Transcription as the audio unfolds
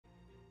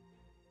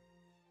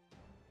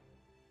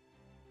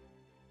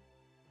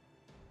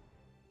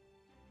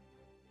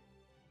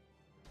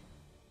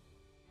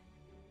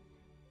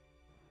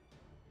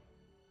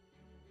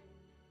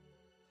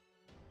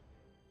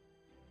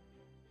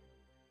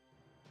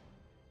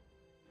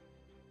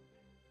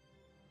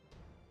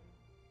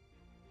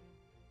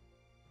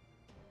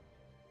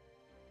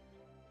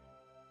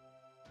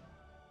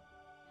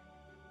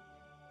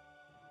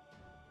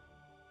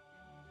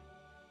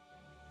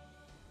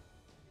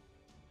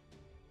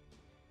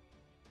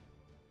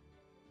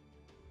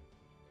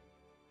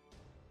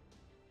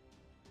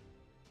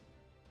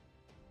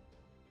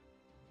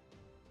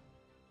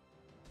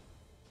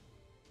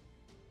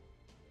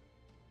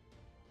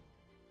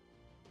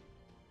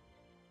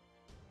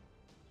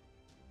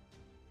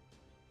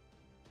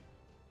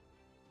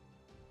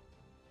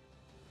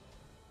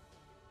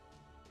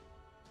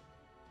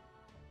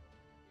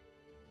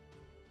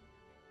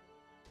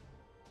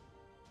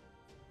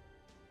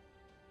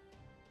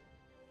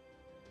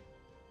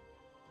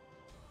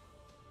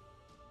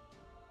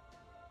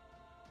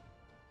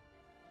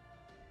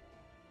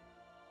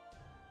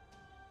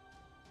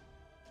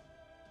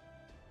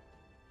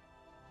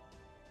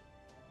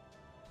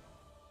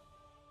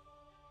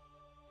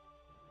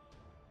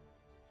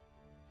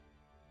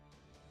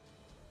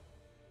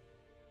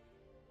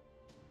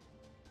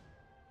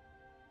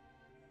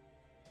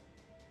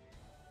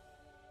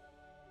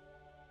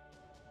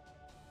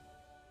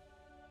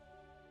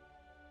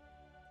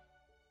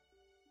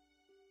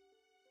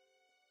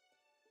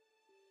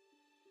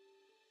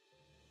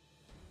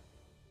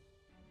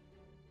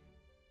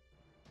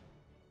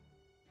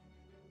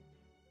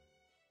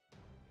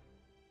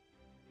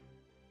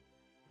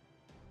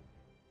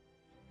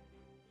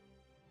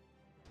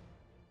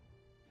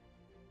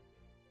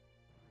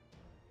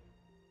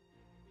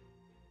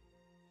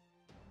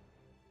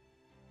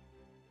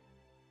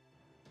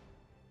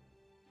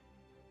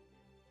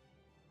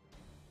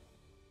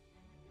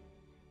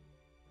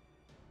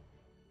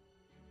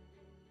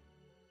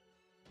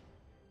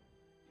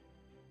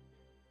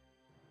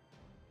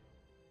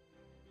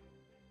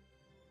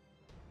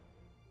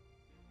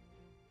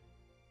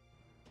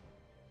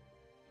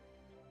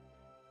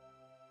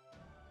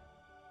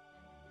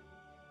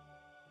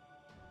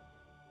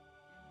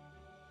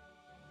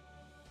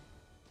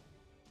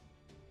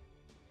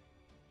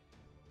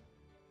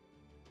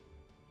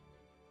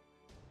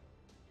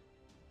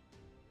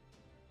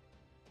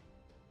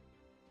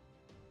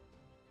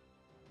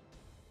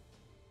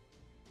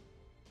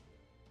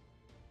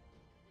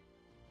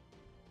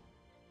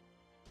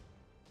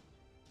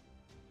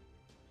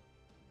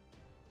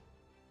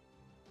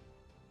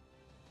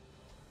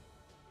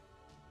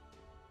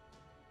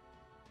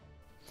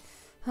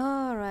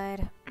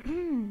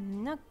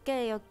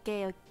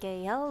Okay.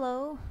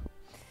 Hello.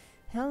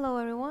 Hello,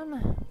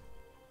 everyone.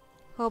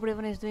 Hope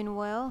everyone is doing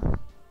well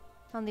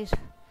on this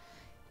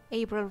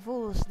April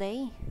Fool's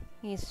Day.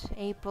 It's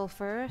April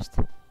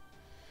 1st.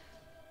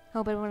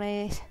 Hope everyone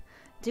is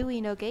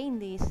doing okay in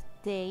this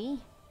day.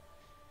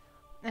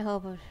 I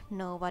hope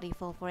nobody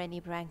fall for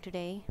any prank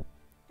today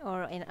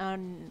or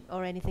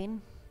or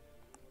anything.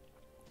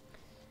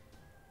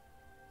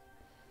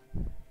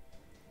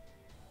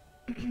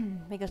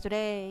 Because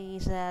today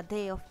is a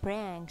day of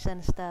pranks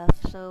and stuff,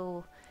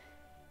 so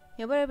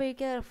you better be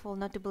careful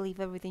not to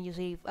believe everything you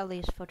see, at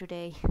least for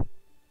today.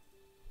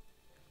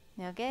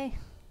 Okay?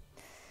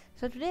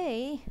 So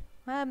today,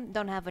 I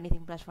don't have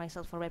anything planned for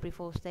myself for April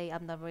Fool's Day.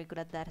 I'm not very good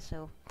at that,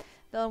 so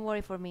don't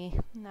worry for me.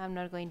 I'm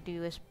not going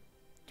to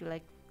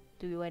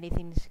do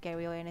anything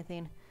scary or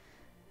anything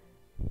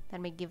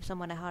that may give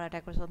someone a heart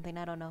attack or something.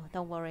 I don't know.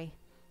 Don't worry.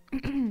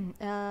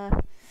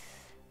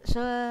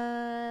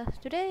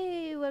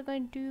 Today we're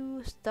going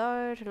to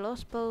start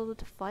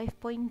Lostbelt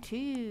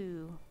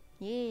 5.2.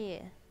 Yeah,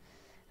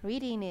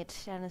 reading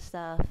it and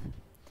stuff.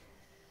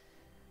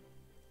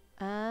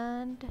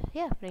 And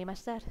yeah, pretty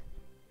much that.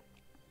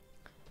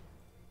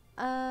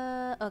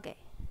 Okay.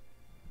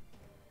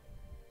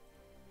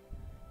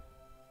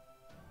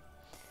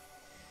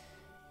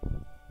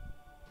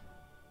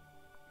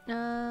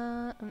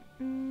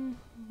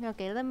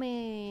 Okay, let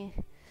me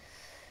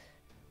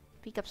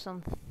pick up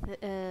some.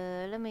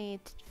 Let me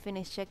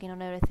finish checking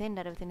on everything,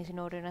 that everything is in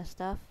order and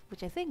stuff,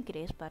 which I think it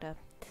is, but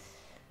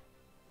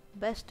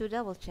best to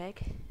double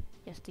check,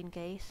 just in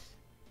case.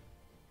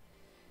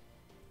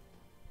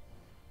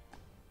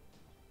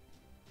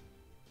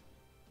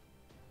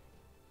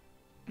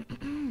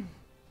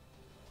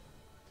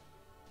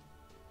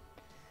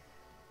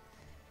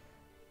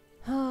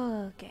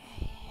 Okay.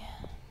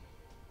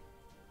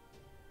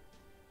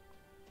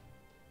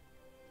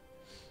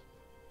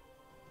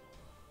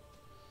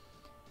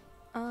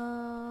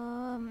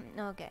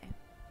 Okay.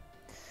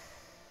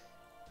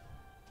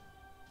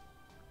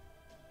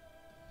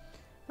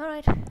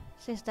 Alright,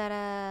 since that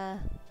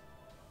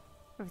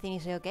everything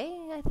is okay,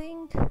 I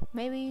think,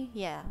 maybe,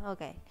 yeah,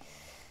 okay.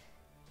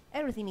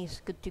 Everything is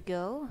good to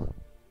go.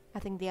 I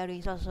think the audio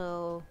is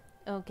also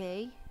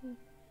okay.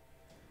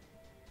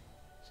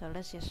 So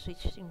let's just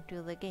switch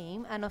into the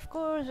game. And of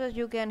course, as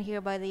you can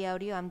hear by the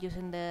audio, I'm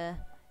using the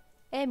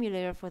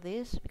emulator for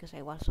this, because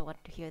I also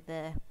want to hear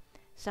the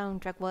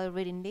soundtrack while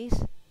reading this.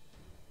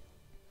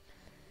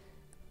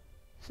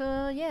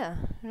 So yeah,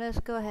 let's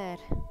go ahead.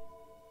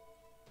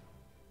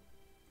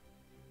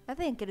 I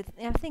think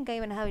I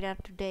even have it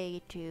up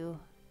today too,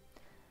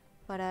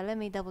 but let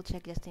me double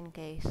check just in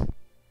case.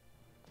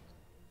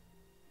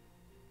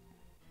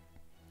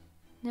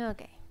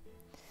 Okay.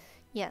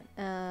 Yeah,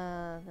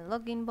 the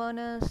login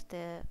bonus,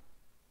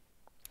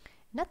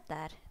 not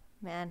that,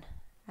 man.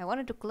 I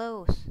wanted to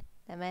close.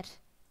 Damn it.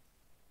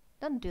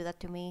 Don't do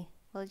that to me,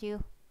 will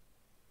you?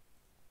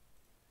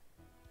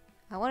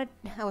 I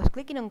was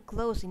clicking on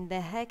closing,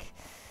 the heck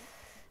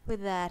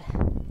with that.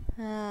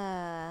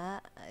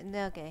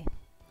 Okay.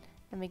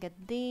 Let me get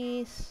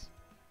these.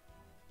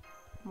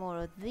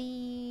 More of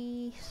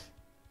these.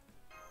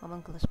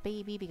 Homunculus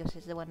baby, because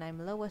it's the one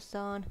I'm lowest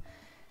on.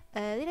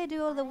 Did I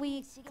do all the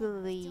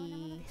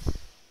weeklies?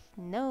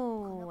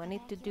 No, I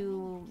need to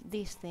do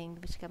this thing,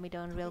 which can be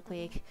done real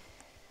quick.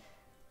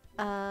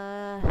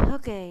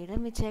 Okay, let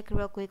me check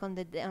real quick on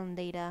the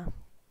data.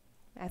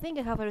 I think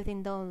I have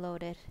everything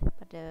downloaded,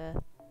 but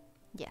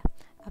yeah,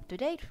 up to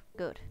date,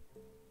 good.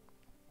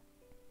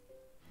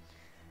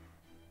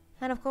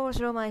 And of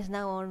course, Romulus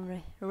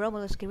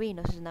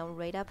Quirinos is now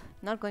right up.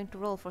 Not going to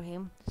roll for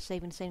him,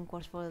 saving same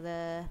course for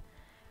the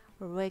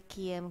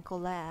Requiem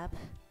collab,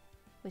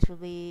 which will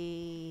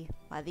be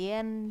by the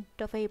end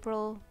of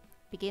April,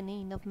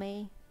 beginning of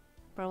May,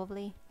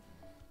 probably.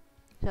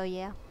 So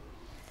yeah.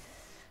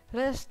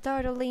 Let's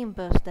start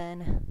Olympus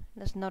then.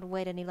 Let's not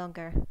wait any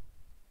longer.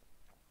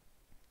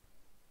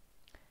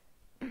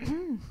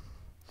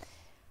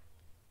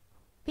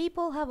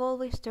 People have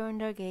always turned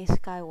their gaze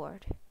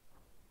skyward.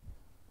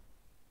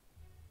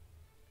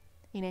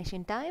 In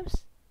ancient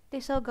times, they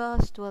saw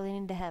gods dwelling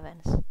in the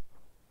heavens.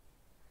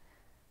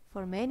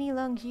 For many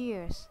long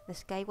years, the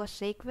sky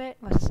was a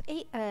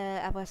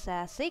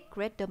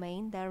sacred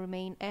domain that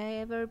remained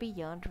ever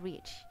beyond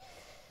reach.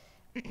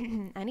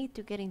 I need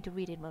to get into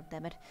reading more,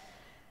 damn it.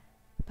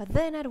 But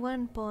then at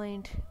one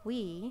point,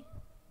 we,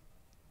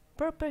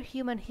 proper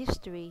human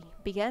history,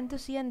 began to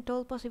see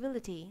untold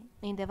possibility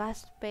in the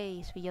vast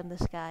space beyond the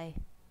sky.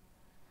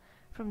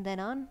 From then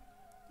on,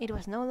 it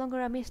was no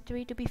longer a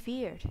mystery to be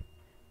feared,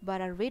 but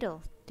a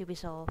riddle to be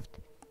solved.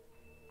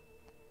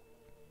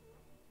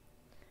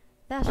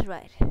 That's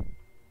right.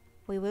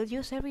 We will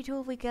use every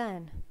tool we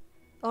can,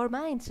 our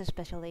minds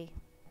especially,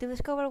 to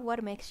discover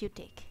what makes you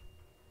tick.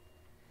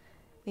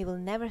 We will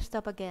never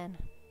stop again,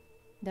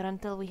 not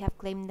until we have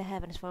claimed the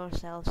heavens for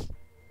ourselves.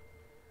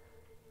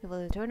 We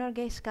will turn our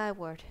gaze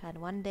skyward, and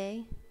one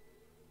day,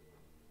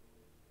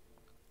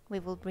 we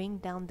will bring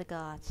down the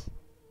gods.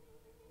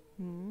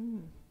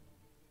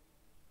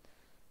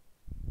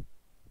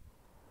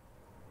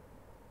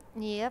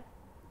 Yep,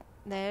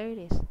 there it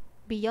is.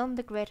 Beyond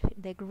the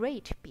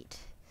great pit.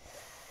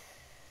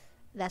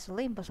 That's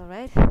Olympus,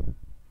 alright?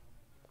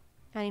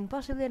 An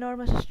impossibly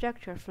enormous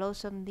structure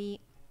flows on the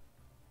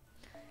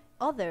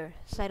other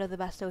side of the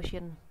vast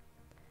ocean,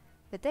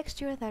 the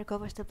texture that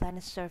covers the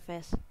planet's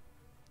surface.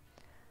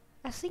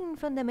 As seen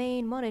from the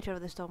main monitor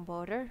of the storm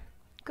border,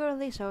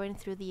 currently soaring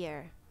through the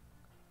air.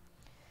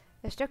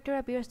 The structure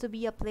appears to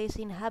be a place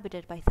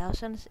inhabited by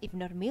thousands, if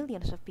not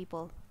millions, of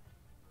people.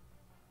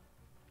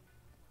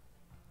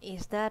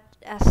 Is that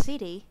a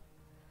city?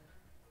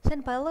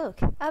 Senpai,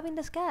 look, up in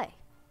the sky.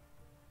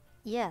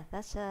 Yeah,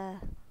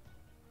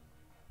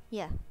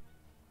 yeah,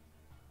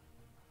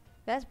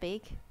 that's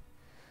big.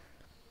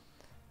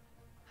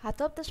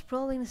 Atop the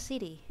sprawling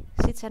city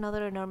sits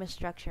another enormous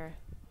structure.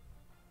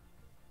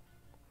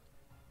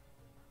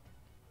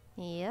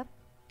 Yep,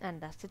 and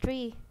that's the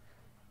tree.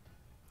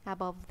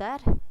 Above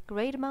that,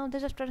 great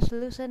mountains of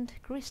translucent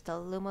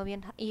crystal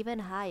loom even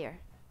higher.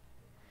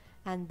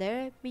 And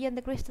there, beyond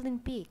the crystalline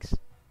peaks,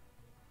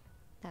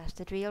 that's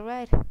the tree,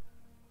 alright,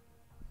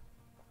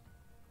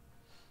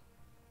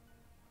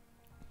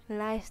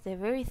 lies the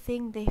very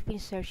thing they've been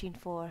searching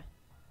for.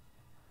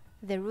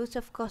 The roots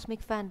of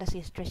cosmic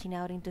fantasy stretching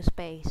out into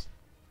space.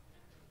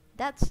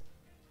 That's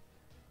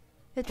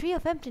the Tree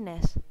of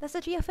Emptiness. That's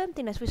the Tree of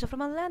Emptiness we saw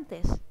from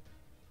Atlantis.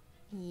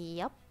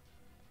 Yup.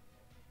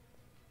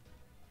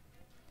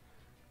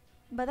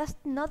 But that's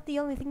not the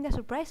only thing that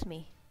surprised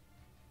me.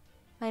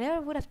 I never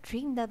would have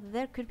dreamed that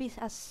there could be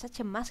such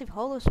a massive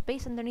hollow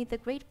space underneath the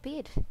Great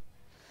Pit.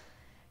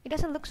 It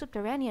doesn't look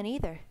subterranean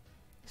either.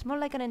 It's more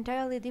like an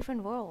entirely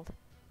different world.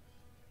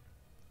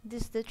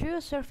 This is the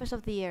true surface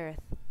of the Earth.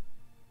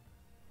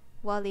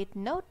 While it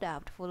no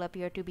doubt will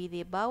appear to be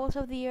the bowels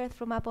of the Earth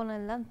from up on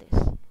Atlantis,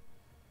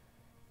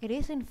 it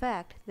is in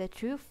fact the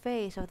true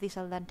face of this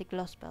Atlantic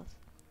Lostbelt.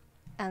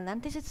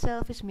 Atlantis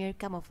itself is mere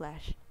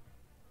camouflage.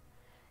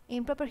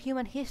 In proper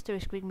human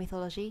history's Greek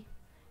mythology,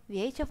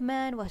 the age of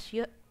man was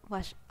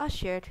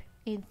ushered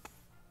in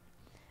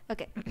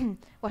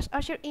was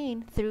ushered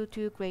in through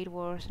two great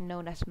wars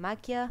known as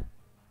Magia.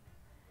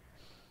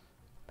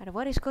 But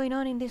what is going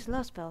on in this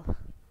Lostbelt?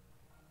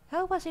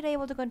 How was it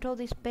able to control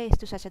this space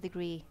to such a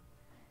degree?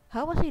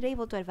 How was it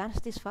able to advance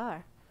this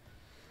far?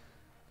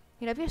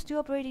 It appears to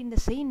operate in the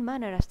same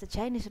manner as the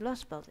Chinese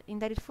Lostbelt, in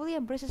that it fully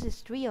embraces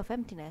its tree of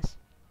emptiness.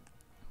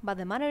 But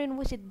the manner in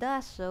which it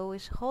does so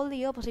is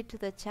wholly opposite to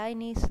the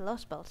Chinese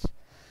Lostbelts.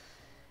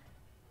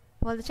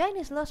 While the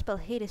Chinese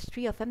Lostbelt hid its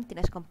tree of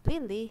emptiness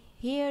completely,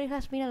 here it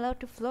has been allowed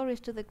to flourish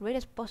to the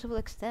greatest possible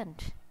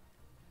extent.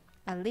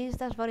 At least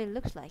that's what it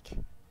looks like.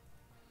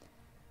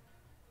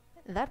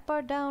 That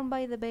part down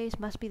by the base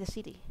must be the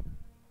city.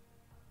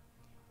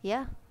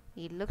 Yeah,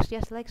 it looks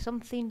just like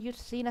something you'd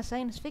see in a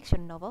science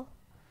fiction novel.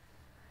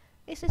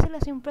 It's still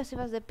as impressive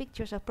as the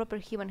pictures of proper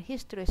human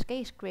history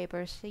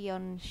skyscrapers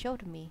Sion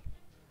showed me.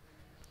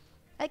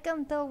 I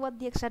can't tell what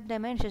the exact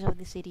dimensions of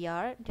the city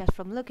are, just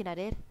from looking at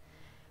it,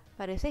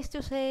 but it's safe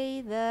to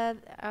say that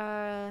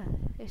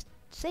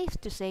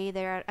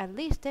there are at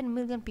least 10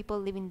 million people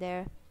living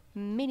there,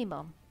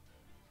 minimum.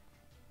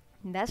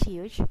 That's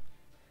huge.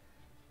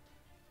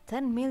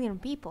 10 million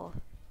people.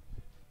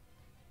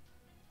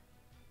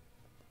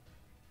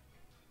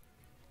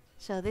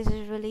 So this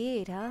is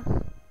really it, huh?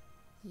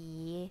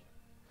 Yeah.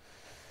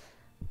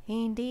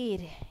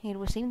 Indeed, it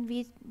would seem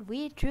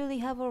we truly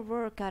have our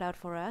work cut out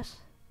for us.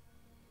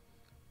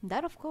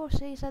 That, of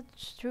course, is as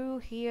true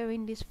here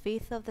in this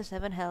fifth of the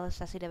seven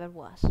hells as it ever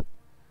was.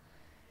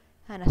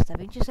 And as Da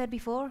Vinci said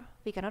before,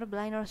 we cannot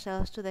blind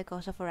ourselves to the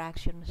cause of our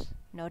actions,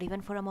 not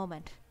even for a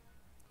moment.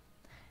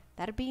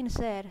 That being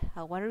said,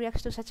 how one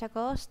reacts to such a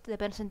cause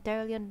depends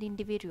entirely on the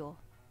individual.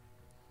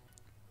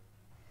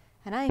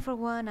 And I, for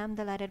one, am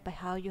delighted by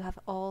how you have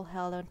all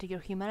held on to your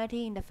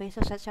humanity in the face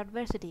of such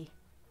adversity.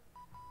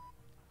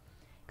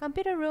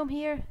 Computer room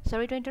here,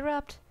 sorry to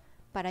interrupt,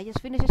 but I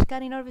just finished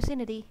scanning our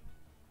vicinity.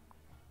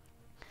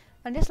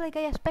 And just like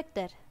I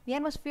expected, the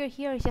atmosphere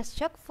here is just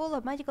chock full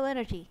of magical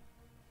energy.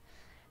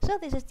 So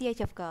this is the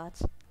Age of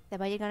Gods. The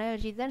magical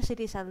energy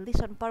density is at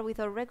least on par with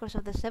our records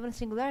of the Seventh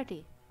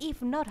Singularity,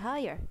 if not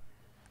higher.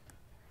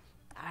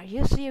 Are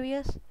you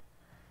serious?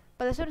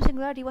 But the Seventh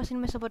Singularity was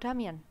in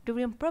Mesopotamia,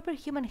 during proper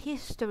human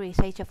history's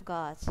Age of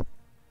Gods.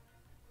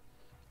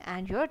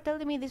 And you're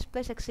telling me this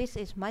place exists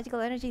its magical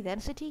energy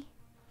density?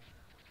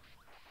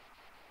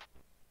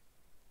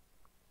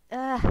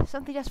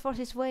 Something just forced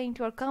its way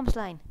into our comms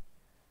line.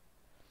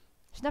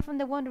 It's not from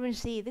the Wandering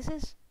Sea, this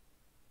is...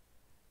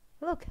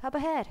 Look, up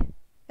ahead!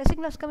 The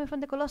signal's coming from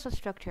the colossal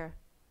structure.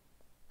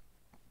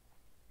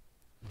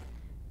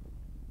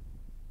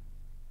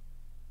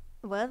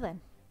 Well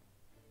then,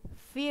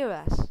 fear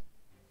us.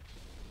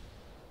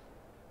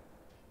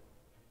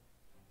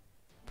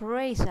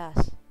 Praise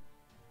us.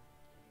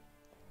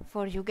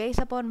 For you gaze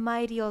upon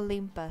mighty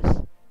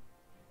Olympus.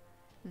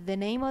 The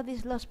name of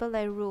this Lostbelt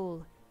I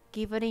rule,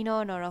 given in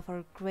honor of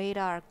our great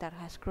ark that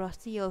has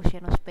crossed the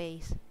ocean of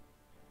space.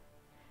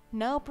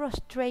 Now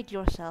prostrate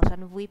yourselves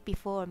and weep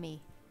before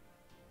me.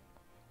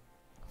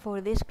 For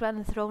this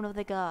grand throne of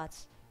the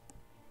gods,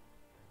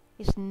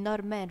 is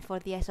not meant for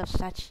the eyes of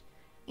such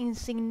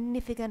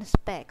insignificant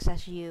specks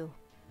as you.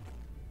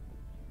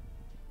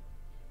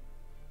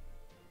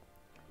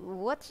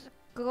 What's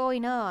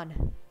going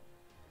on?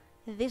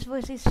 This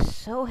voice is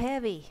so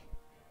heavy.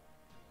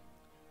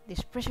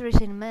 This pressure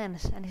is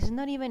immense, and it's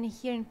not even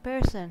here in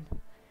person.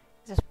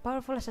 It's as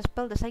powerful as a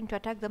spell designed to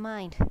attack the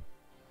mind.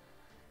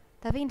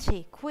 Da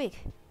Vinci,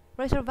 quick!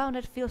 Raise your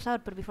bounded field's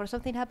output before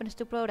something happens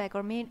to Prodac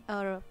or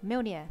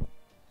Mionia.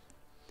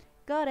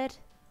 Got it!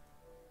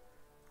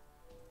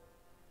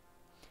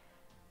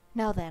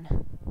 Now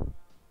then.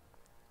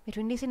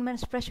 Between this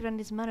immense pressure and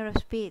this manner of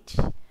speech,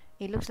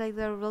 it looks like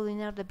they're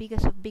rolling out the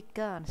biggest of big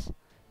guns.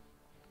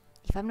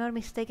 If I'm not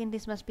mistaken,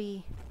 this must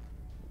be...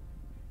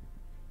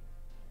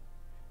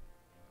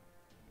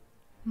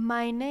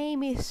 My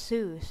name is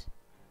Zeus.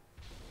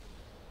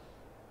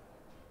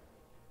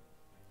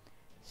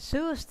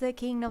 Zeus, the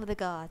king of the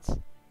gods.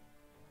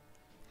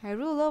 I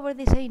rule over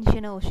this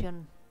ancient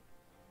ocean.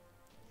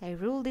 I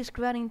rule this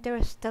grand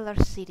interstellar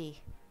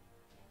city.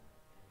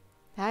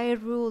 I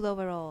rule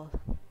over all.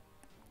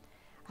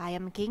 I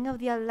am king of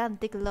the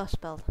Atlantic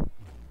Lostbelt.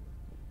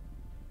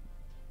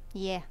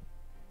 Yeah.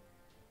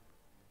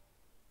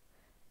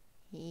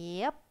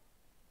 Yep.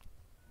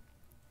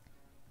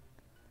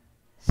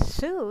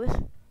 Zeus?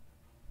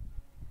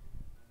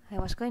 I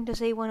was going to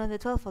say one of the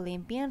 12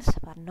 Olympians,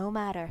 but no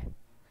matter.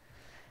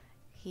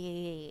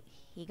 He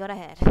got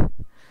ahead.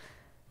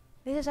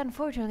 This is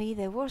unfortunately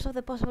the worst of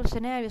the possible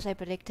scenarios I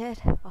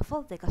predicted. Of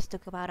all the gods to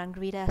come out and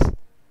greet us.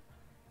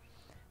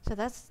 So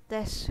that's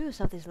the Zeus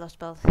of this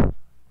Lostbelt.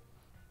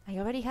 I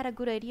already had a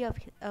good idea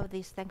of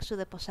this thanks to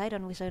the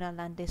Poseidon we saw in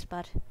Atlantis,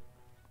 but...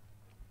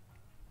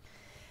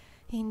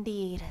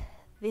 Indeed,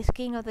 this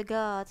king of the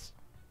gods...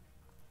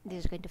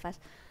 This is going too fast.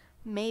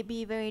 May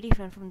be very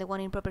different from the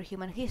one in proper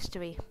human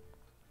history.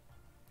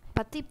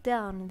 But deep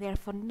down, they are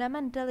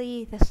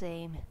fundamentally the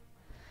same.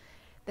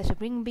 The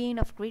supreme being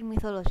of Greek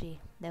mythology,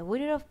 the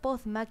winner of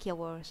both Magia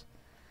wars,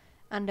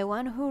 and the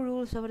one who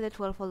rules over the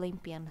 12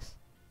 Olympians.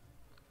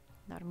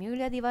 Not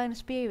merely a divine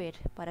spirit,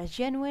 but a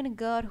genuine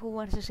god who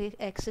once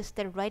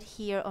existed right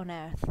here on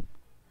Earth.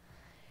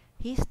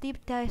 His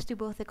deep ties to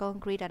both the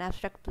concrete and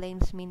abstract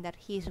planes mean that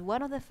he is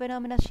one of the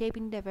phenomena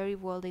shaping the very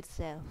world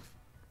itself.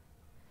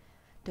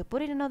 To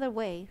put it another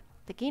way,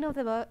 the king of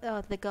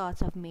the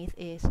gods of myth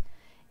is,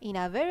 in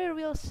a very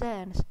real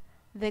sense,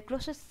 the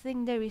closest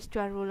thing there is to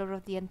a ruler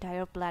of the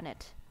entire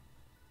planet.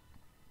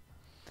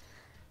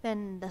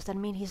 Then does that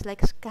mean he's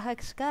like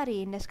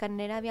Skari in the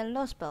Scandinavian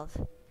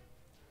Lostbelt?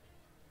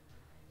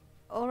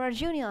 Or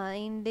Arjuna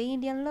in the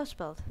Indian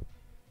Lostbelt?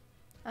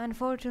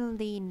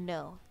 Unfortunately,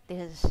 no.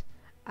 This is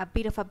a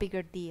bit of a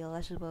bigger deal,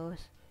 I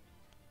suppose.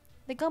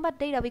 The combat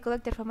data we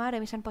collected from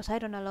Artemis and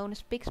Poseidon alone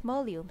speaks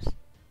volumes.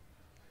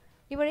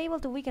 We were able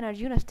to weaken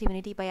Arjuna's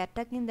divinity by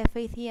attacking the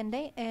faith he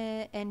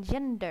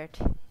engendered.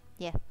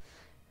 Yeah.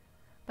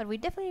 But we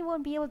definitely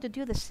won't be able to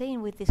do the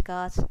same with these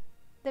gods.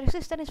 Their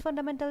existence is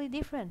fundamentally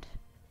different.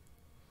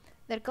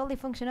 Their godly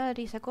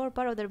functionality is a core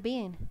part of their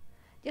being.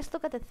 Just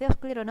look at the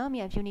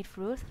Theoscleronomia if you need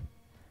proof.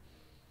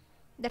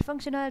 Their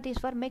functionality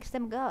is what makes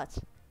them gods.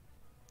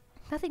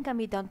 Nothing can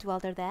be done to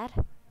alter that.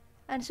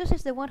 And Zeus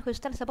is the one who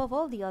stands above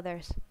all the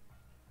others.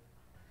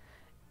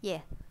 Yeah.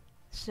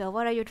 So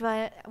what are you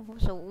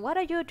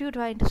two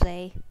trying to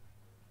say?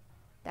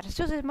 That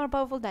Zeus is more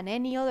powerful than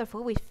any other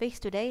foe we've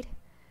faced to date?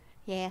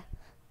 Yeah.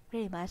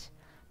 Pretty much.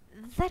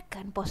 That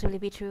can't possibly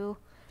be true.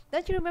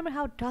 Don't you remember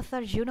how tough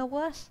Arjuna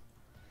was?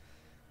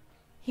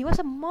 He was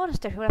a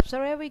monster who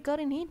absorbed every god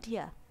in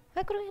India.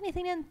 How could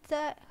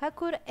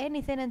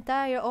anything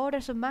entire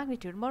orders of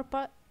magnitude more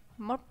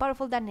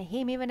powerful than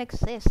him even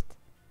exist?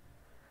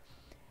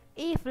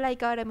 If,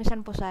 like Artemis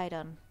and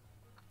Poseidon,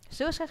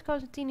 Zeus has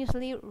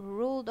continuously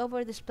ruled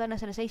over this planet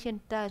since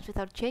ancient times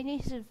without changing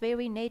his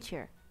very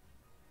nature,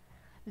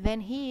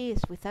 then he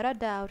is, without a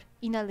doubt,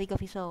 in a league of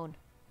his own.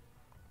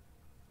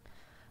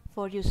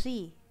 For you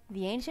see,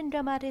 the ancient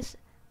dramatist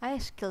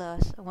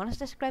Aeschylus once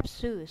described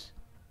Zeus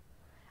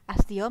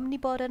as the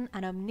omnipotent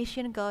and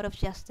omniscient god of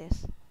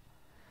justice,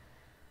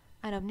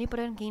 an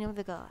omnipotent king of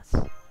the gods.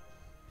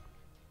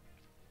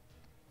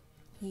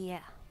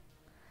 Yeah.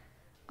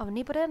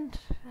 Omnipotent,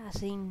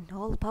 as in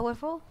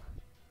all-powerful?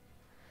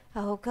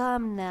 Oh,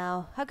 come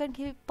now, how can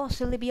he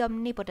possibly be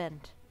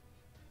omnipotent?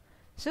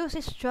 Zeus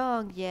is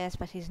strong, yes,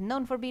 but he's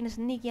known for being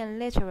sneaky and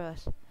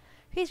lecherous.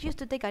 He's used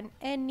to take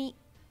any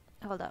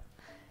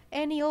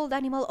old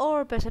animal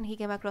or person he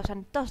came across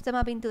and toss them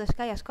up into the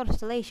sky as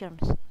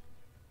constellations.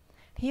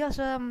 He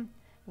also,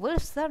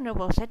 Will's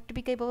Thunderbolt said to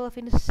be capable of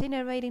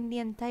incinerating the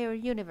entire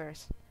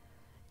universe.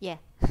 Yeah.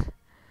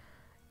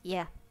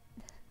 Yeah.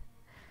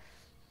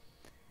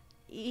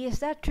 Is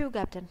that true,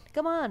 Captain?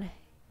 Come on,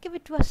 give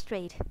it to us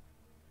straight.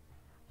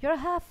 You're a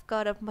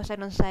half-god of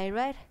Poseidon's side,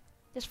 right?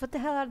 Just what the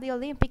hell are the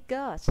Olympic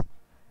gods?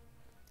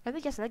 Are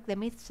they just like the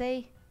myths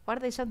say, or are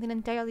they something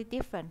entirely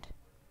different?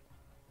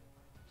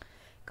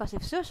 Cause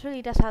if Zeus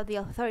really does have the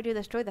authority to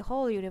destroy the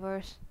whole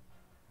universe...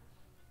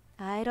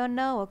 I don't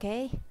know,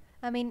 okay?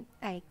 I mean,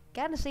 I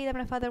can't say that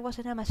my father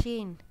wasn't a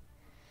machine.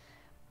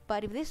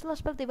 But if this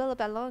Lostbelt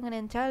developed along an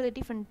entirely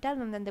different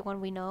timeline than the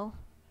one we know,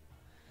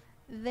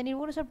 then it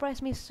wouldn't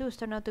surprise me if Zeus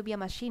turned out to be a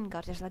machine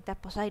god just like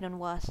that Poseidon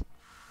was.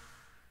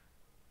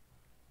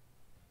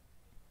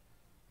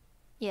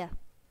 Yeah.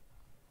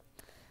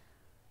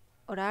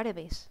 Or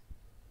Artemis.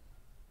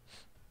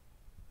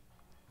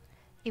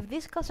 If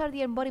these gods are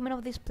the embodiment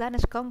of this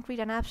planet's concrete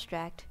and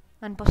abstract,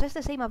 and possess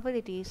the same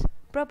abilities,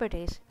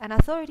 properties, and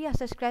authority as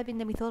described in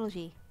the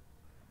mythology,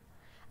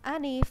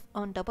 and if,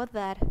 on top of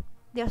that,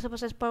 they also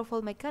possess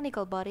powerful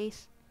mechanical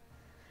bodies,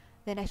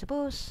 then I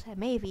suppose,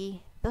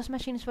 maybe, those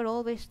machines were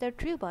always their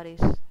true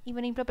bodies,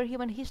 even in proper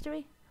human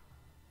history?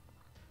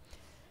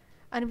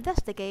 And if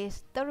that's the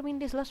case, that would mean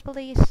this Lostbelt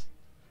is...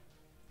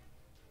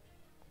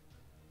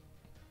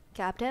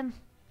 Captain?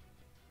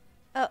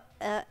 Oh,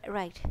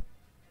 right.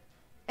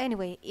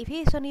 Anyway, if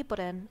he is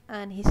omnipotent,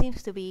 and he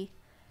seems to be,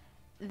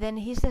 then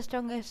he's the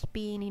strongest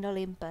being in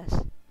Olympus.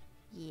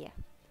 Yeah.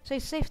 So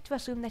it's safe to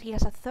assume that he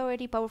has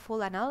authority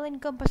powerful and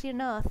all-encompassing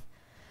enough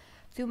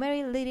to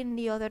merit leading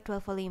the other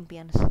 12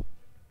 Olympians.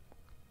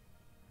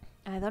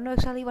 I don't know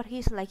exactly what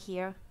he's like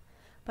here,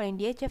 but in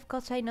the age of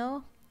gods I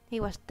know,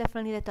 he was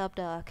definitely the top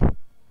dog.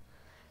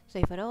 So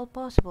if at all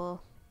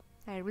possible,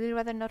 I'd really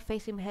rather not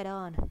face him head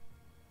on.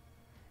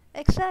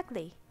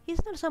 Exactly!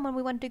 He's not someone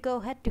we want to go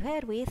head to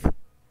head with.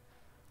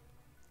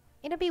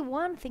 It'd be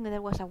one thing that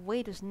there was a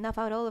way to snuff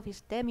out all of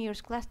his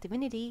demiurge class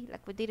divinity,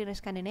 like we did in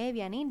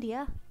Scandinavia and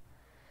India.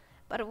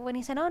 But when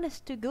he's an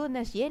honest to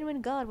goodness,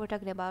 genuine god we're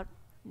talking about,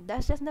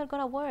 that's just not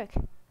gonna work.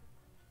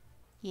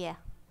 Yeah.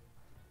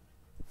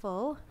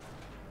 Foe?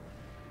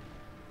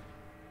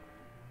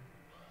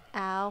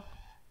 Ow.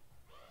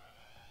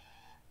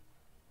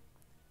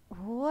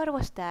 What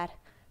was that?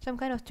 Some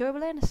kind of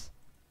turbulence?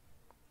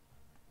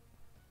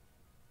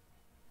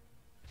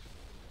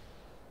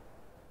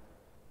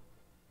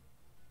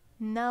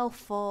 Now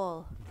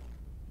fall.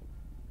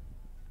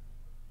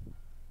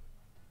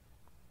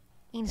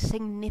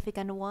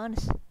 Insignificant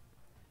ones.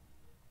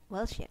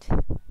 Well, shit.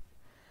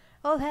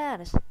 All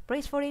hands,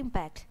 brace for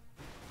impact.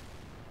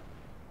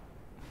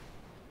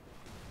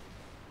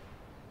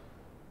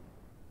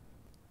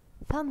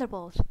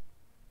 Thunderbolts.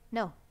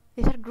 No,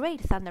 these are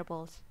great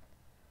thunderbolts.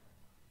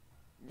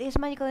 These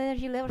magical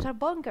energy levels are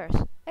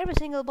bonkers. Every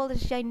single bolt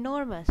is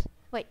ginormous.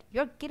 Wait,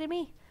 you're kidding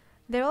me?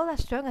 They're all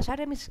as strong as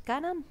Artemis'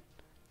 cannon?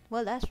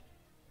 Well, that's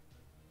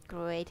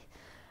great.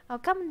 Oh,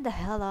 come the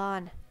hell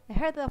on. I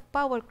heard of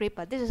power creep,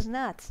 but this is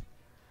nuts.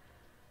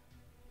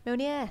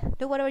 Meunier,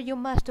 do whatever you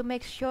must to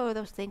make sure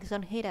those things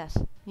don't hit us.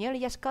 We only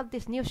just got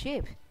this new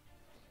ship.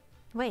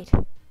 Wait.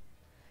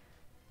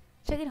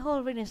 Checking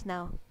whole readings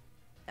now.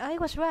 I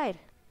was right.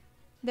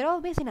 They're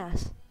all missing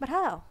us. But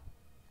how?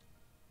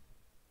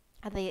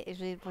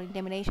 Is it for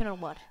intimidation or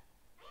what?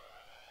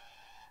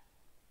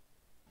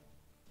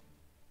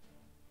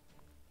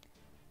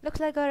 Looks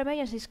like our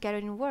emergency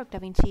scanning worked, Da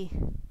Vinci.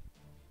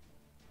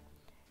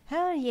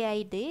 Hell yeah,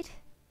 it did.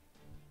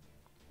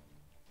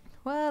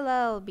 Well,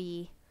 I'll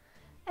be.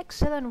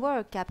 Excellent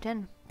work,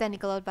 Captain.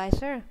 Technical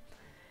advisor.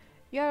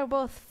 You're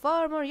both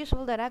far more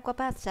useful than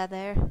aquapaths out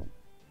there.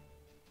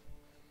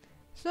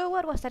 So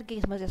what was that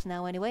gizmo just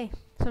now, anyway?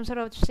 Some sort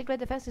of secret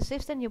defensive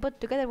system you put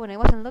together when I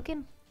wasn't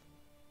looking?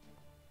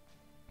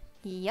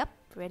 Yep,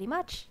 pretty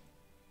much.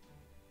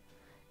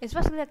 It's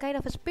basically a kind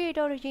of a spirit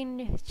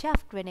origin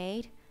chaff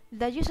grenade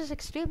that uses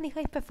extremely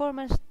high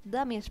performance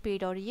dummy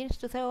spirit origins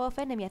to throw off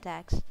enemy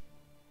attacks.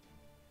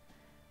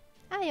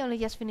 I only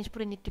just finished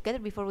putting it together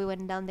before we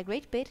went down the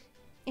Great Pit.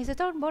 It's the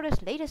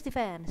Thornborder's latest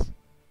defense.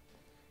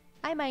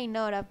 I might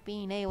not have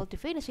been able to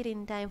finish it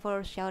in time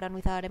for Showdown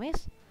with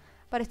Artemis,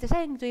 but it's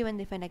designed to even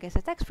defend against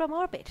attacks from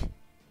orbit.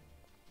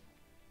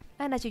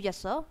 And as you just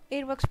saw,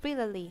 it works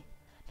brilliantly.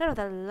 None of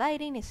the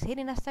lighting is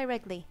hitting us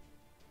directly.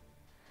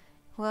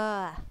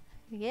 Wow,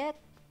 yeah,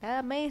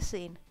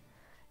 amazing.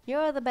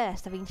 You're the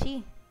best, Da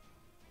Vinci.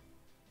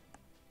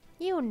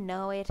 You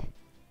know it.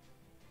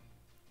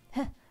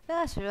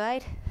 That's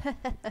right.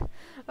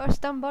 Our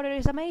Stormborder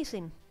is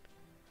amazing.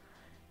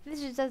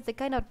 This is just the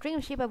kind of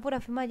dream ship I would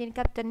have imagined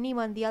Captain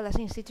Nemo and the Atlas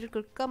Institute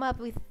could come up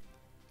with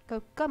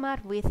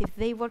if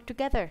they worked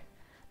together.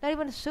 Not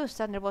even Zeus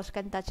Thunderbolts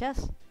can touch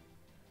us.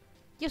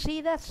 You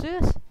see that,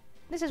 Zeus?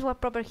 This is what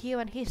proper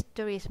human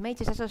history's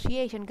Mages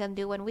Association can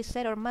do when we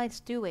set our minds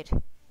to it.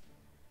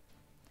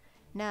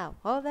 Now,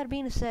 all that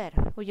being said,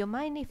 would you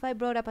mind if I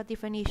brought up a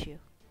different issue?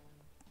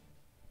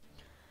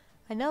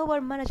 I know we're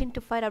managing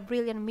to fight a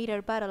brilliant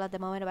meteor battle at the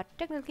moment, but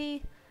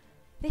technically,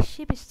 this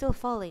ship is still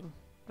falling,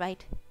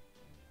 right?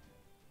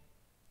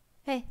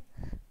 Hey.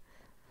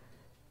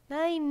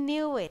 I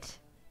knew it.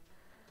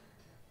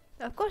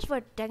 Of course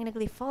we're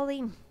technically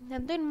falling.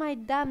 I'm doing my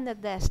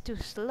damnedest to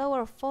slow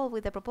our fall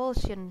with the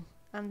propulsion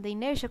and the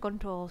inertia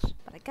controls,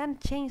 but I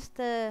can't change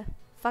the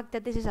fact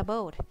that this is a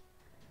boat.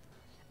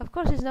 Of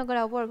course it's not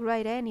gonna work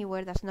right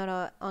anywhere that's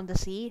not on the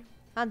sea,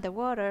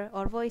 underwater,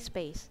 or void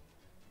space.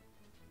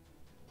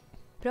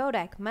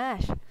 Product,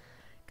 MASH!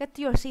 Get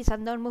to your seats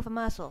and don't move a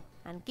muscle,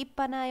 and keep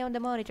an eye on the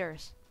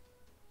monitors.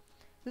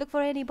 Look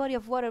for any body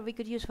of water we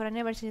could use for an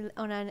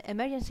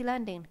emergency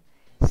landing.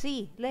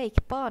 Sea,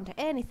 lake, pond,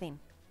 anything.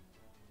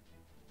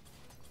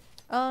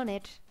 On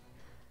it.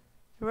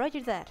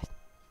 Roger that.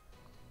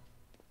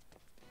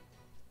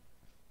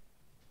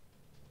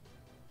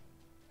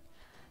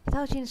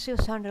 Thousands of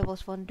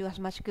Thunderbolts won't do as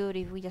much good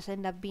if we just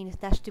end up being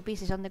dashed to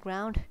pieces on the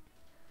ground.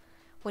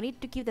 We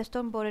need to keep the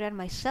Stormborder and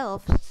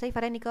myself safe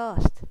at any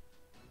cost.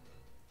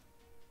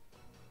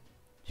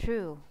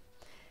 True.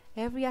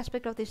 Every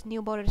aspect of this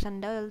new border is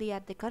undoubtedly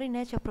at the cutting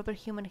edge of proper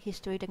human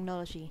history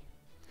technology.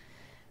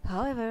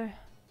 However,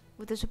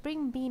 with the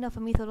supreme being of a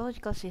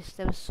mythological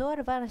system so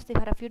advanced they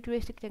had a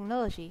futuristic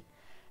technology,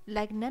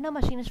 like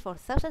nanomachines for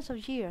thousands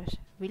of years,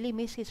 really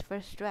missed his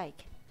first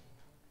strike.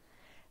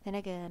 Then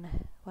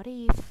again, what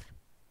if...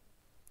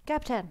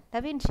 Captain,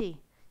 Da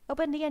Vinci,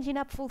 open the engine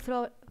up full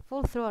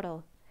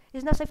throttle.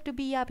 It's not safe to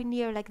be up in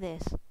the air like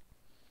this.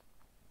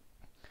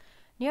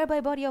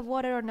 Nearby body of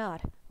water or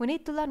not, we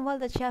need to land while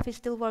the shaft is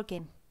still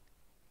working.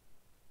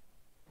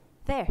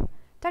 There,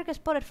 target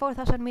spotted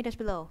 4,000 meters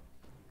below.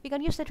 We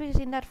can use the trees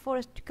in that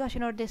forest to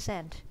cushion our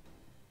descent.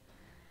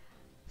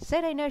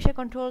 Set inertia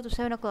control to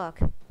 7 o'clock.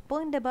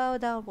 Point the bow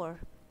downward,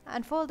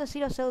 and fold the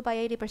zero sail by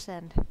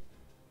 80%.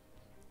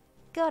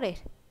 Got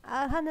it.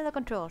 I'll handle the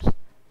controls.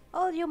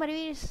 All you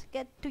marines,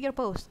 get to your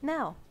post,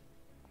 now.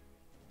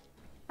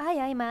 Aye,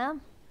 aye,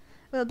 ma'am.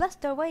 We'll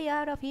blast our way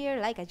out of here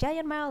like a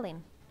giant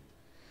marlin.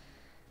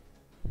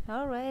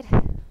 Alright.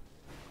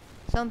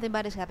 Something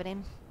bad is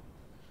happening.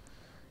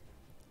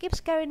 Keep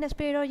scaring the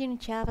spirit origin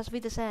chaff as we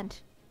descend.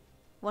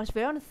 Once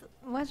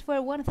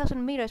we're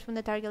 1,000 meters from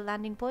the target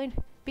landing point,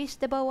 pitch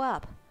the bow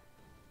up.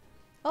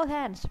 All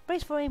hands,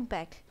 brace for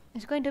impact.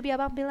 It's going to be a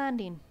bumpy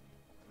landing.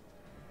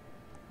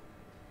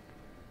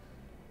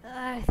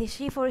 This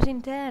G4 is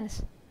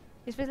intense.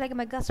 It feels like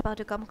my gut's about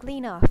to come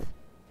clean off.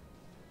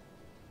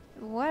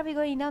 Why are we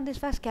going down this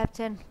fast,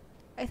 Captain?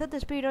 I thought the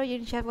spirit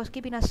origin shaft was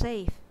keeping us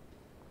safe.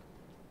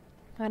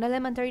 An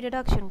elementary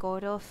deduction,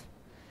 Gordov.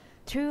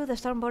 True, the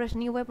Stormborder's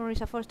new weaponry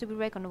is a force to be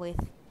reckoned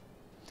with.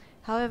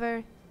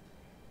 However,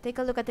 take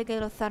a look at the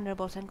gale of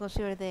thunderbolts and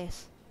consider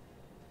this.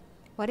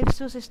 What if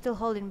Zeus is still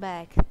holding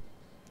back?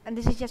 And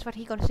this is just what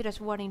he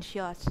considers warning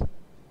shots.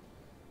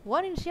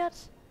 Warning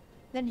shots?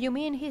 Then you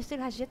mean he still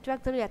has yet to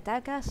actually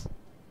attack us?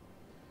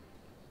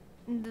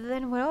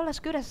 Then we're all as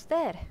good as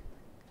dead.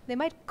 They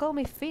might call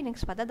me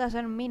Phoenix, but that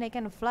doesn't mean I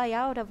can fly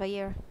out of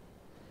here.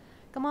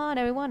 Come on,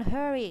 everyone,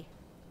 hurry!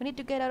 We need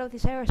to get out of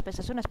this aerospace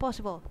as soon as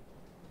possible.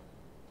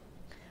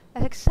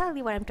 That's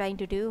exactly what I'm trying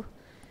to do.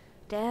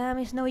 Damn,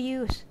 it's no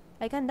use.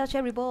 I can't dodge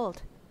every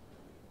bolt.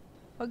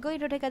 We're going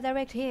to take a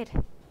direct hit.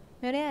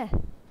 Muriel,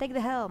 take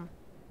the helm.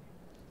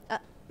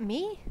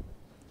 Me?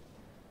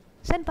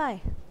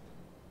 Senpai!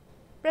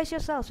 Brace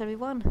yourselves,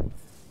 everyone.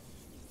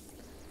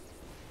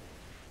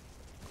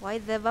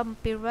 Quite the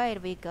bumpy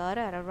ride we got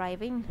at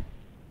arriving.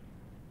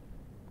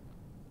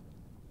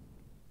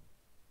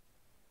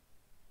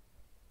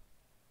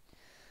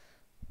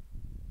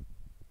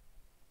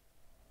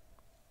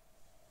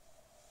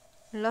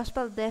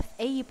 Lostbelt Depth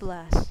A+.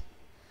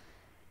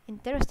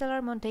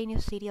 Interstellar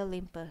mountainous city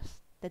Olympus.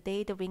 The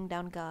day to bring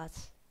down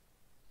gods.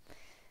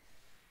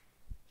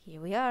 Here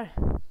we are.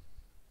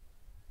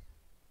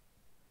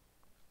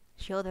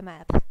 Show the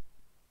map.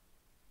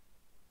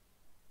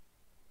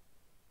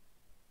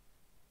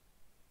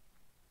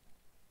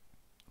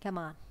 Come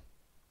on.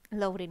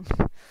 Loading.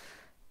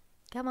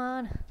 Come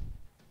on.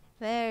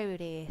 There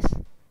it is.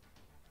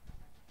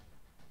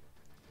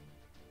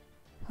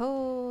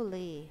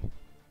 Holy.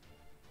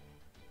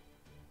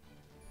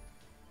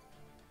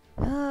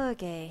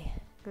 Okay.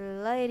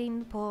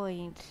 Gliding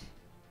point.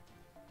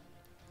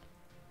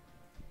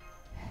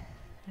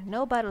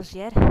 No battles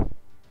yet.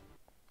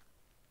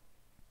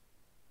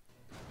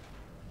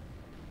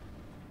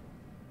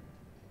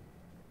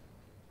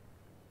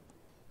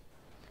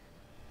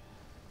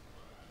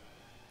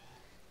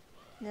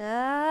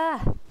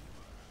 Ah!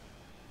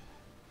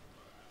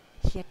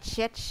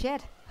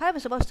 Shit. How am I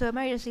supposed to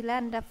emergency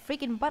land a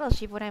freaking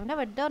battleship when I've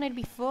never done it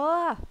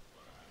before?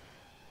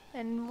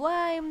 And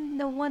why I'm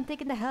the one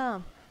taking the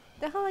helm?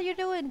 The hell are you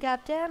doing,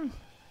 Captain?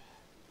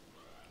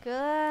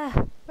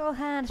 All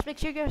hands, make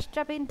sure you're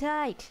strapped in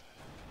tight.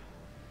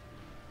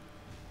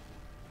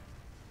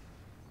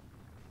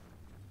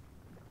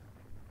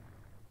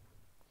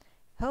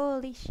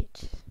 Holy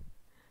shit.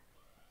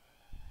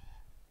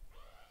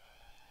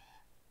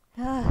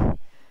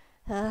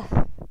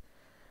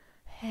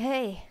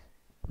 Hey,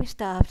 we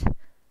stopped.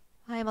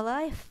 I am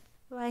alive,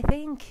 I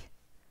think.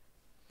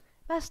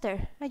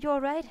 Master, are you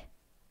alright?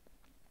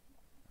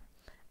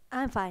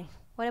 I'm fine.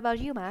 What about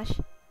you, Mash?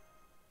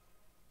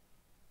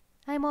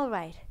 I'm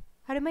alright.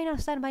 I remain on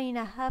standby in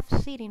a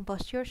half-sitting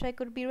posture so I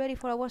could be ready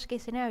for a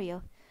worst-case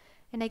scenario.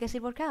 And I guess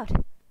it worked out.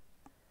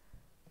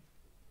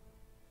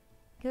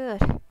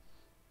 Good.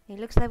 It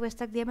looks like we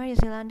stuck the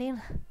emergency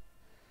landing.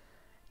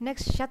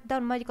 Next, shut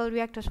down magical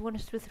reactors 1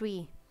 through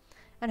 3.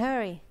 And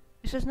hurry.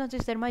 If Zeus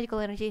notices their magical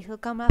energy, he'll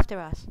come after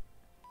us.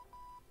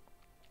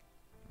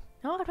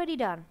 Already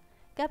done.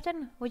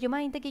 Captain, would you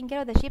mind taking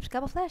care of the ship's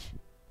camouflage?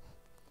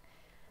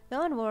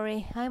 Don't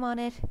worry, I'm on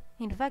it.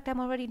 In fact, I'm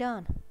already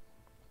done.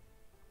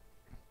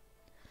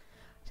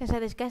 Since I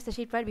disguised the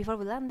ship right before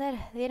we landed,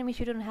 the enemy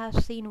shouldn't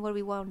have seen where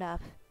we wound up.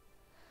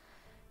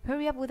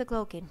 Hurry up with the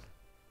cloaking.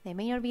 They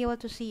may not be able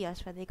to see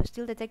us, but they could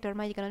still detect our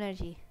magical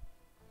energy.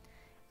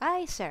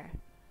 Aye, sir.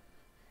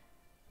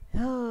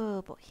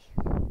 Oh boy.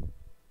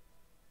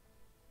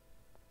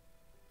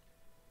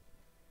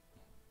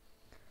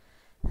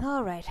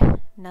 Alright,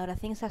 now that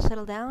things have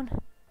settled down,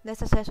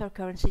 let's assess our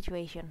current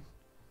situation.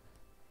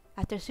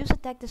 After Zeus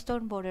attacked the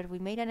stone border, we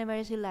made an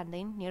emergency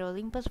landing near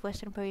Olympus'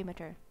 western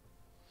perimeter.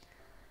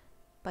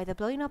 By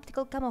deploying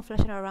optical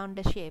camouflage around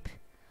the ship,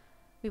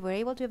 we were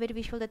able to evade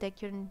visual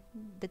detection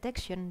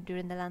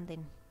during the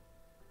landing.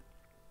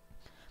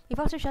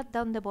 We've also shut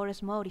down the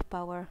border's motive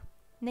power,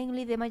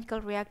 namely the magical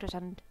reactors,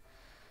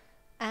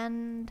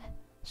 and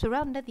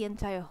surrounded the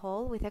entire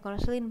hull with a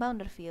concealing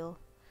boundary field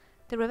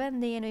to prevent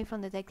the enemy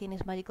from detecting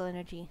its magical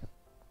energy.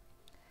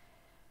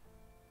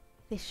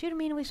 This should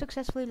mean we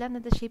successfully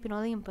landed the ship in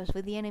Olympus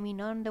with the enemy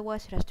none the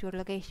wiser as to our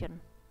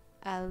location,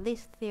 at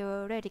least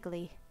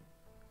theoretically.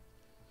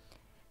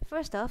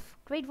 First off,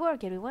 great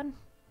work everyone!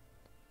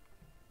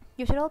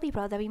 You should all be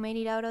proud that we made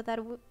it out of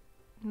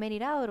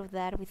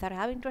that without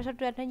having to resort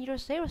to a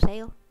dangerous zero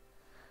sail.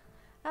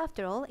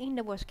 After all, in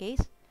the worst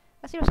case,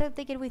 a zero sail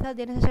taken without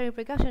the necessary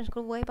precautions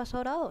could wipe us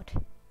all out.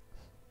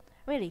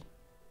 Really,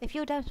 the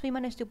few times we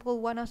managed to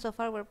pull one out so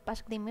far were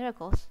basically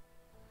miracles.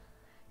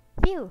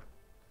 Phew!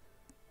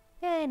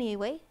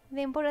 Anyway,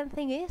 the important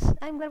thing is,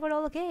 I'm glad we're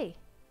all okay.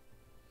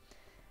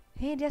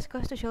 It just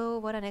goes to show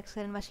what an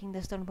excellent machine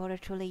the stone border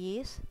truly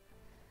is.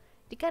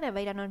 The kind of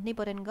an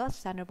omnipotent god's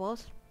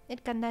thunderbolts,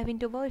 it can dive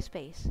into void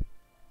space.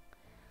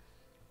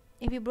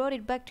 If you brought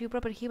it back to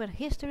proper human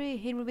history,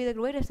 it would be the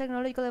greatest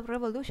technological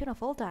revolution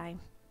of all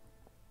time.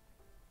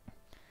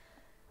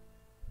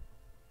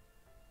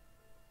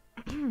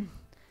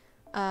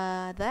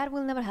 That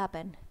will never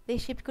happen.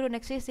 This ship couldn't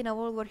exist in a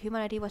world where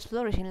humanity was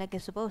flourishing like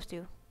it's supposed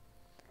to.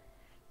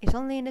 It's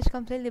only in this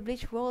completely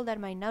bleached world that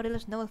my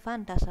Nautilus noble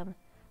phantasm,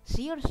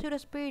 sea or suit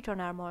of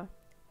Spiritron armor,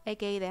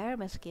 aka the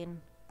Hermes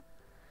skin,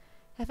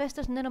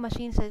 Hephaestus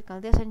nanomachines and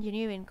Chaldea's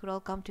engineering could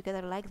all come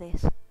together like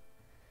this.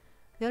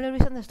 The only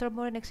reason the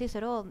Stormborn exists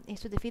at all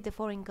is to defeat the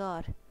foreign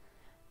god.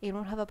 It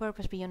won't have a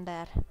purpose beyond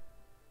that.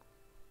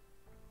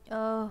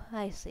 Oh,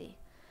 I see.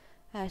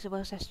 I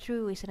suppose that's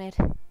true, isn't it?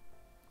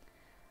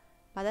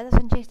 But that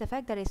doesn't change the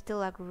fact that it's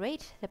still a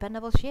great,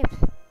 dependable ship.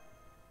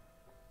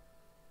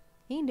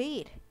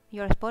 Indeed,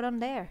 you're spot on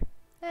there.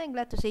 I'm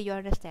glad to see you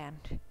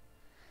understand.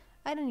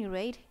 At any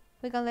rate,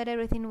 we can let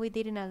everything we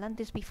did in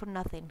Atlantis be for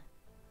nothing.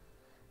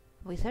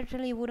 We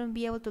certainly wouldn't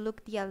be able to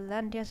look the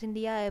Atlanteans in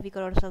the eye if we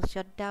got ourselves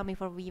shut down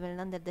before we even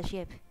landed the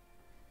ship.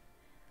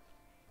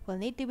 We'll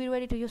need to be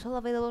ready to use all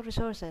available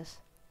resources.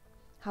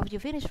 Have you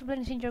finished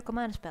replenishing your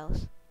command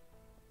spells?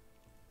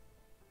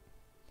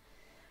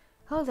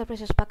 All the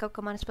precious backup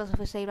command spells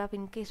we saved up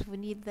in case we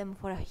need them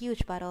for a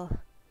huge battle.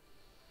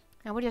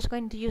 And we're just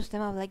going to use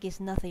them up like it's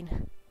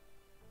nothing.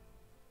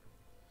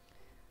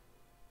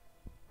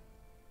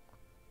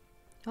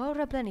 All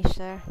replenished,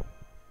 sir.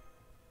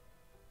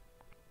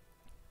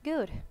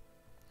 Good.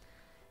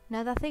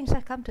 Now that things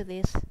have come to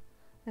this,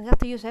 we have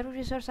to use every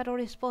resource at our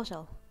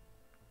disposal.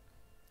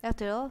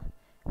 After all,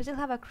 we still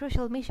have a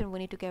crucial mission we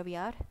need to carry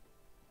out.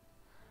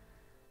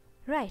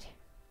 Right.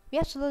 We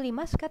absolutely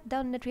must cut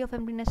down the tree of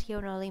emptiness here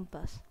on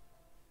Olympus.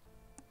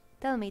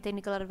 Tell me,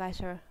 technical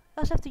advisor,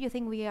 how safe do you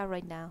think we are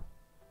right now?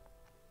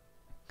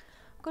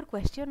 Good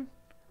question.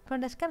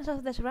 From the scans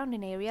of the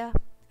surrounding area,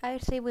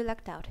 I'd say we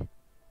lucked out.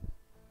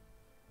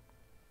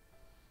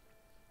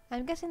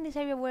 I'm guessing this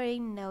area we're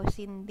in now is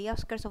in the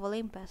outskirts of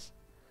Olympus.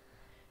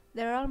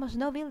 There are almost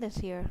no buildings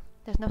here.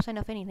 There's no sign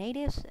of any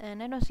natives,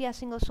 and I don't see a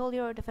single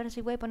soldier or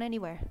defensive weapon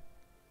anywhere.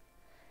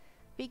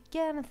 We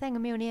can thank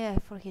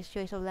Mjolnir for his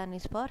choice of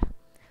landing spot,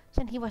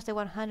 since he was the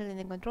one handling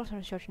the controls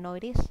on short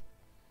notice.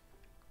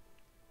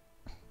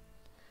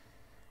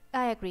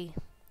 I agree.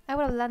 I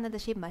would have landed the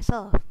ship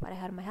myself, but I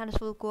had my hands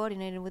full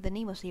coordinating with the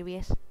Nemo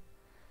series.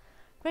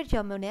 Great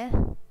job,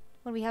 Mjolnir.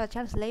 When we have a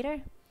chance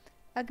later,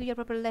 I'll give you a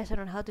proper lesson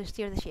on how to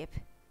steer the ship.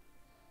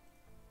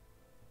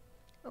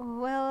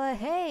 Well,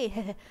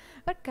 hey,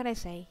 what can I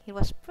say? It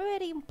was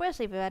pretty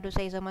impressive if I had to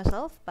say so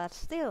myself, but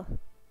still.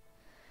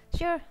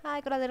 Sure,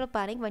 I got a little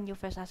panic when you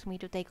first asked me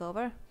to take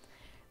over,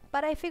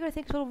 but I figured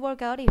things would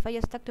work out if I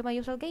just stuck to my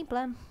usual game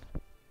plan.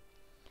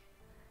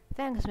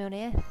 Thanks,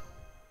 Mjolnir.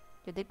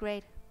 You did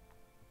great.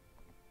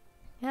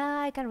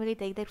 I can't really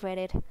take the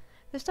credit.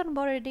 The stone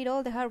border did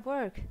all the hard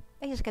work.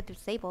 I just kept it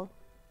stable.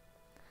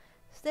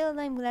 Still,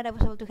 I'm glad I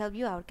was able to help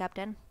you out,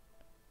 Captain.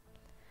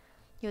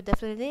 You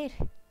definitely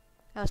did.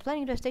 I was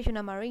planning to station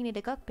a marine in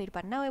the cockpit,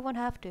 but now I won't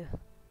have to.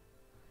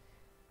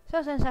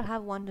 So since I'll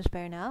have one to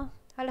spare now,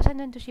 I'll assign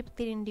them to ship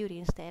cleaning duty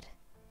instead.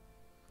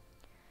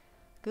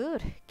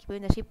 Good.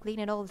 Keeping the ship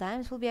clean at all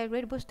times will be a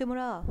great boost to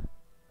morale.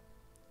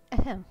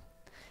 Ahem.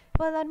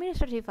 Well,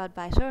 administrative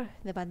advisor,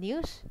 the bad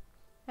news?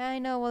 I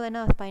know well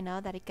enough by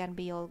now that it can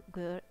be all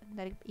good.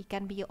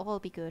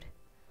 Be good.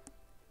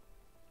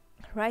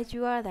 Right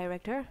you are,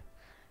 Director.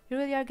 You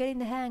really are getting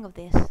the hang of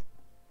this.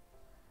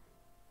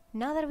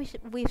 Now that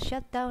we've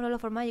shut down all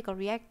of our magical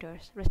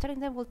reactors, restarting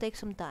them will take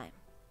some time.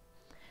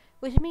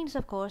 Which means,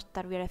 of course,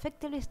 that we are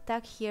effectively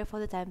stuck here for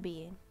the time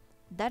being.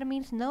 That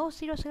means no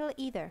Zero Cell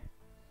either.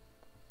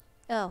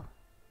 Oh,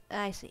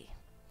 I see.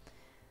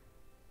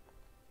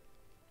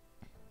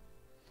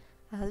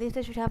 At least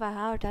they should have a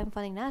hard time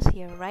finding us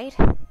here, right?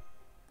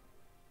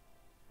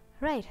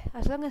 Right,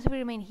 as long as we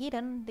remain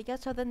hidden, the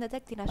odds of them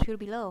detecting us should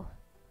be low.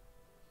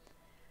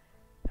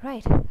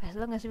 Right, as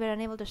long as we are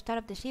unable to start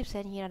up the ship's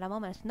engine at a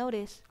moment's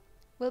notice,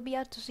 we'll be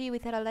out to sea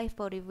without a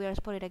lifeboat if we are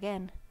spotted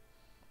again.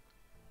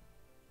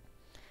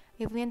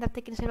 If we end up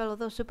taking several of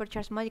those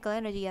supercharged magical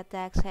energy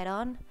attacks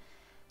head-on,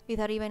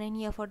 without even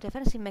any of our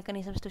defensive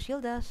mechanisms to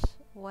shield us,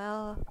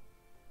 well...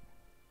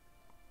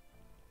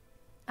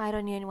 I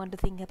don't even want to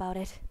think about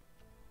it.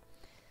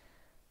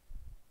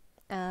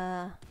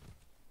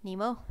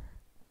 Nemo?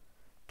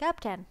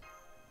 Captain?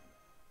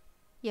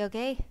 You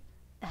okay?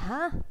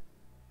 Huh?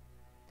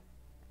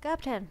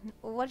 Captain,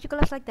 why'd you call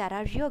us like that?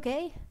 Are you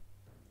okay?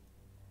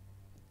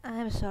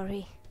 I'm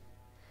sorry.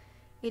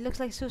 It looks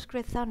like Zeus'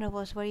 great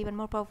thunderbolts were even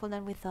more powerful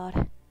than we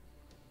thought.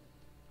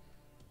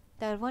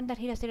 The one that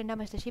hit us didn't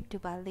damage the ship too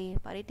badly,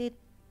 but it did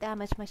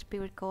damage my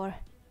spirit core.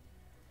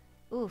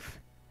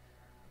 Oof.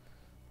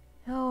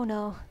 Oh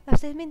no,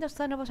 does this mean those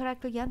thunderbolts are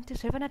actually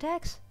anti-servant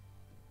attacks?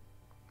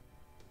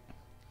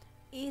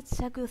 It's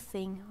a good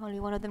thing only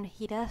one of them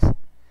hit us.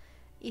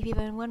 If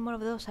even one more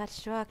of those had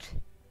struck,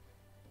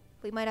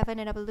 we might have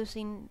ended up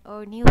losing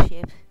our new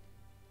ship.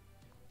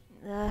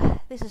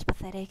 This is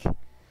pathetic.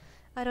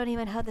 I don't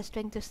even have the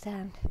strength to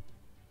stand.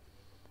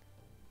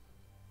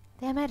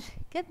 Damn it,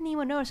 get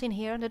Nemo Nurse in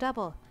here on the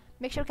double.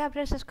 Make sure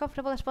Captain is as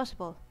comfortable as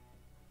possible.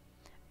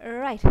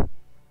 Right.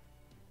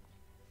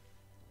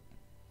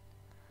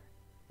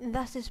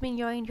 Does this mean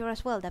you're injured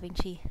as well, Da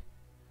Vinci?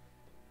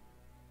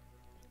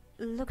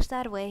 Looks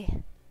that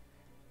way.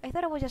 I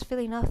thought I was just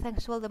feeling off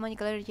thanks to all the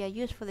magical energy I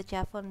used for the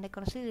chaff on the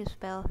concealing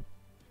spell.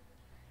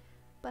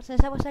 But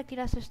since I was acting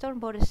as a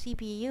stormboard's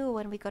CPU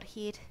when we got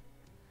hit,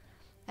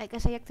 I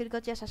guess I actually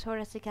got just as hurt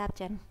as the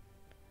captain.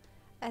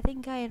 I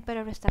think I had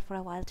better rest up for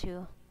a while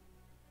too.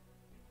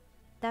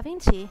 Da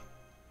Vinci?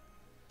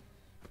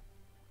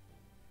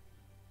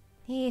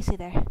 Easy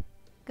there.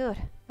 Good,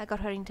 I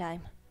got her in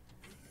time.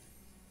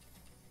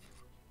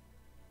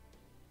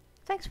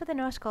 Thanks for the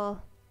nurse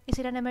call. Is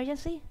it an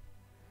emergency?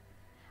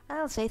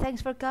 I'll say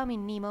thanks for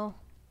coming, Nemo.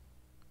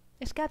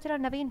 It's Captain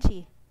and Da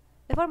Vinci.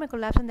 The former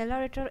collapsed and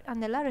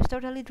the latter is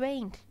totally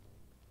drained.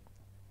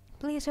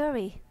 Please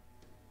hurry.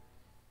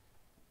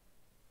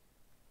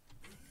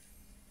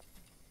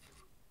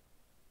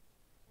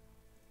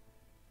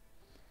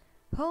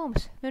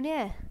 Holmes,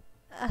 Meunier,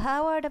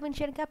 how are Da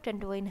Vinci and Captain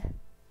doing?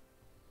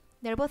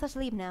 They're both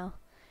asleep now.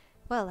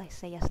 Well, I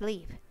say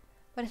asleep,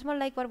 but it's more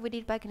like what we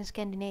did back in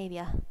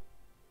Scandinavia.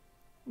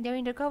 They're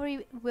in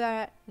recovery.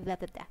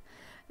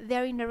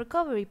 They're in the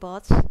recovery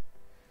pods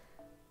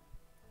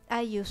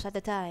I used at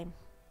the time.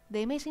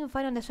 They may seem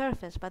fine on the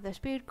surface, but their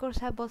spirit cores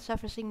have both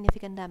suffered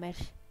significant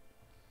damage.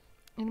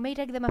 It may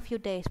take them a few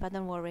days, but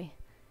don't worry.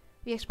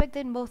 We expect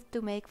them both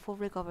to make full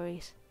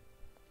recoveries.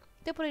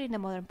 To put it in the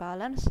modern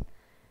parlance,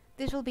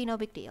 this will be no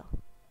big deal.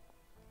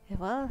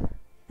 Well,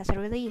 that's a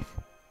relief.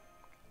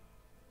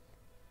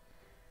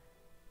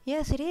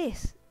 Yes, it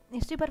is.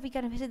 It's too bad we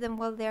can't visit them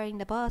while they're in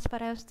the pods,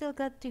 but I'm still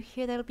glad to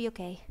hear they'll be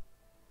okay.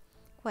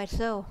 Quite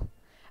so.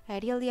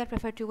 Ideally, I'd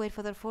prefer to wait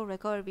for their full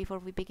recovery before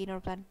we begin our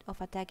plan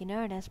of attack in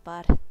earnest,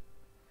 but...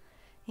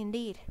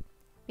 Indeed,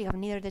 we have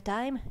neither the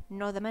time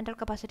nor the mental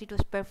capacity to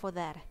spare for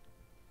that.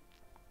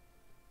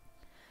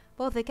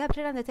 Both the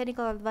captain and the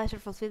technical advisor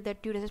fulfilled their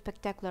duties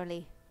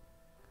spectacularly.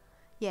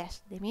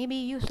 Yes, they may be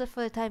useless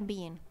for the time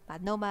being,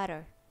 but no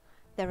matter.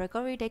 Their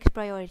recovery takes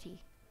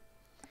priority.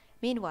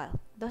 Meanwhile,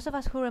 those of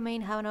us who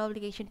remain have an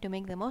obligation to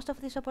make the most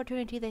of this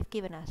opportunity they've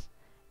given us.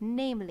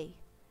 Namely,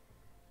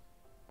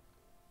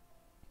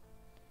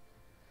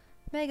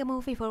 make a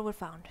move before we're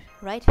found,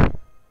 right?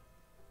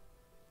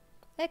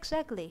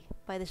 Exactly.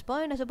 By this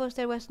point, I suppose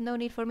there was no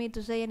need for me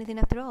to say anything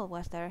after all,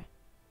 was there?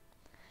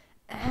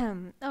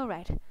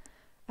 Alright.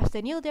 As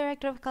the new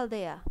director of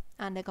Chaldea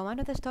and the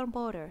commander of the Storm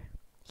Border,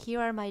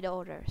 here are my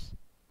orders.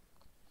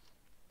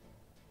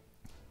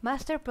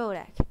 Master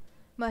Prodak,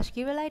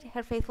 Muscurelite,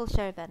 her faithful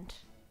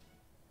servant.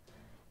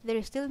 There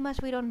is still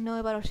much we don't know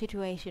about our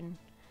situation,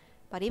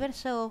 but even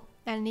so,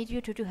 I'll need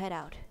you two to head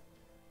out.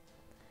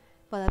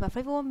 But I'm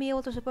afraid we won't be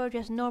able to support you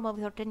as normal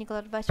with our technical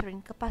advisor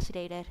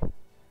incapacitated.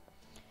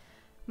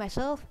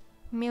 Myself,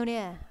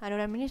 Meunier, and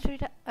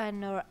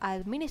our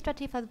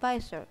administrative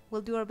advisor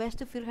will do our best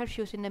to fill her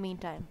shoes in the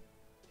meantime.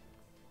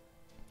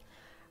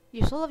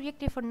 Your sole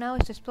objective for now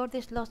is to explore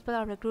this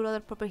Lostbelt and recruit other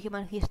proper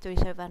human history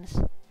servants.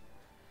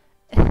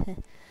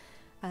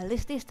 At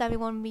least this time we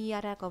won't be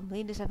at a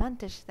complete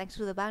disadvantage thanks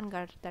to the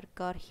vanguard that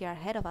got here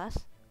ahead of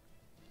us.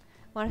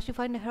 Once you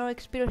find the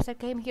heroic spirits that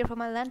came here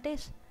from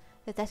Atlantis,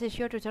 the test is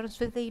sure to turn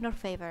swiftly in our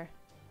favor.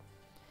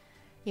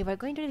 If we're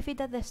going to defeat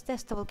that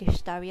detestable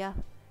Kishtaria,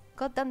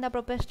 cut down the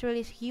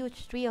preposterously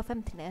huge tree of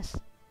emptiness.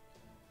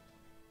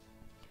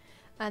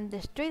 and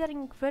destroy that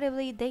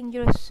incredibly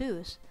dangerous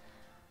Zeus.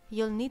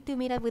 You'll need to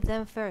meet up with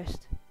them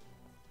first.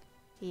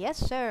 Yes,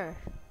 sir.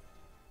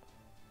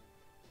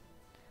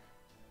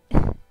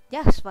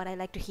 Just what I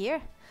like to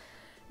hear.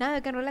 Now I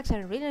can relax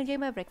and really enjoy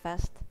my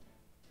breakfast.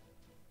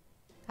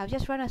 I've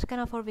just run a scan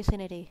of our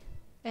vicinity,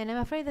 and I'm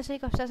afraid the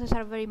circumstances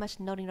are very much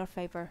not in our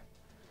favor.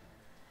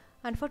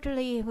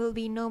 Unfortunately, we'll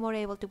be no more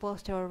able to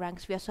bolster our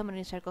ranks via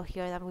summoning circle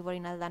here than we were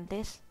in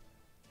Atlantis.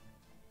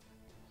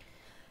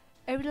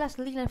 Every last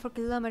linen for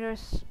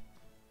kilometers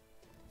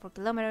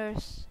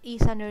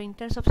is under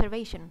intense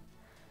observation.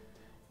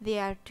 They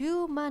are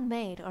too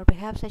man-made, or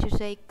perhaps I should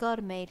say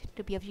God-made,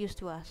 to be of use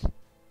to us.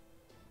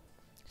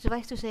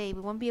 Suffice to say,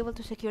 we won't be able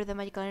to secure the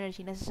magical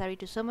energy necessary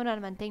to summon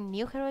and maintain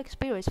new heroic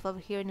spirits over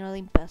here in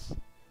Olympus.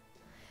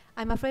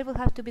 I'm afraid we'll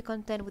have to be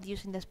content with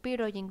using the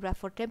Spirit Origin Graph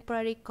for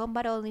temporary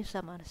combat-only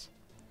summons.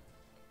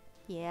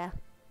 Yeah.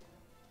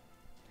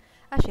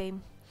 A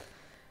shame.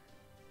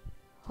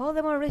 All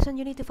the more reason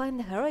you need to find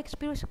the heroic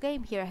spirits who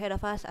came here ahead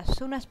of us as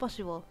soon as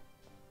possible.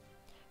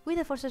 With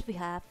the forces we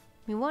have,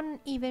 we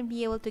won't even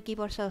be able to keep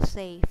ourselves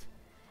safe,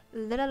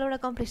 let alone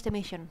accomplish the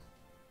mission.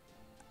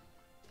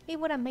 It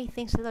would have made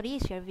things a lot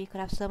easier if we could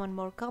have summoned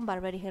more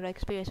combat-ready heroic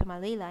spirits from a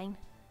ley line.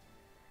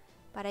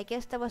 But I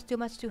guess that was too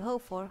much to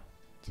hope for,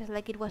 just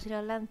like it was in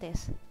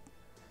Atlantis.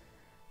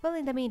 Well,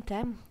 in the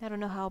meantime, I don't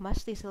know how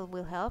much this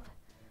will help,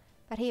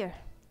 but here,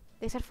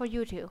 these are for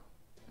you too.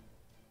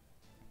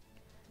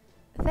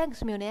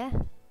 Thanks,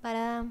 Munir,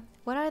 but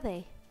what are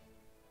they?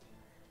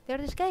 They're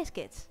disguise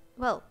kits.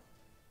 Well,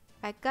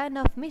 a kind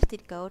of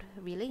mystic code,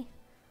 really.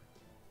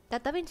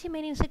 That Da Vinci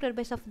made in secret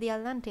base of the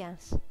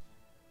Atlanteans.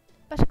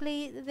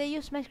 Basically, they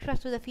use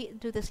spacecraft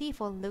to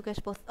deceive onlookers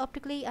both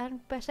optically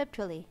and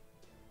perceptually,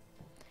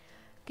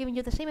 giving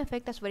you the same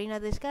effect as wearing a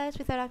disguise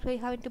without actually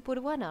having to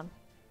put one on.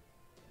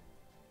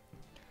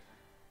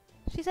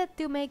 She said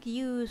to make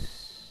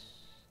use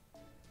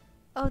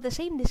of the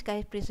same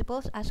disguise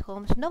principles as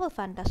Holmes' novel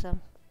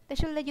phantasm. They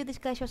should let you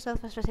disguise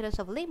yourself as residents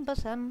of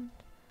Olympus and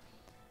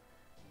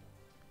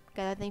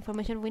gather the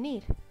information we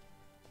need.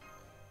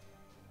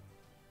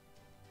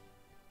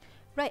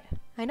 Right,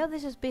 I know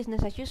this is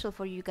business as usual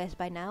for you guys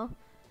by now,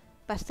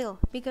 but still,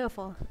 be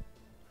careful.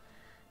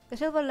 The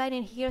silver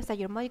lining here is that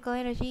your magical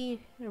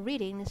energy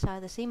readings are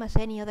the same as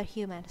any other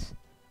humans.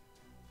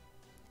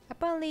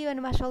 Apparently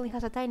even Mash only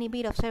has a tiny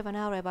bit of servant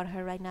aura about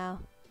her right now.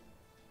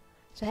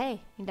 So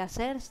hey, in that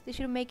sense, this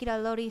should make it a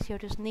lot easier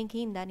to sneak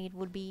in than it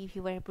would be if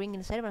you were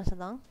bringing servants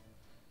along.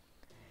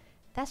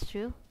 That's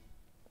true.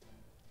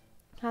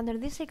 Under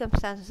these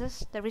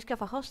circumstances, the risk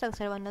of a hostile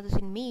servant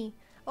noticing me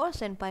or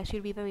Senpai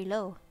should be very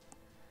low.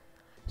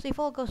 So if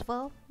all goes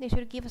well, they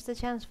should give us the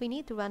chance we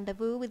need to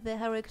rendezvous with the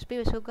heroic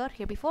spirits who got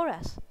here before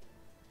us.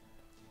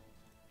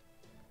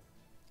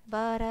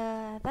 But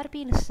that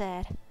being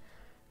said,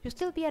 you'll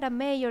still be at a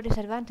major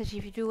disadvantage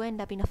if you do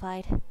end up in a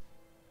fight.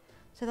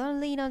 So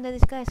don't lean on the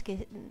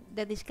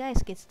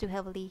disguise kits too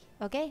heavily,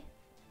 okay?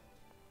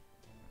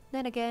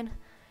 Then again,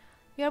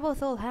 we are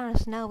both old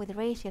hands now with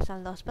raciers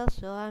and Lostbelt,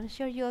 so I'm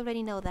sure you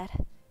already know that.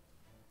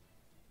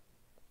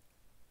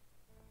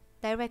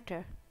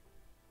 Director.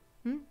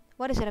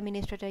 What is it,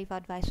 Administrative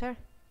Advisor?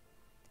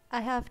 I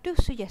have two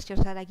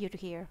suggestions I'd like you to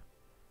hear.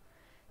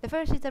 The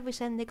first is that we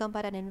send the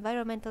combat and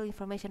environmental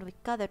information we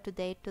gathered to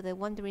date to the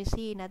Wandering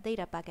Sea in a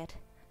data packet.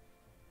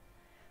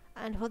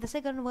 And for the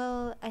second,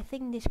 well, I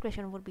think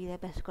discretion would be the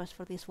best course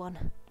for this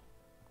one.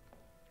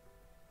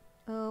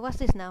 What's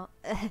this now?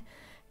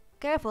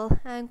 Careful,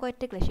 I'm quite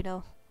ticklish, you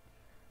know.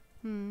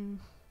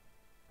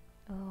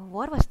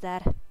 What was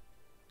that?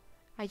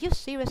 Are you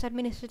serious,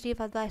 Administrative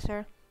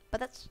Advisor? But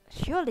that's...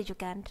 surely you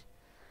can't.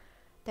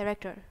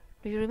 Director,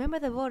 do you remember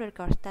the border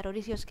guards that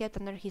Odysseus kept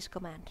under his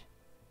command?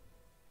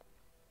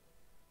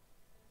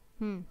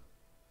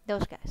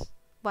 Those guys.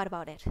 What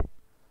about it?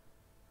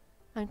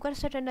 I'm quite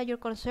certain that your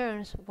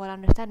concerns, while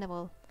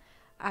understandable,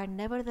 are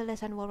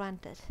nevertheless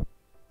unwarranted.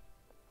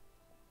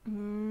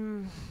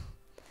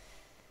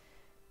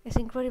 It's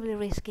incredibly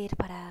risky,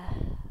 but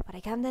I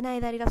can't deny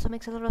that it also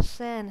makes a lot of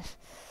sense.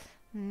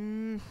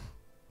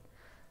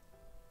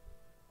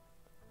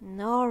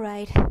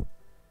 Alright.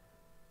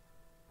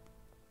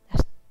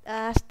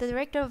 As the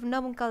director of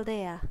Novum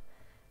Chaldea,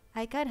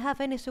 I can't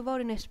have any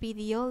subordinates be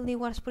the only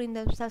ones putting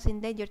themselves in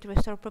danger to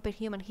restore proper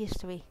human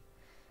history.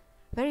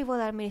 Very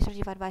well,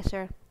 Administrative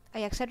Advisor. I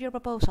accept your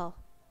proposal.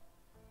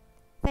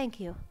 Thank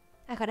you.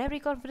 I had every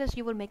confidence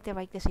you will make the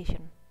right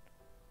decision.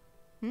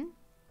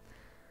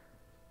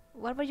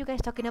 What were you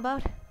guys talking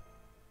about?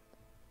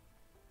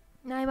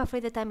 I'm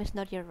afraid the time is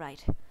not yet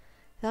right.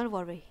 Don't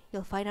worry,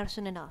 you'll find out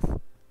soon enough.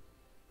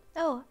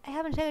 Oh, I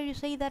haven't heard you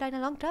say that in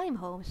a long time,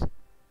 Holmes.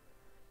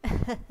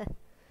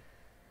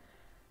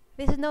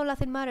 This is no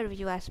laughing matter if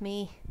you ask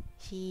me.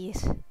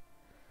 Jeez.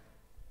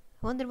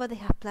 Wonder what they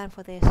have planned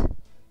for this.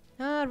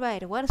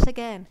 Alright, once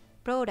again,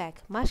 Prodac,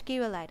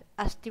 Mashkirelite,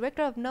 as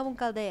Director of Novum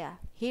Chaldea,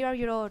 here are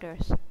your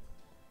orders.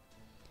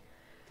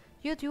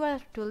 You two are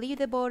to leave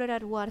the border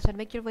at once and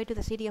make your way to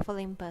the city of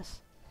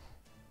Olympus.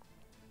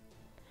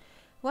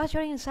 Once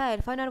you're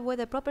inside, find out where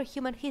the proper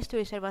human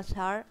history servants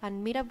are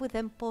and meet up with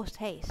them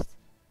post-haste.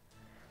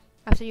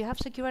 After you have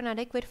secured an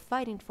adequate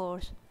fighting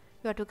force,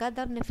 you are to cut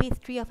down the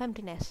fifth tree of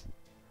emptiness.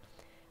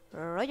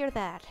 Roger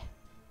that.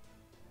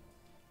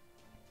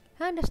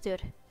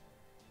 Understood.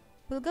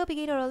 We'll go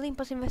begin our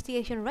Olympus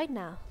investigation right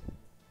now.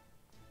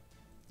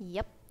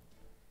 Yep.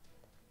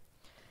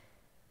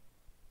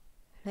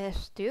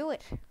 Let's do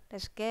it.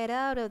 Let's get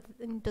out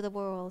into the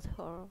world,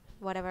 or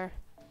whatever.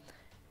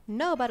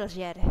 No battles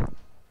yet.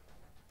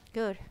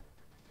 Good.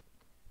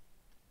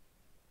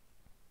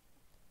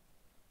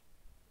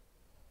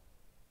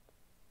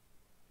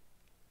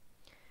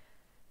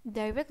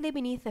 Directly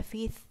beneath the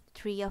fifth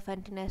tree of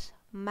emptiness,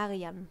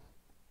 Magellan.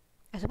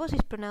 I suppose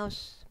it's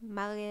pronounced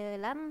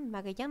Magellan?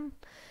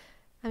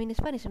 I mean, in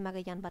Spanish it's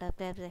Magellan, but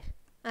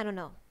I don't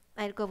know.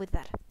 I'll go with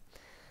that,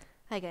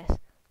 I guess.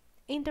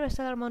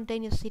 Interstellar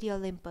mountainous city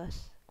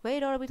Olympus.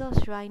 Great orbital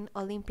shrine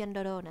Olympian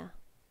Dorona.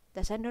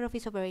 The center of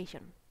its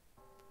operation.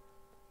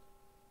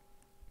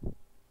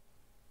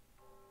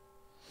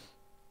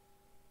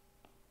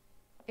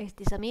 Is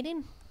this a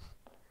meeting?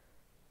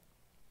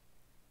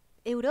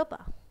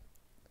 Europa.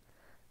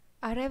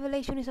 A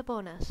revelation is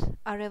upon us.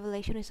 A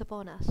revelation is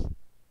upon us.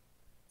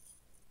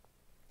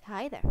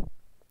 Hi there.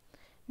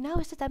 Now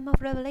is the time of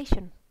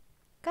revelation.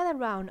 Gather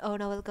round, O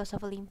noble gods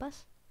of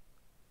Olympus.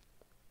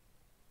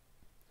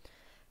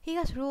 He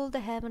has ruled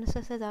the heavens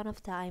since the dawn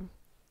of time,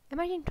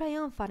 emerging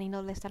triumphant in no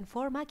less than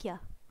 4 Machia.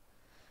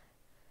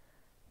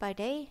 By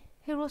day,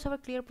 he rules over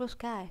clear blue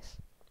skies.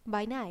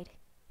 By night,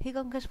 he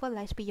conquers what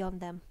lies beyond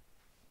them.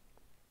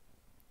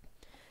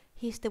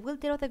 He is the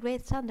wielder of the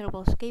great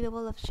thunderbolts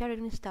capable of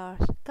shattering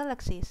stars,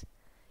 galaxies,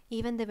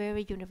 even the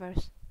very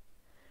universe.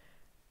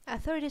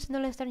 Authorities no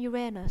less than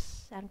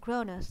Uranus and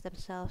Cronus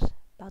themselves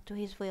bow to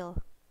his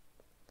will.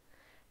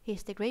 He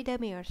is the great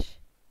Demiurge,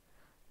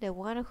 the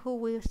one who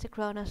wields the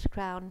Cronus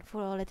crown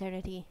for all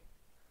eternity.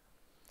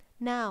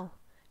 Now,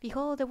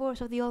 behold the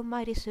words of the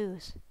almighty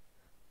Zeus.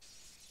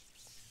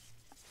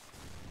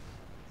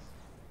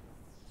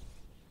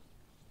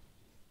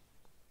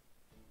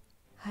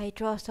 I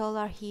trust all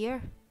are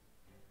here.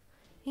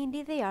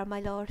 Indeed they are, my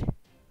lord.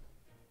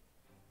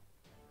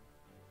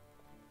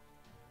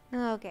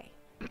 Okay.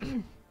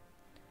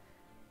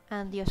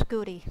 And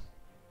Dioscuri.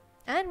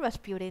 And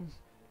Rasputin.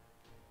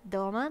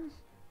 Doman.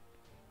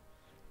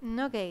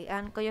 Okay,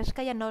 and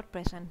Koyoskaya not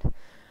present.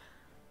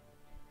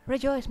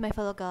 Rejoice, my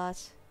fellow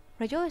gods.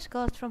 Rejoice,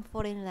 gods from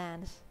foreign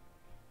lands.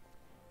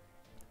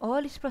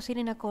 All is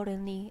proceeding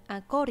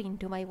according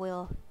to my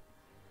will.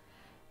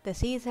 The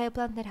seeds I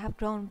planted have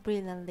grown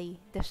brilliantly,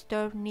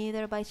 disturbed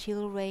neither by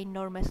chill rain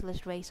nor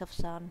merciless rays of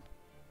sun.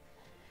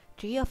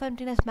 Tree of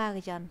emptiness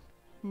Magellan.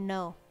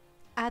 No,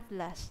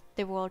 Atlas,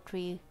 the world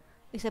tree,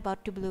 is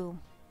about to bloom.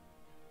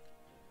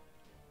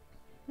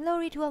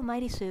 Glory to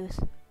almighty Zeus.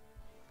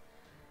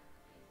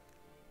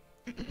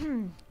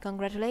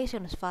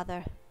 Congratulations,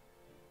 father.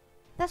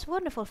 That's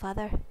wonderful,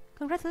 father.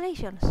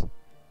 Congratulations.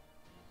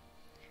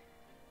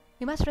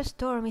 We must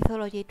restore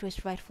mythology to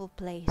its rightful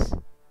place.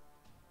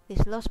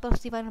 This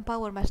Lostbelt's divine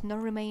power must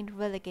not remain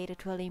relegated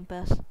to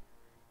Olympus.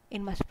 It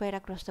must spread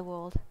across the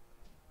world.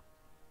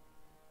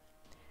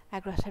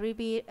 Across every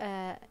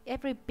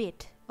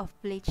bit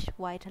of bleached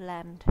white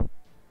land.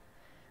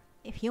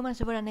 If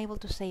humans were unable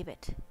to save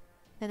it,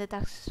 then the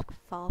task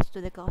falls to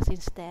the gods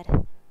instead.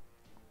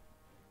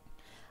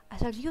 I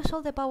shall use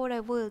all the power I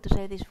will to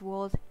save this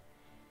world,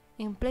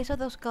 in place of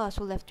those gods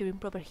who left during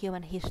proper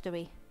human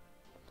history.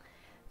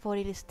 For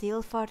it is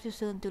still far too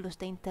soon to lose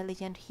the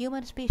intelligent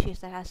human species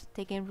that has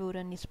taken root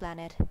on this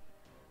planet.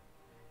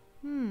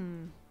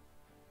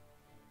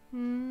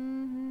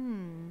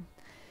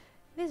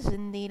 This is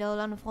indeed all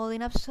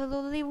unfolding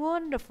absolutely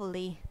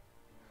wonderfully.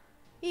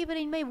 Even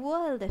in my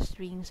wildest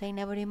dreams, I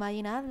never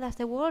imagined Atlas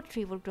the World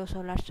Tree would grow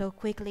so large so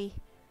quickly.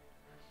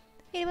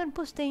 It even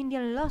puts the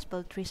Indian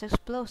Lostbelt tree's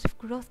explosive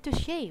growth to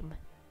shame.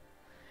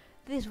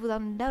 This would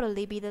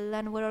undoubtedly be the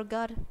land where our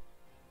god,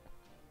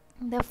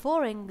 the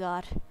foreign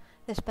god,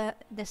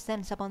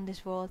 descends upon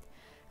this world.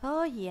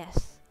 Oh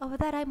yes, of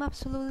that I'm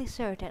absolutely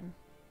certain.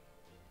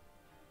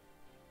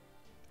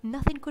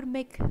 Nothing could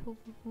make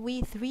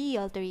we 3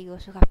 alter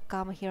egos who have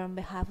come here on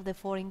behalf of the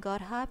foreign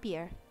god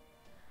happier.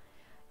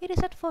 It is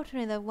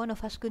unfortunate that one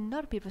of us could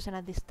not be present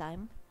at this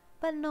time,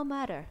 but no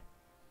matter.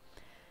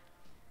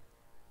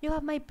 You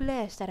have my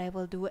pledge that I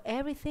will do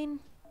everything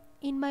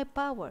in my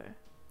power.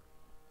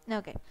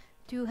 Okay,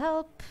 to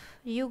help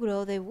you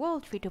grow the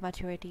world tree to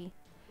maturity,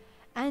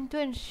 and to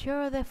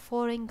ensure the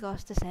foreign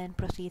god's descent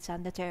proceeds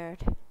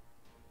undeterred.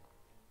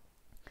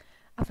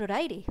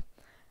 Aphrodite,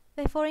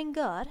 the foreign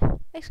god?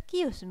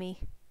 Excuse me.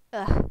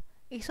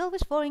 It's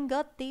always foreign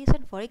god this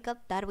and foreign god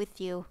that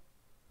with you.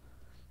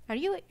 Are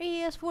your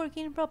ears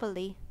working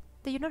properly?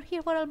 Did you not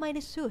hear what almighty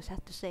Zeus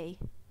had to say?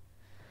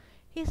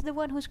 He's the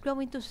one who's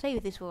growing to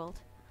save this world.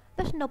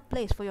 There's no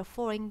place for your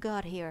foreign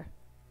god here.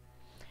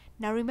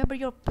 Now remember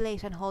your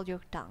place and hold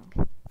your tongue,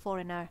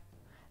 foreigner,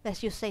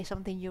 lest you say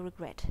something you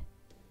regret.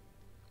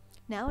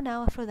 Now,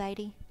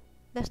 Aphrodite,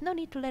 there's no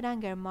need to let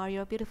anger mar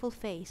your beautiful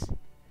face.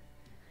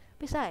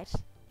 Besides,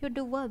 you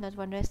do well not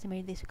to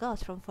underestimate these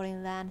gods from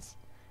foreign lands.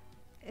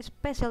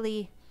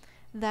 Especially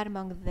that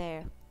monk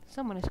there.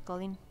 Someone is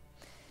calling.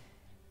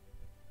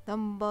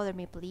 Don't bother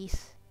me,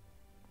 please.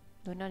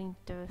 Do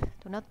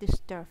not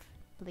disturb,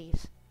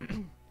 please.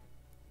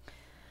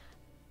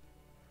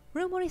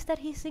 Rumor is that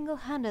he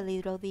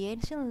single-handedly drove the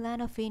ancient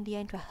land of India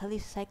into a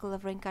hellish cycle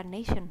of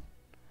reincarnation.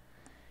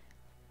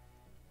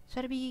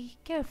 So I'd be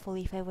careful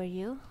if I were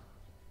you.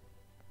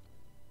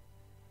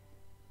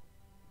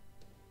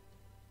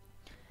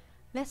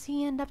 Lest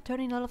he end up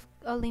turning all of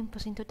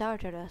Olympus into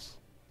Tartarus.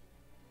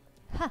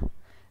 Ha!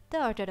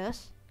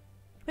 Tartarus?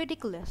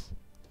 Ridiculous.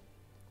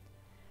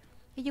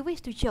 If you wish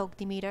to joke,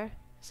 Demeter,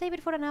 save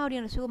it for an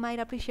audience who might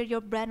appreciate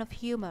your brand of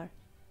humor.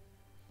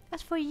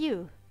 As for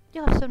you,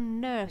 you have some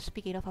nerve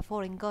speaking of a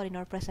foreign god in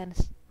our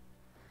presence.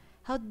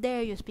 How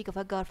dare you speak of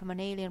a god from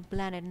an alien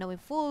planet, knowing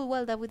full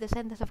well that with the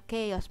sentence of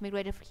chaos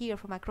migrated here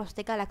from across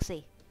the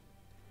galaxy?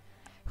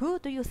 Who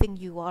do you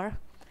think you are?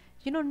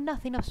 You know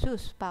nothing of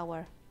Zeus'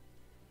 power.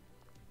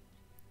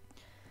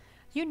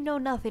 You know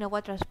nothing of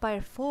what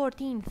transpired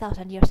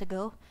 14,000 years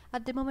ago,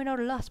 at the moment our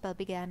Lostbelt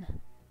began.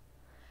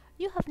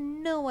 You have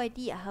no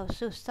idea how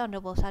Zeus'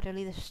 thunderbolts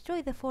utterly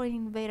destroyed the foreign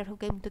invader who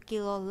came to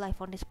kill all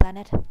life on this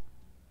planet.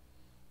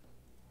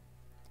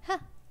 Huh?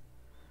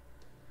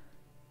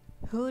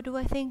 Who do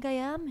I think I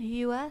am,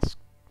 you ask?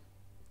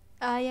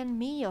 I and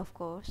me, of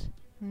course.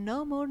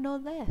 No more, no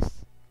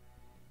less.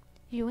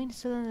 You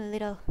insolent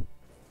little...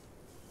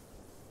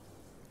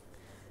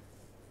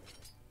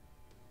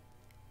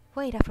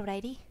 Wait,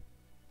 Aphrodite.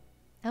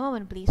 A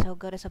moment, please, O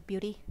goddess of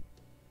beauty.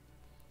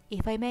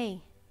 If I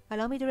may,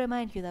 allow me to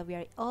remind you that we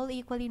are all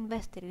equally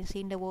invested in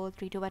seeing the world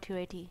tree to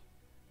maturity.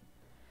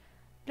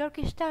 Lord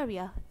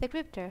Kistaria, the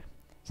crypter,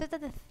 says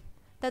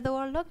that though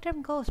our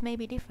long-term goals may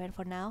be different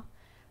for now,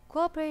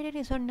 cooperating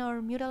is in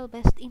our mutual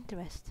best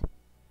interest.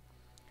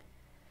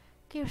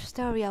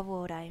 Kistaria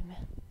Wartime.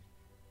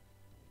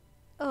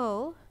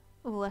 Oh,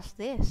 what's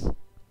this?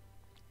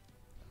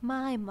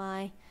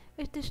 My,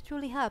 is this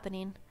truly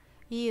happening?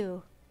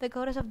 You, the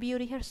goddess of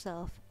beauty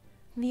herself,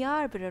 the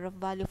arbiter of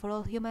value for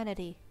all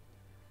humanity.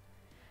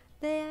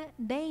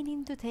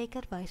 Deigning to take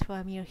advice from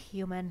a mere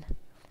human.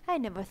 I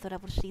never thought I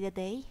would see the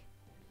day.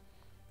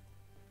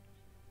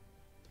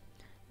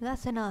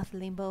 That's enough,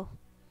 Limbo.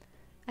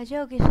 A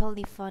joke is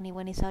only funny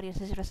when its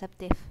audience is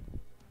receptive.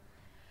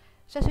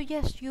 So I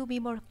suggest you be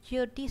more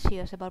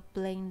judicious about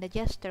playing the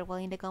jester while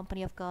in the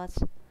company of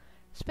gods,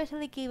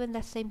 especially given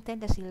that same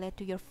tendency led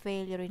to your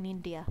failure in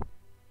India.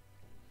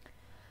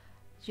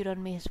 You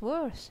don't miss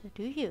words,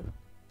 do you?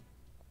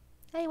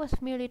 I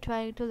was merely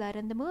trying to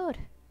lighten the mood.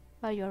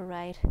 But you're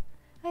right,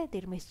 I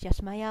did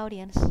misjudge my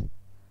audience.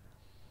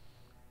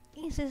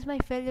 Since my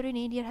failure in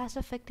India has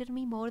affected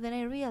me more than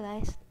I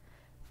realized,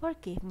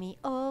 forgive me,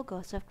 O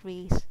gods of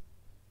Greece.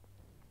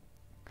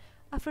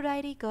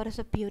 Aphrodite, goddess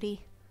of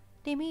beauty,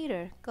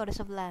 Demeter, goddess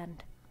of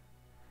land,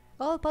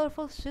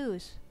 all-powerful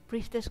Zeus,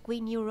 priestess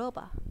Queen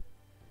Europa.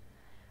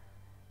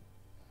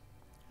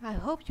 I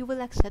hope you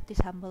will accept this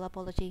humble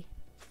apology.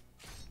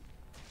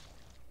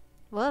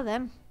 Well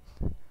then.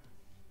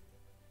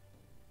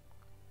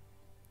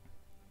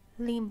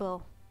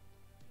 Limbo.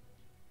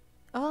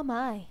 Oh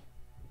my.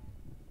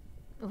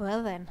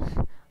 Well then,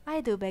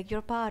 I do beg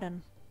your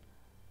pardon.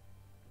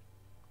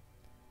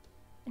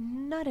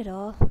 Not at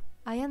all.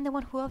 I am the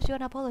one who owes you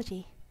an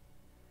apology.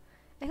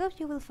 I hope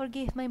you will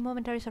forgive my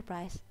momentary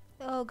surprise,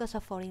 oh gods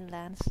of foreign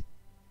lands.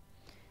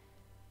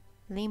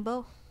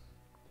 Limbo.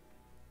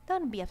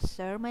 Don't be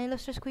absurd, my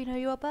illustrious Queen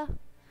Europa.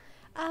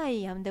 I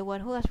am the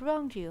one who has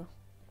wronged you.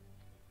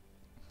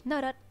 No,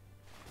 that...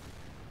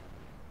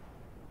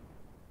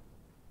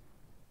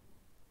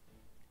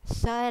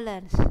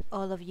 Silence,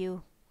 all of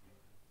you.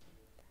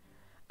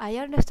 I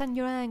understand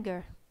your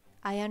anger.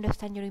 I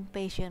understand your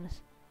impatience.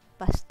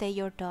 But stay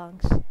your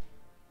tongues.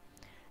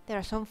 There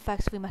are some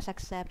facts we must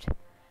accept,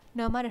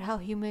 no matter how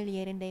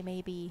humiliating they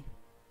may be.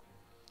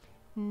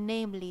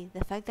 Namely,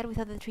 the fact that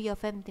without the Tree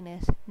of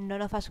Emptiness,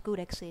 none of us could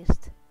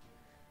exist.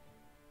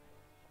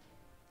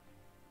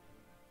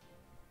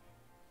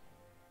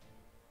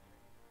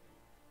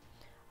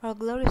 Our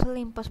glorious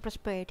Olympus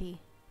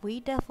prosperity, we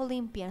Deaf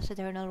Olympians'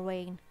 eternal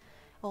reign,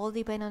 all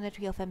depend on the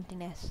Tree of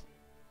Emptiness.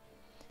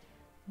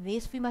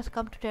 This we must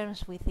come to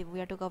terms with if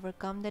we are to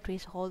overcome the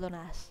tree's hold on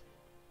us.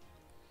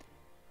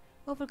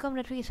 Overcome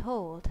the tree's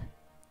hold?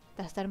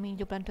 Does that mean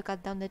you plan to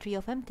cut down the Tree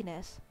of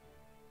Emptiness?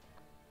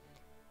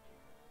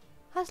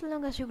 As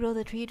long as you grow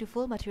the tree to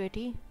full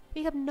maturity,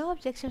 we have no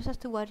objections as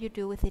to what you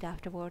do with it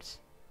afterwards.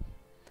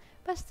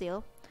 But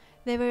still,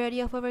 the very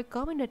idea of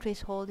overcoming the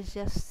tree's hold is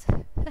just...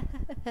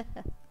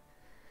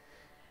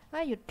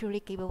 Are you truly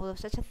capable of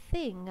such a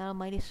thing,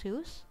 Almighty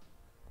Zeus?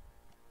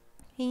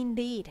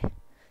 Indeed,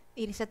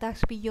 it is a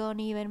task beyond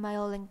even my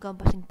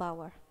all-encompassing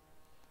power.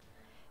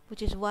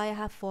 Which is why I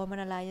have formed an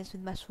alliance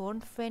with my sworn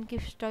friend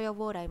Kistaria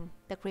Wartime,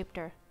 the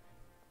Crypter.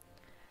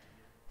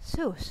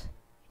 Zeus,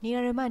 need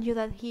I remind you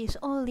that he is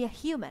only a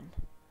human?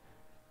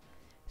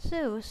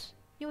 Zeus,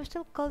 you will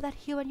still call that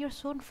human your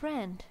sworn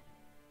friend?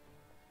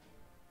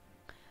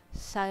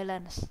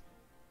 Silence.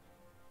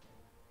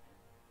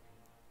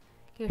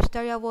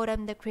 Hysteria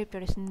Vodam the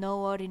Cryptor is no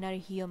ordinary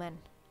human.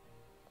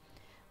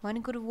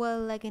 One could well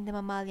liken the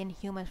mammalian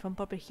humans from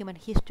proper human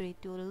history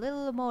to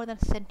little more than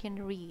sentient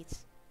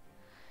reeds.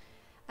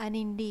 And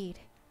indeed,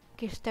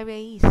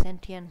 Hysteria is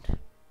sentient.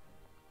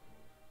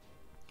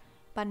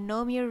 But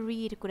no mere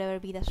reed could ever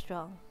be that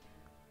strong.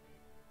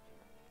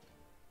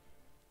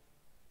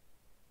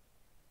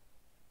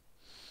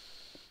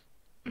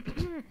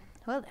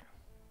 Well then.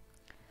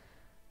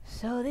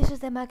 So this is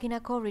the Machina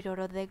corridor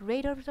of the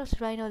Great Orbital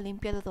Shrine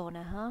Olympia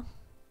Dodona, huh?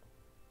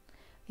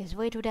 It's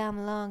way too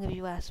damn long if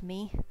you ask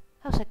me.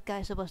 How's a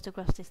guy supposed to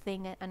cross this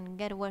thing and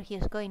get where he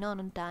is going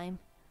on time?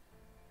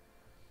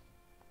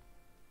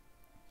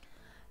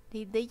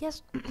 Did they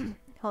just...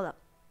 Hold up.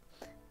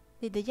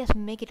 Did they just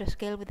make it to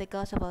scale with the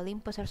gods of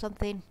Olympus or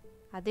something?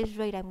 At this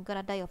rate I'm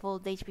gonna die of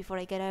old age before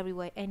I get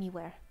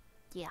anywhere.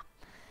 Yeah.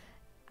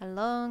 A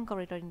long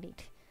corridor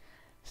indeed.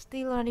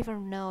 Still on a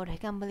different note, I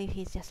can't believe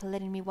he's just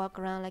letting me walk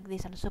around like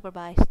this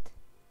unsupervised.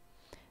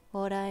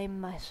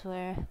 I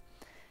swear.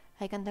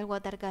 I can tell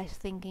what that guy's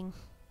thinking.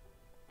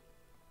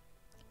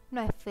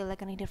 I feel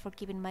like an idiot for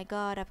keeping my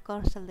guard up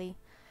constantly,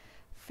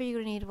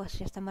 figuring it was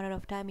just a matter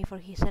of time before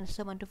he sent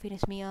someone to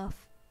finish me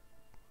off.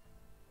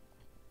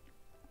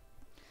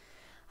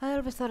 I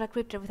always thought a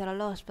cryptor without a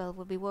Lostbelt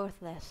would be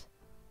worthless,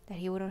 that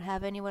he wouldn't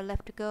have anywhere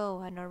left to go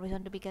and no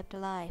reason to be kept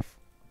alive.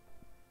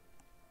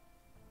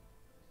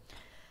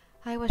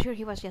 I was sure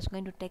he was just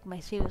going to take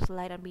my serious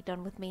light and be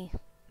done with me.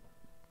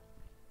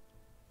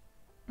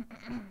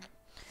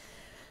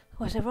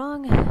 Was I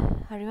wrong?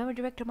 I remember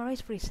Director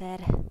Marisbury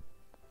said,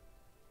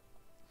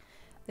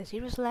 "The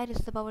serious light is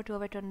the power to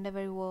overturn the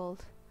very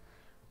world.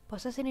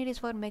 Possessing it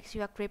is what makes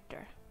you a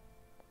cryptor."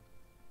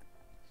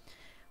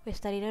 We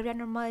studied every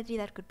abnormality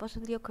that could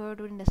possibly occur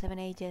during the 7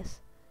 Ages.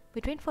 We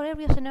trained for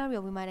every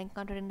scenario we might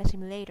encounter in the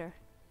simulator.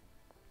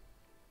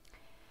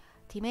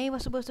 Team A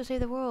was supposed to save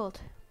the world,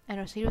 and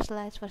our serious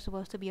lights were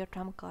supposed to be our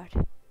trump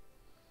card.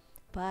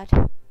 But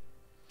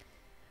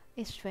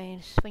it's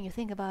strange, when you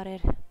think about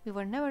it, we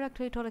were never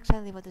actually told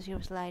exactly what the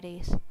serious light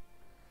is.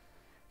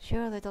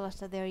 Sure, they told us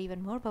that they are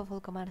even more powerful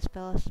command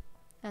spells,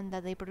 and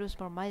that they produce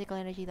more magical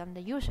energy than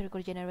the user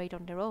could generate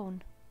on their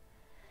own.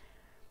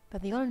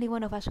 But the only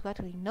one of us who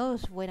actually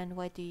knows when and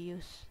why to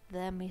use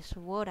them is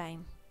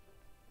Wartime.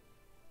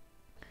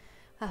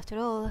 After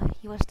all,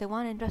 he was the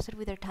one entrusted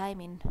with their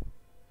timing.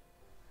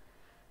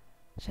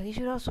 So he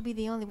should also be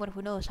the only one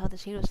who knows how the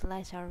serious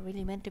lights are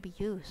really meant to be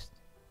used.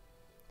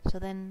 So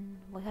then,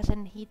 why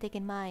hasn't he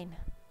taken mine?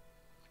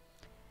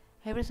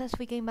 Ever since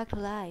we came back to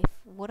life,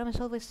 Warham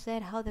has always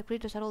said how the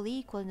creatures are all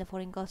equal in the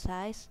foreign god's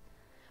eyes,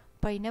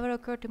 but it never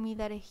occurred to me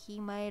that he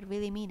might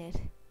really mean it.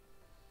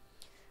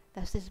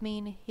 Does this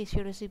mean he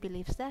seriously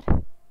believes that?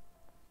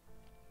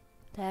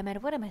 Damn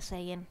it, what am I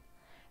saying?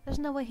 There's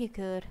no way he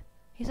could.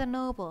 He's a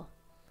noble.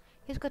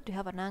 He's got to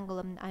have an angle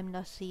I'm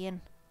not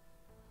seeing.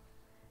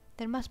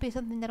 There must be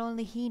something that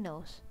only he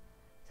knows.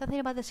 Something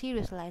about the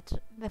serious lights,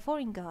 the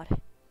foreign god,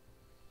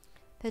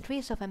 the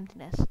trees of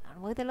emptiness,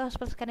 and why the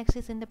Lostbelts can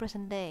exist in the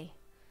present day.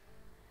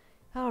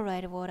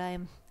 Alright,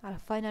 I'll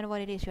find out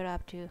what it is you're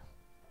up to.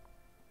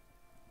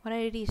 What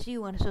it is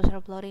you want to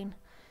start plotting,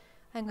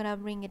 I'm gonna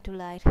bring it to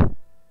light.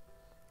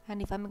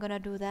 And if I'm gonna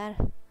do that,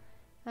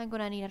 I'm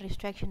gonna need a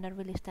distraction that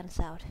really stands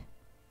out.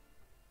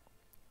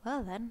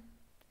 Well then,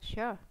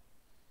 sure.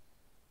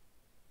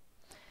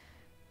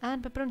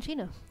 And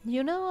Peperoncino,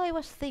 you know, I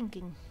was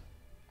thinking,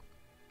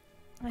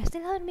 I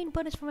still haven't been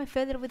punished for my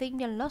failure with the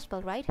Indian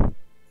Lostbelt, right?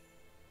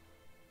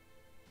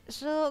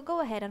 So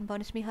go ahead and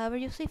punish me however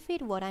you see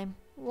fit,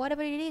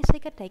 whatever it is, I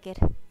can take it.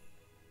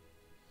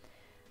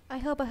 I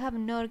hope I have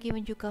not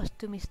given you cause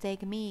to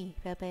mistake me,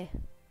 Pepe.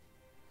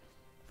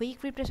 We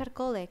cryptors are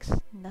colleagues,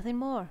 nothing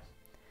more.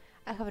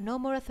 I have no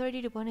more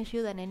authority to punish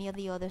you than any of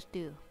the others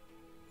do.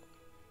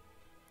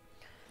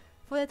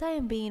 For the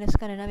time being,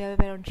 Scandinavia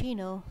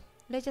Peperoncino,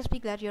 let's just be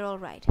glad you're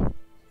alright.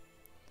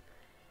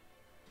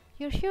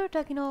 You're sure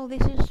taking all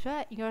this in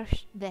stride.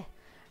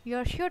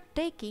 You're sure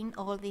taking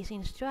all this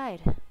in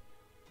stride.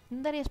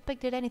 Not that I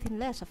expected anything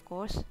less, of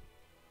course.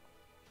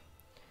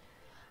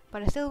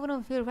 But I still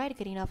wouldn't feel right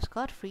getting off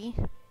scot-free.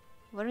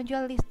 Why don't you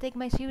at least take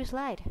my serious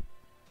light?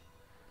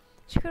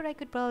 Sure, I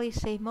could probably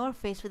save more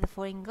face with the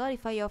foreign god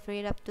if I offer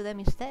it up to them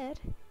instead.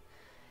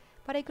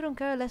 But I couldn't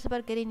care less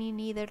about getting in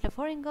either the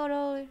foreign god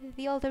or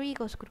the alter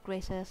egos could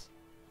grace us.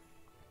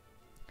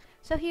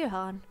 So here,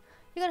 Han,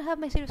 you're gonna have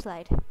my serious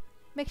light.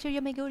 Make sure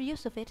you make good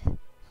use of it.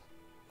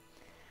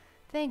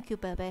 Thank you,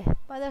 Pepe,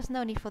 but there's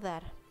no need for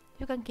that.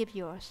 You can keep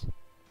yours.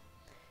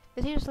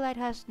 The serious light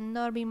has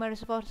not been my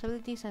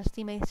responsibility since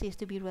teammate ceased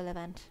to be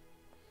relevant.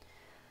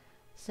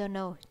 So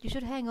no, you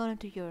should hang on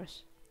to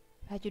yours.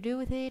 What you do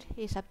with it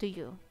is up to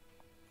you.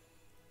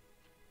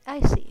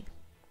 I see.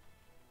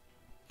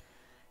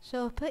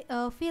 So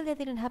Ophelia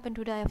didn't happen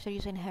to die after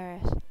using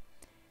hers.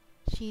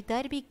 She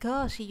died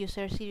because she used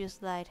her serious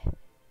light.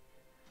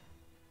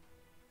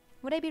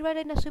 Would I be right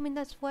in assuming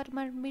that's what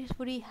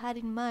Marisbury had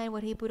in mind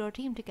when he put our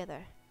team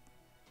together?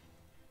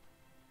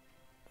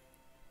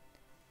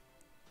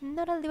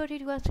 Not at liberty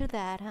to answer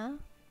that, huh?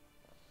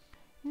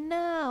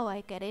 Now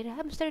I get it.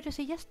 I'm starting to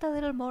see just a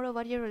little more of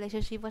what your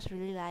relationship was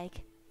really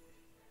like.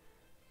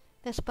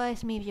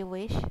 Despise me if you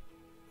wish.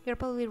 You're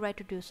probably right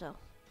to do so.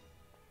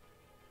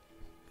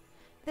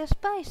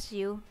 Despise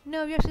you?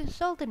 No, you're just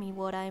insulting me,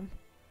 what I'm.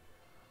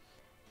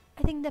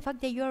 I think the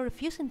fact that you're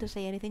refusing to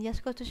say anything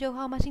just goes to show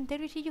how much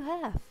integrity you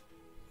have.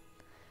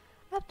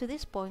 Up to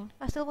this point,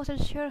 I still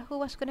wasn't sure who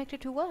was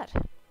connected to what.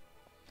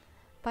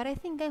 But I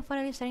think I'm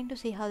finally starting to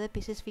see how the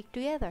pieces fit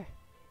together.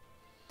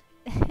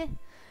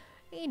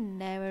 It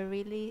never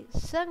really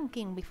sunk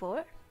in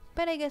before,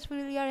 but I guess we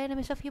really are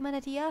enemies of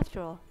humanity after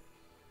all.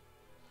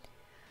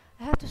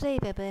 I have to say,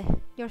 Pepe,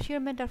 your sheer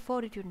mental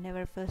fortitude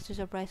never fails to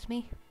surprise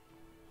me.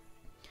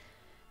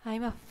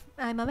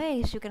 I'm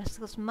amazed you can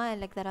still smile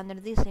like that under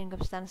these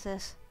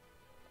circumstances.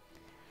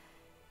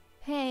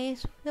 Hey,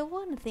 it's the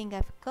one thing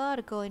I've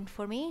got going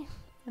for me,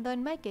 though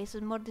in my case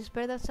it's more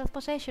despair than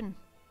self-possession.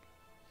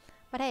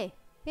 But hey,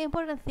 the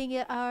important thing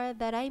are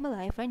that I'm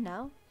alive right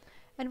now,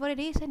 and what it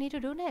is I need to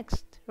do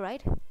next,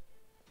 right?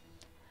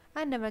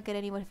 I never get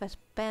anyone if I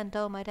spend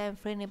all my time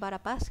fretting about a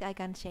past I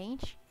can't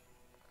change.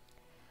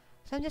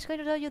 So I'm just going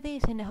to tell you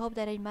this in the hope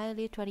that it might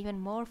lead to an even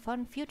more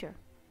fun future.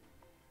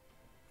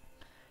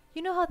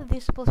 You know how the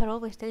disciples are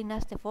always telling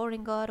us the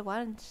foreign god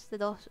wants the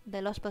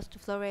Lostbelt to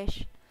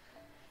flourish,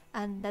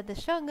 and that the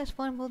strongest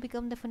one will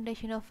become the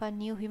foundation of a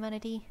new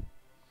humanity?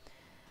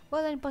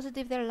 Well, I'm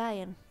positive they're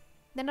lying.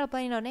 They're not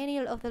planning on any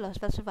of the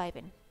Lostbelts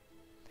surviving.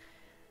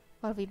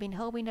 While we've been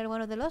hoping that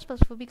one of the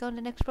Lostbelts will become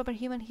the next proper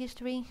human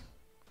history,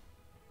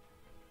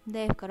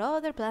 they've got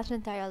other plans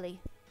entirely.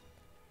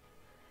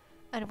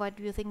 And why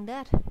do you think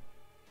that?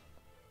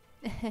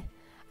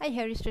 I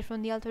heard it straight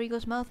from the alter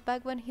ego's mouth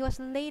back when he was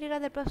elated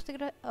at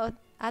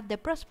the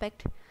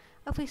prospect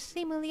of his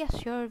seemingly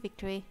assured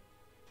victory.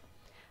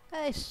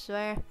 I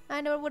swear,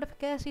 I never would have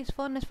guessed his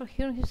fondness for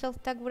hearing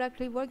himself talk would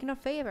actually work in our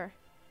favor.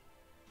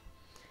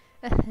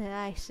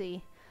 I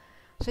see.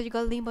 So you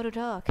got Limbo to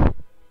talk.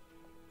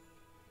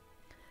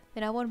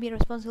 Then I won't be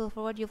responsible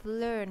for what you've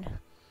learned,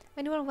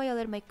 and you won't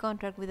violate my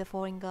contract with the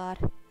foreign god.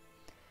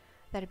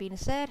 That being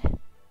said,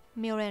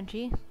 Mio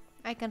Renji,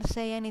 I can't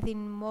say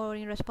anything more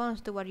in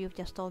response to what you've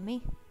just told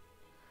me.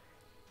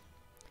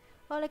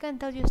 All I can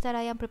tell you is that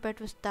I am prepared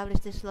to establish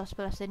this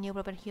Lostbelt as the new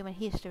proper human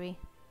history,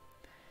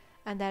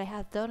 and that I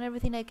have done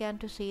everything I can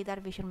to see that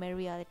vision made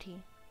reality.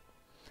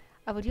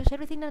 I will use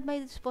everything at my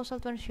disposal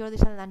to ensure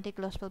this Atlantic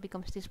Lostbelt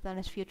becomes this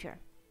planet's future.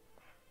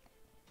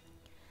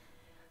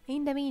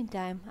 In the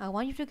meantime, I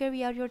want you to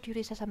carry out your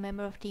duties as a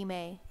member of Team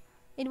A,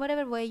 in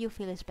whatever way you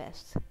feel is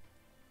best.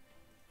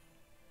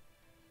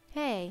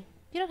 Hey,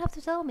 you don't have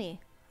to tell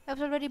me. I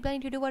was already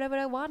planning to do whatever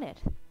I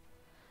wanted.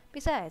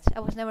 Besides,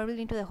 I was never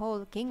really into the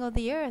whole King of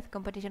the Earth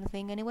competition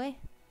thing anyway.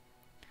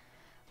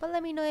 But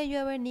let me know if you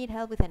ever need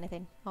help with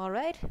anything,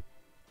 alright?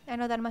 I'm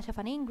not that much of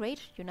an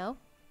ingrate, you know.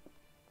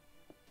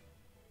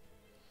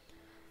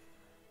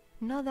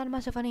 Not that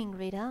much of an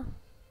ingrate, huh?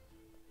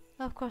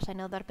 Of course I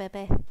know that,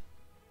 Pepe.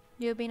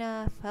 You've been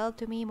a foul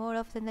to me more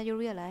often than you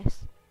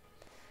realize.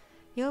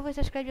 You always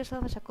describe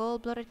yourself as a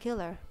cold-blooded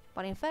killer,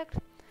 but in fact,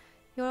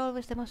 you're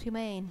always the most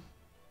humane.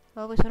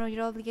 Always honor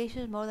your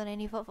obligations more than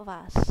any of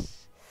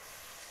us.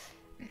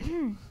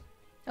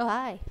 Oh,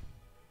 hi.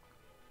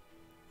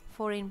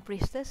 Foreign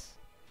priestess?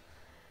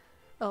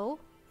 Oh,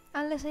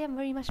 unless I am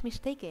very much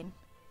mistaken.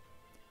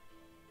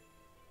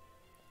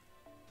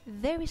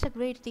 There is a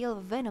great deal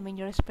of venom in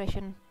your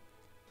expression.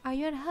 Are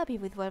you unhappy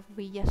with what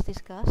we just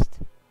discussed?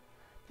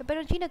 The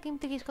Peroncino came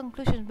to his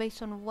conclusions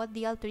based on what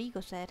the alter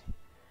ego said.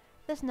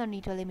 There's no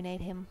need to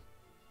eliminate him.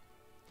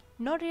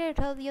 Nor did I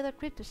tell the other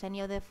cryptos any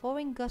of the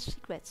foreign god's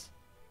secrets.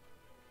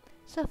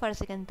 So far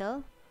as I can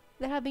tell,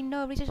 there have been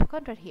no breaches of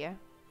contract here.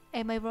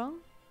 Am I wrong?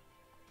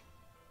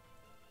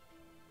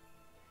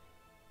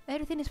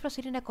 Everything is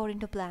proceeding according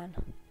to plan.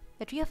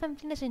 The Tree of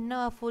Emptiness is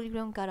now a fully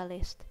grown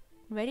catalyst,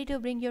 ready to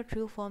bring your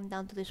true form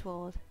down to this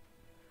world.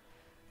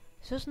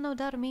 Zeus no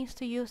doubt means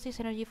to use this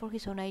energy for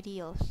his own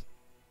ideals.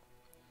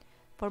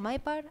 For my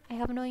part, I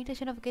have no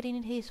intention of getting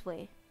in his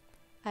way.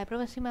 I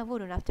promised him I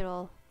wouldn't, after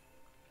all.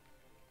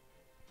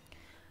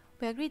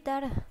 We agreed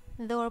that,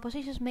 though our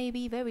positions may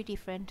be very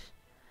different,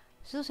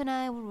 Zeus and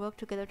I will work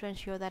together to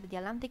ensure that the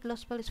Atlantic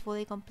Lostbelt is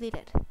fully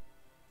completed.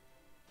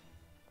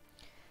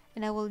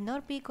 And I will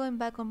not be going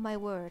back on my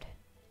word.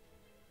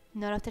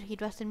 Not after he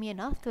trusted me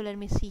enough to let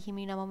me see him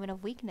in a moment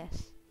of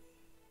weakness.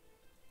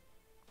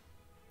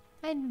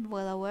 I'm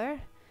well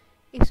aware,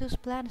 if Zeus'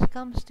 plans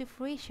comes to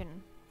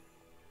fruition,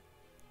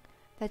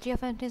 the Tree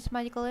of Emptiness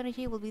magical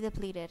energy will be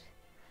depleted,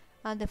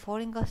 and the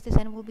foreign god's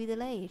design will be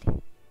delayed.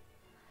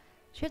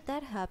 Should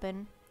that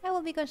happen, I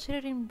will be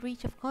considered in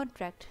breach of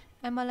contract,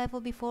 and my life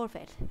will be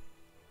forfeit.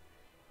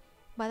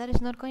 But that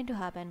is not going to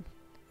happen,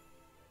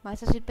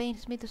 much as it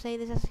pains me to say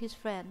this as his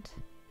friend.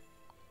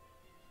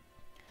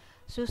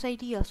 Zeus'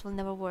 ideals will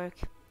never work,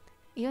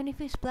 even if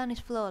his plan is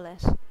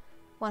flawless.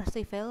 Once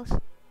they fail,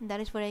 that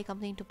is where I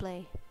come into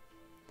play.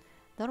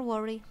 Don't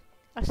worry,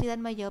 I'll see that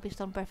my job is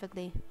done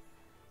perfectly.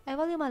 I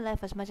value my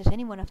life as much as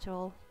anyone after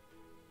all.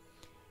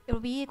 It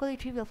would be equally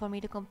trivial for me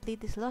to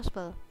complete this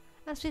Lostbelt,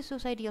 as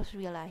Visu's ideals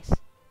realize.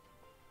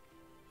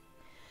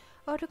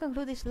 Or to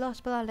conclude, this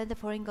Lostbelt led the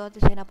foreign god to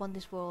sign up on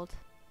this world.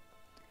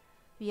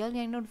 The only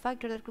unknown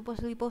factor that could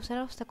possibly pose an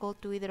obstacle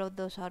to either of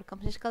those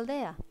outcomes is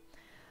Chaldea,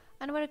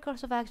 and what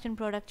course of action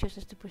Product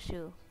chooses to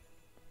pursue.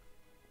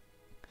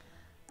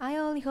 I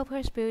only hope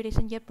her spirit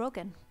isn't yet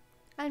broken.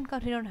 I'm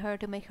counting on her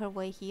to make her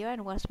way here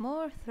and once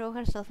more throw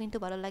herself into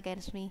battle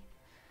against me,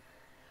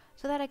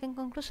 so that I can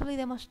conclusively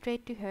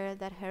demonstrate to her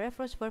that her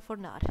efforts were for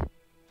naught.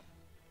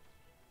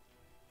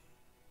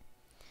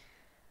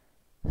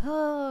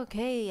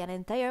 Okay, an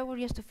entire hour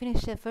just to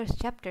finish the first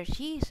chapter,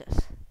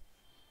 Jesus.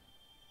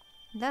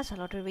 That's a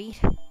lot to read.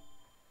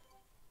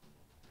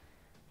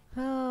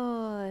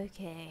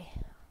 Okay.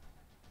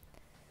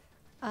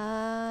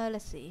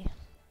 Let's see.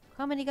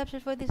 How many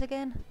captures for this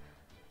again?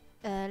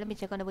 Let me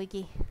check on the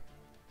wiki.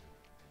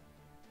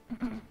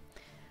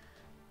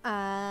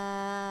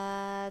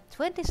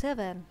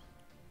 27.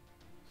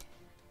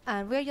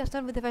 And we're just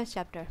done with the first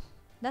chapter.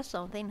 That's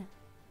something.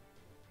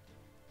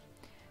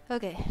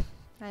 Okay,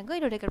 I'm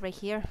going to take a break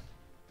here.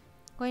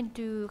 Going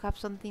to have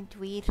something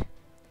to eat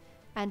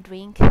and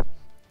drink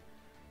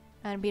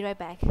and be right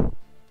back.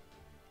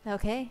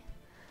 Okay?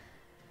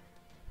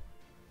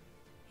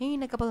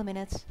 In a couple of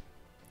minutes.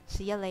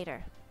 See ya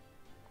later.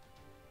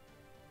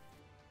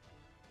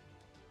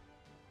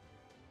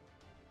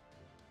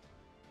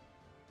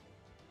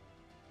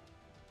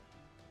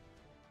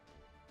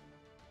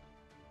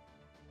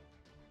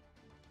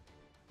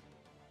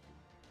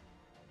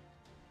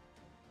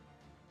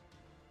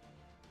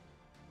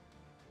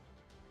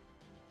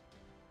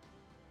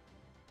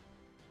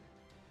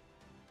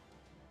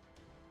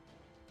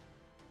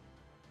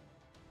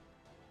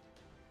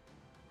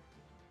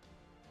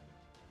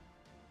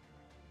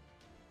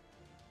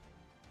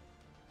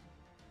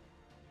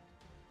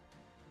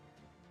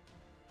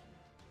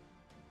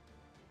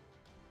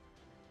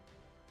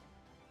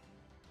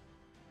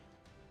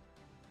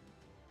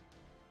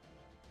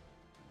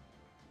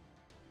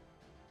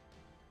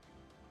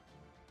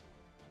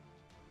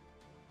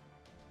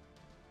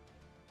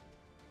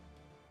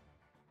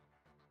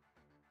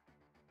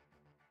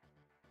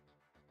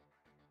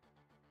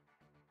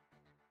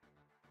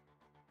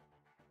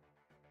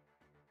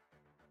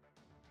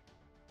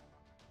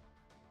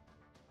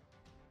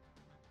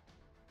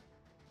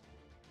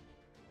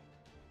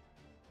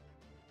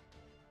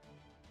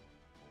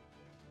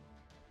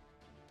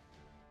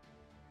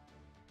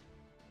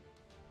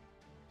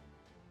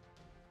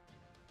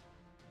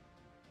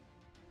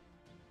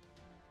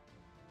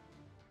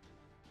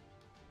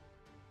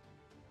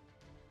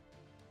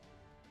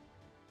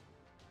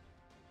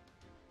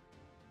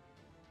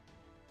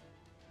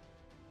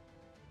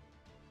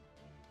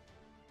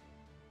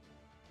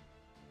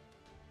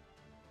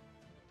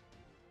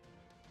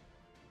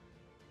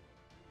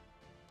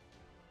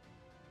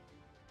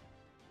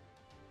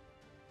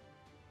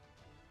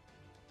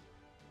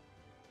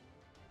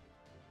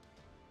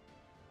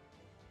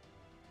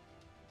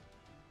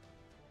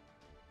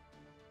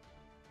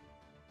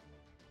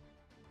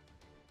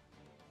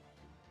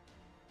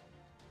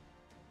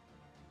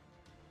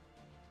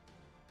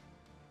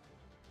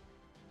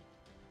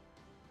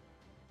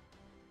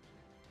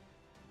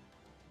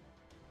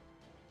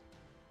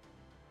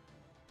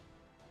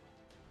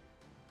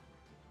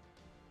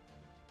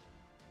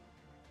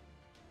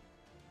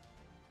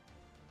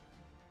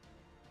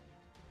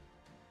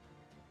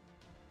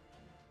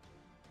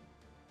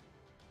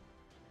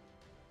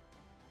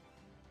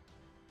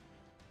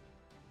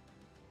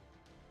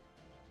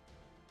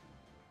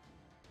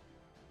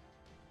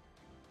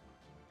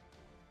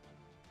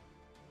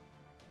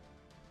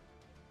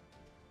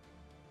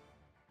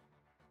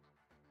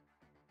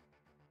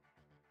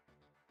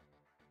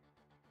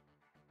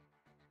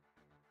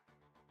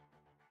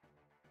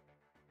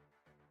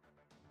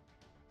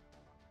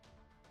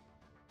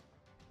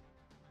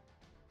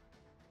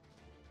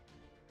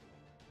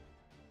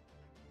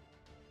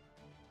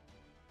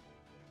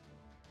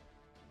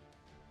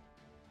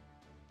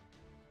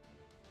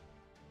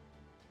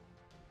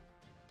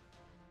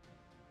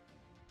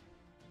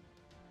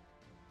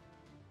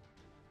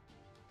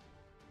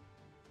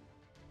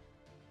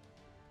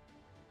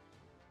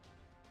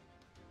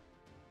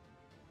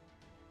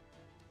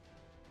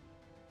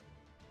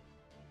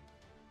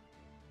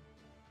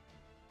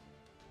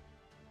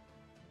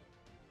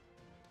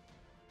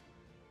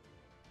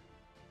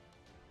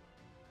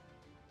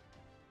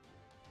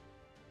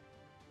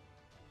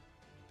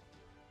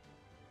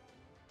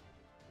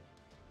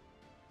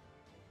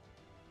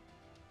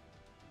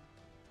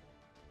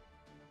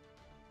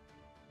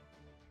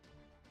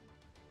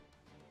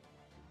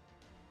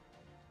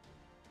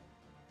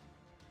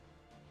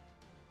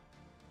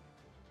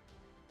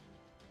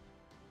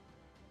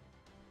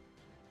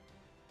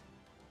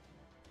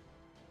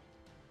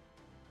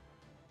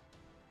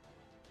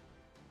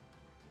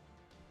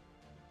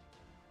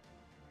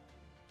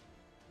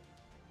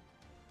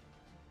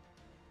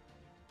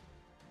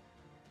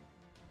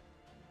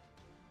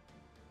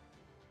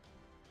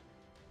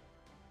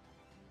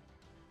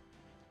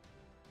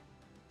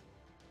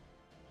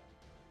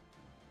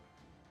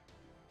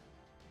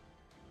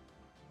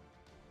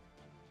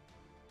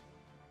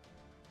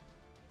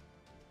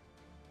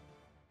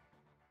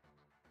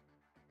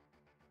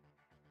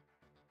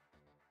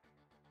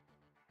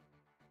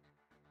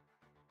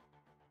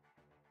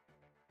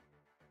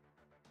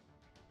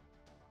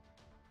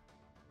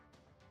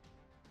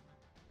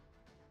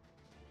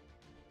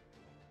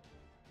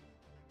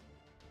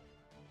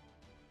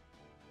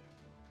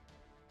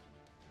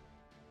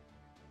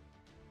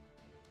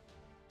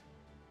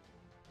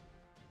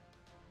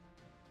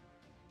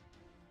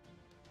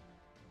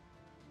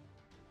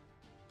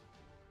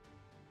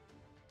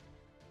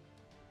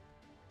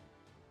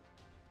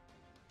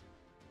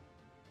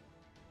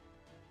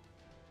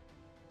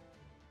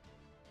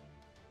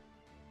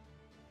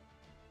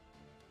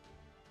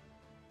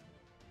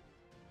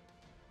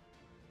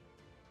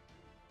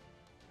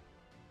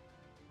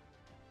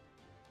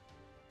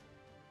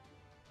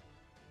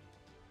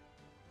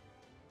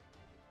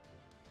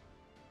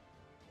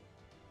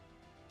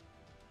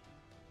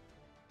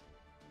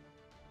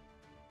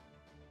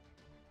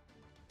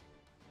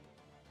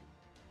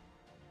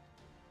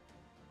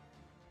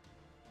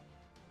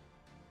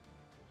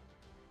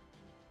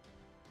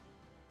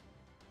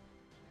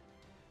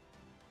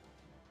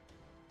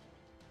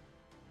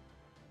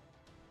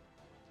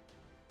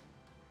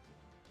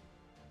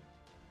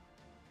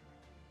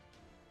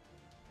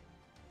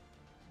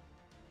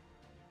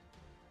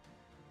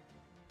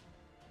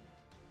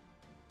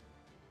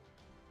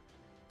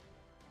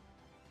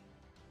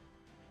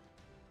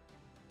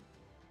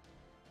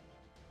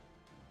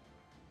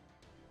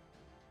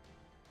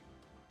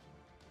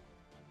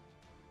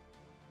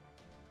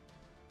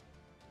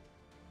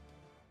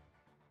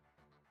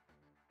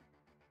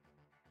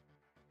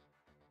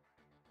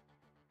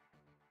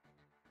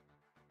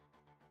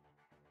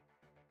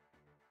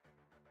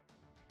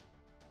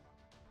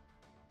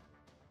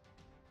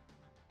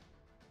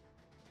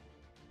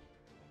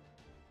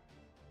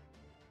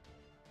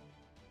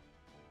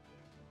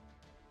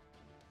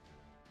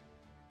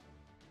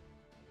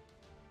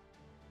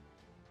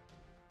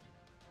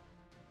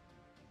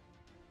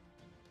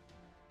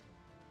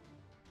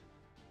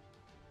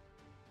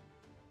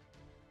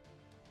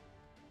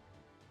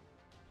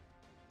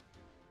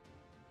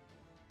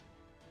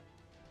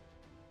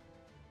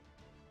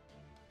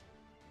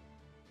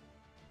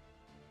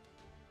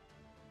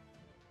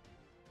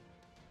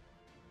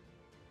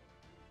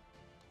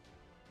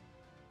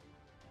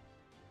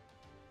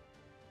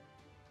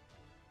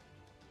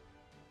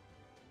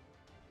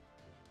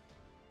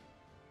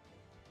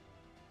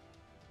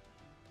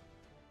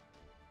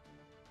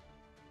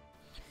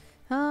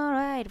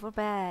 Alright, we're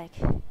back.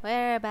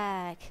 We're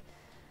back.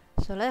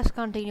 So let's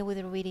continue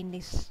with reading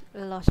this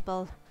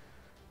Lostbelt.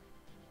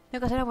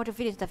 Because I don't want to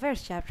finish the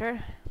first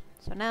chapter.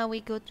 So now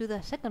we go to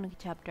the second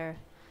chapter.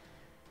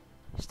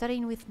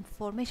 Starting with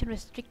formation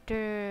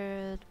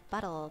restricted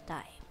battle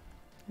time.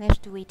 Let's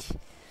do it.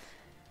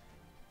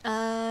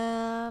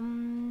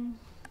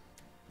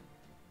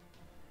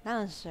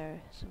 Lancer.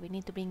 So we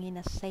need to bring in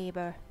a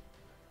saber.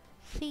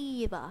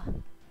 Saber.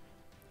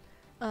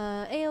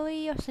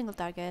 AoE or single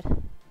target?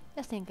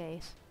 Just in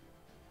case.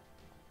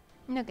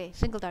 Okay,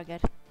 single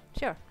target.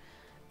 Sure.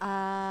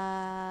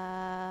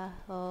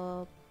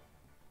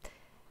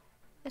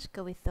 Let's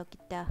go with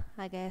Tokita,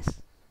 I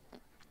guess.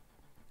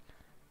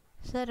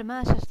 Set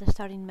Mash as the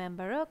starting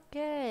member.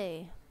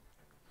 Okay.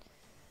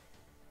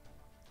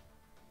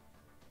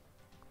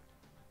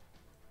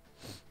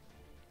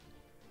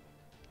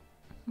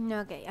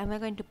 Okay, I'm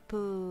going to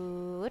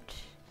put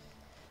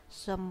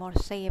some more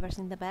sabers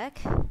in the back.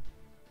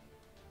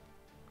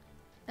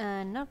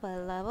 Not by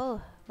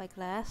level, by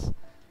class.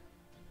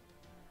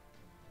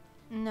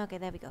 Okay,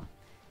 there we go.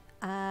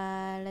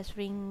 Let's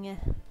bring...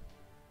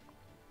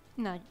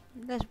 no,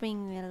 let's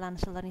bring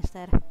Lancelot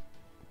instead.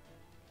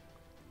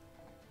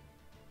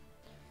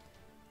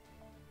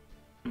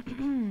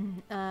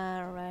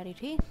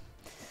 Alrighty.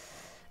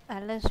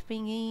 Let's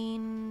bring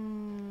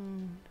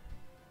in...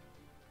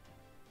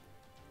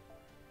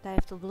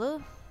 dive to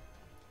blue.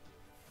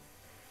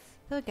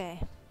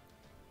 Okay.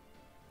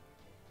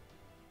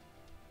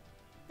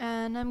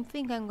 And I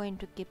think I'm going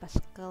to keep a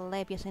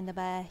Scalabius in the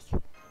back.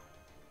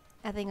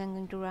 I think I'm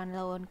going to run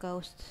low on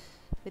ghosts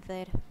with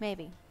it.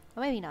 Maybe.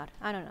 Or maybe not.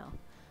 I don't know.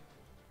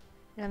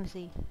 Let me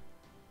see.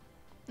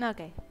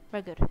 Okay,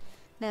 we're good.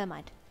 Never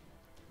mind.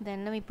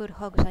 Then let me put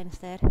Hogusa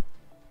instead.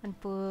 And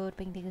put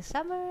Painting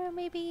Summer,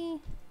 maybe?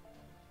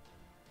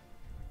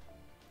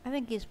 I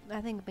think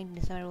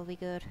Painting Summer will be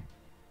good.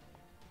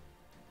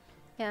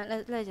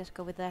 Yeah, let's just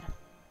go with that.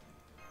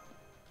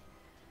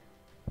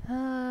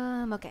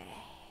 Okay.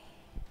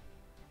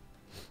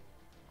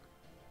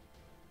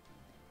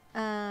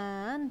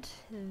 And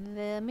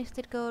the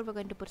Mystic Code, we're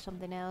going to put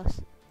something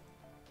else.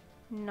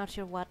 Not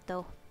sure what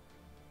though.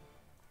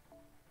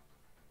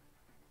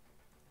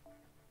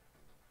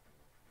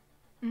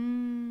 I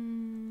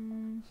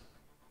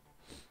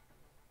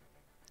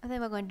think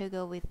we're going to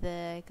go with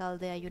the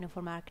Chaldea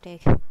Uniform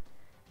Arctic.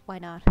 Why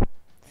not?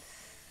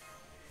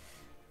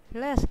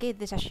 Let's give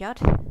this a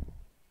shot.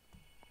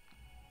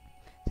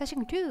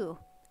 Session 2.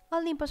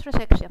 Olympus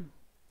Reception.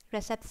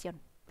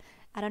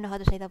 I don't know how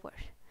to say that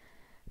word.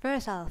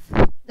 First off.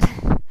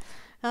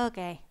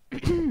 Okay.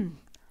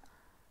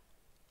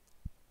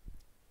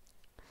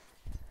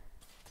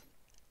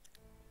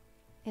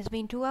 It's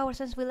been 2 hours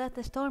since we left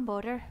the storm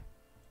border.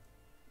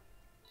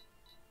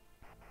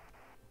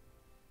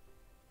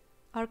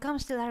 Our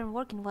comms still aren't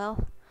working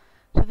well,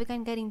 so we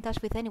can't get in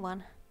touch with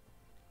anyone.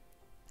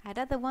 I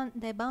doubt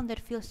the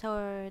bounded fields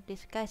or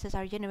disguises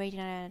are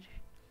generating a...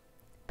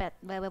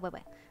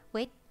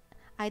 Wait.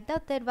 I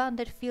doubt that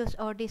bounded fields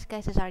or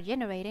disguises are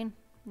generating...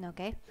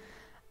 Okay.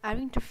 Are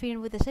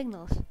interfering with the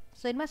signals,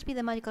 so it must be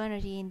the magical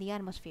energy in the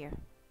atmosphere.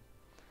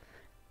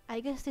 I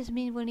guess this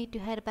means we'll need to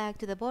head back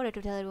to the border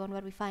to tell everyone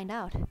what we find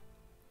out.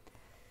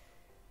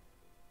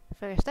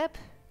 First step,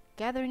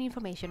 gathering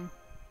information.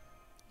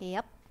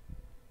 Yep.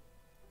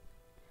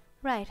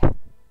 Right.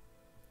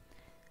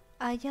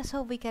 I just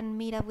hope we can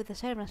meet up with the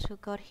servants who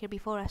got here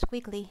before us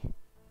quickly.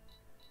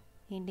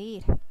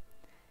 Indeed.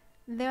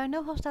 There are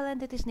no hostile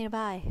entities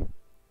nearby.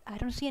 I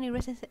don't see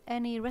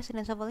any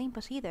residents of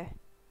Olympus either.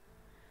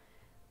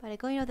 But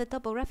going off the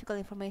topographical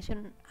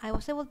information I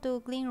was able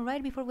to glean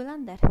right before we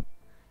landed.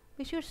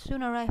 We should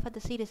soon arrive at the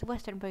city's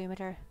western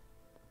perimeter.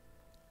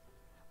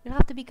 We'll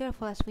have to be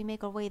careful as we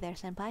make our way there,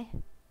 Senpai.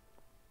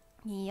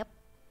 Yep.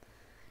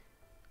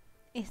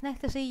 It's nice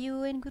to see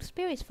you in good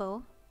spirits,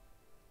 foe.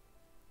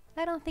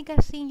 I don't think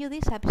I've seen you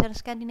this happy since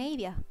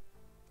Scandinavia.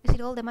 Is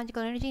it all the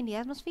magical energy in the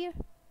atmosphere?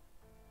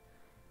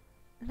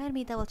 Let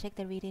me double check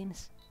the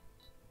readings.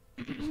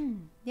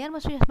 The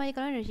atmosphere has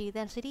magical energy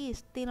density is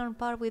still on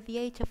par with the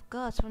Age of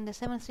Gods from the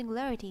 7th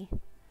Singularity.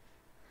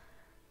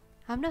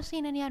 I'm not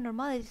seeing any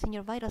abnormalities in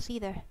your vitals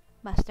either,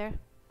 Master.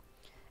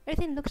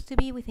 Everything looks to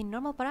be within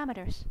normal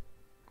parameters.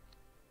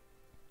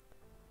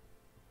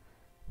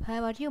 How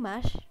about you,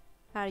 Mash?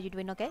 Are you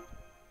doing okay?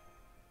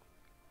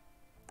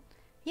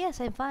 Yes,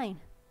 I'm fine.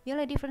 The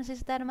only difference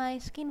is that my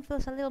skin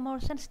feels a little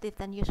more sensitive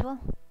than usual.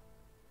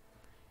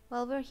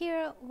 While we're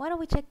here, why don't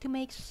we check to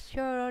make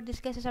sure our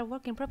disguises are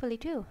working properly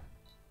too?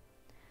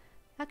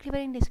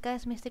 Activating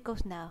disguise Mystic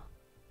Ghost now.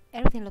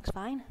 Everything looks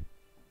fine.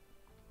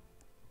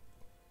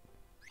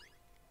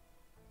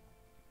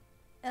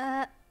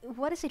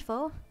 What is it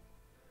for?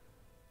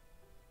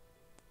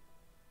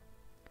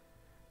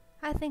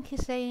 I think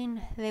he's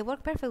saying they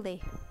work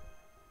perfectly.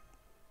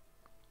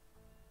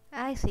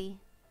 I see.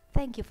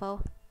 Thank you,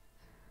 Fo.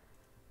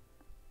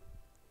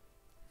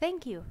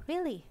 Thank you,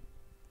 really.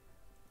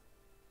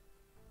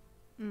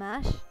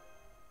 Mash?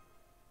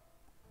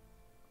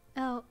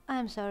 Oh,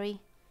 I'm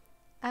sorry.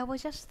 I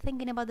was just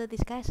thinking about the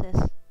disguises.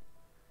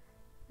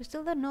 We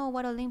still don't know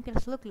what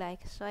Olympians look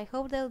like, so I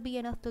hope there'll be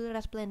enough to let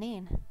us blend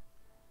in.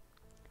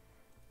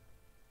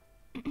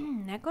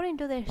 According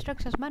to the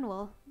instructions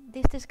manual,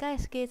 these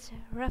disguise kits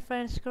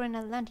reference current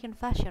Atlantean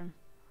fashion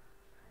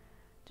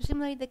to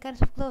simulate the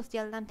kinds of clothes the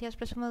Atlanteans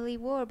presumably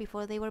wore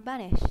before they were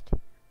banished.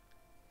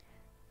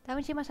 Da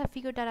Vinci must have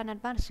figured that an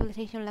advanced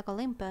civilization like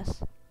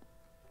Olympus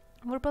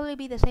would probably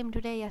be the same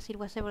today as it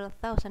was several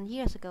thousand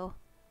years ago.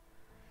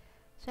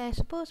 So I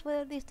suppose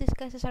whether these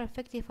disguises are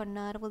effective or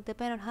not will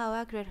depend on how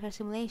accurate her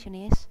simulation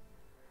is.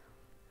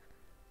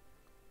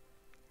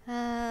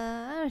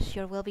 I'm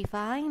sure we'll be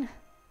fine.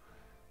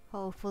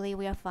 Hopefully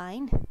we are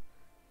fine.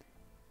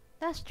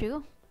 That's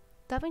true.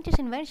 Da Vinci's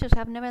inventions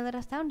have never let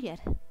us down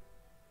yet.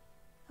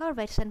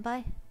 Alright,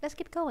 Senpai, let's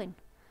keep going.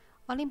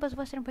 Olympus'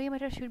 western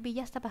perimeter should be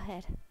just up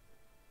ahead.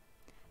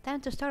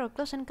 Time to start our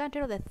close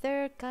encounter of the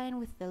third kind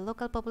with the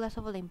local populace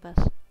of Olympus,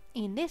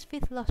 in this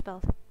 5th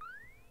Lostbelt.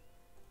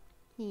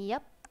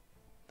 Yep.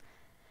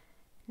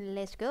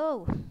 Let's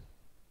go.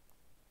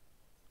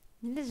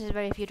 This is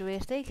very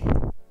futuristic.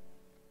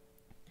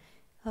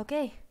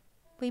 Okay,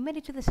 we made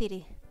it to the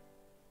city.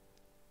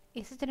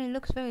 It certainly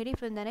looks very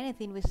different than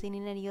anything we've seen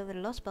in any other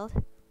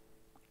Lostbelt.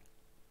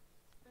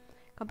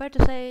 Compared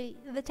to, say,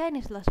 the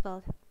Chinese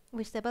Lostbelt,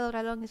 which developed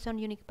along its own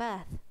unique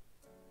path.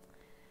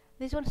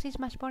 This one seems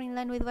much more in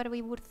line with what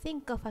we would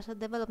think of as a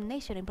developed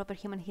nation in proper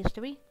human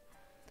history.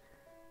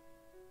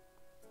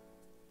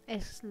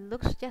 It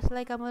looks just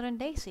like a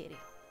modern-day city.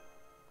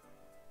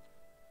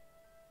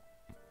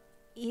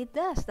 It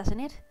does, doesn't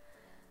it?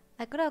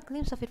 I got a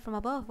glimpse of it from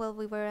above while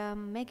we were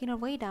making our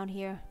way down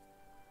here.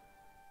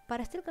 But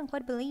I still can't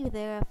quite believe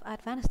they've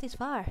advanced this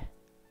far.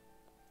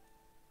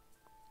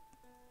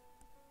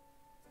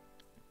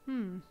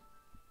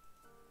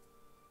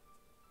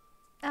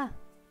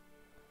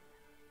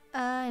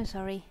 I'm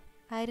sorry.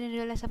 I didn't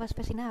realize I was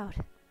spacing out.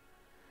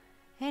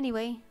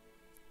 Anyway,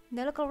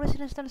 the local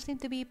residents don't seem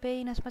to be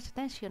paying as much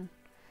attention,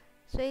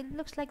 so it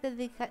looks like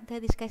the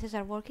disguises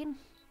are working.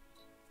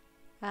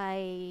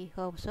 I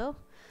hope so.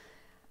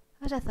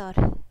 As I thought,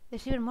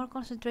 there's even more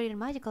concentrated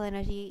magical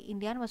energy in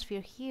the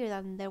atmosphere here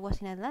than there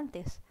was in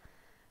Atlantis,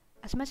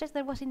 as much as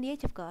there was in the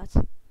Age of Gods.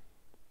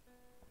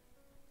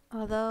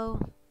 Although...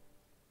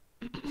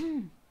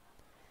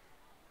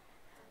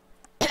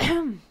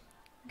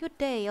 Good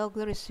day, O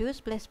glorious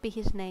Zeus, blessed be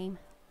his name.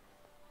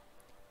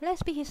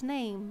 Blessed be his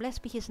name,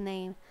 blessed be his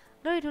name.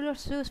 Glory to Lord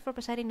Zeus for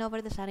presiding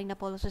over the sun in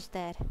Apollos'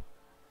 stead.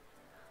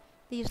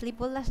 Did you sleep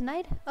well last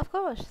night? Of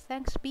course,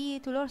 thanks be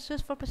to Lord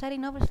Zeus for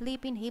presiding over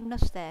sleep in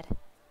Hypnos' stead.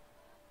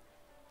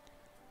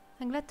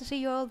 I'm glad to see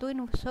you're all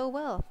doing so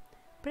well.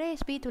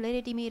 Praise be to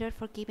Lady Demeter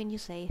for keeping you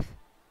safe.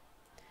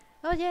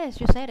 Oh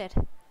yes, you said it.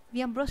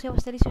 The ambrosia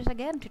was delicious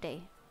again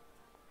today.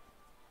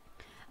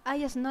 I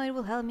just know it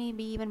will help me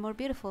be even more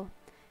beautiful.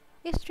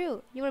 It's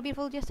true, you were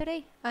beautiful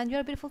yesterday, and you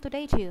are beautiful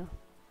today too.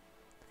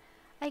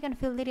 I can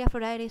feel Lady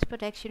Aphrodite's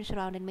protection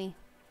surrounding me.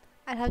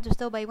 I'll have to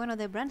stop by one of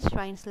the branch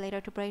shrines later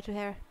to pray to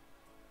her.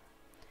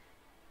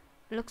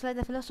 Looks like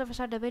the philosophers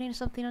are debating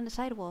something on the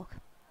sidewalk.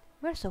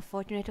 We're so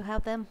fortunate to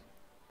have them.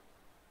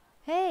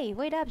 Hey,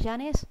 wait up,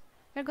 Janice.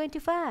 You're going too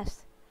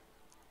fast.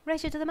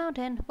 Race you to the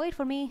mountain. Wait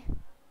for me.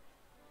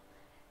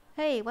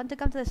 Hey, want to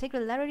come to the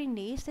Sacred Library in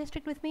the East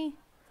District with me?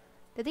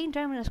 The Dean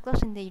Terminus is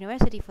closing the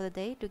university for the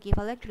day to give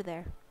a lecture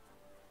there.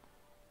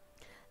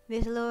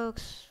 This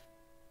looks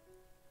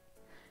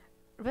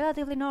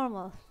relatively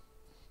normal.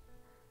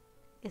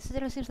 It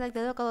certainly seems like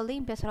the local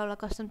Olympians are all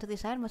accustomed to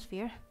this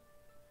atmosphere.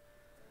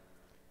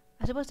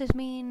 I suppose this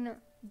means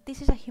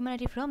this is a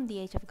humanity from the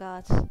Age of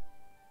Gods.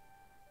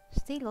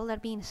 Still, all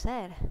that being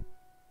said,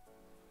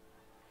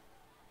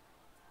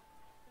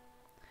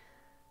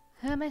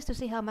 I'm amazed to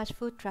see how much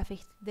foot traffic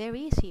there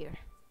is here.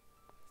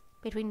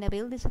 Between the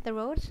buildings and the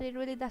roads, it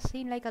really does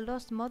seem like a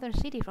lost modern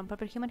city from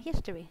proper human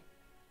history.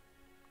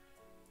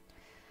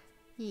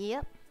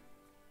 Yep.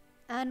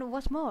 And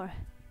what's more,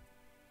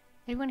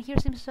 everyone here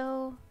seems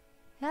so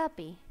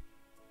happy.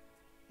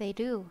 They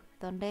do,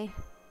 don't they?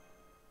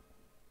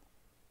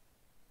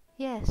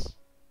 Yes.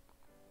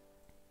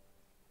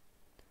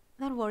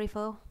 Don't worry,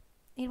 foe.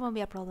 It won't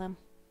be a problem.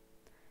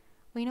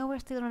 We know we're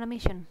still on a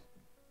mission.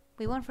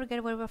 We won't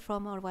forget where we're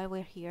from or why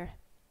we're here.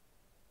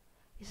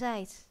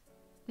 Besides,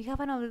 we have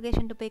an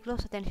obligation to pay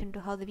close attention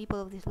to how the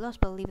people of this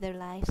Lostbelt live their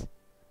lives.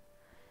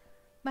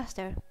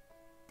 Master,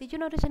 did you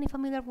notice any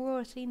familiar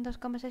words in those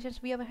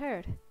conversations we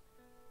overheard?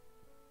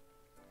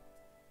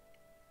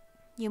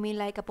 You mean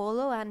like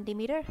Apollo and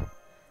Demeter?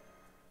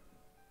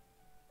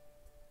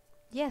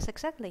 Yes,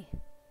 exactly.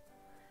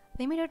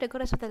 Demeter, the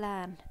goddess of the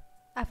land.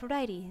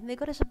 Aphrodite, the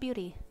goddess of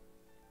beauty.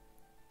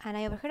 And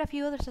I overheard a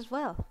few others as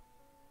well.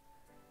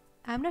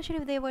 I'm not sure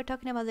if they were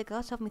talking about the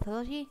gods of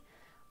mythology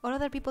or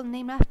other people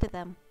named after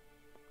them.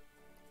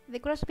 They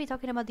could also be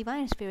talking about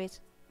divine spirits,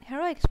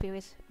 heroic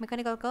spirits,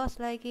 mechanical gods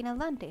like in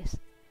Atlantis.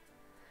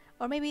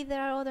 Or maybe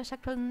there are other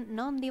actual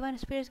non-divine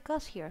spirit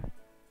gods here,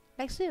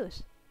 like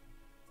Zeus.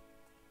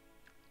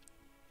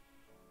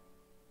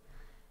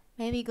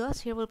 Maybe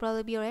gods here will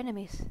probably be our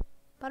enemies,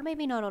 but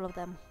maybe not all of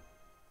them.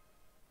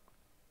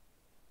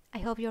 I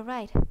hope you're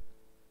right.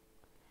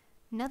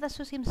 Now that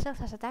Zeus himself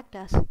has attacked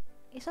us,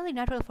 it's only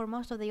natural for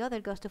most of the other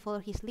gods to follow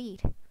his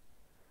lead.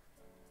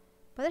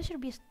 But there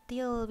should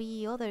still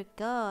be other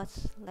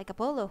gods, like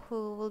Apollo,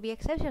 who will be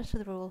exceptions to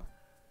the rule.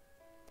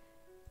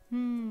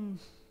 You'll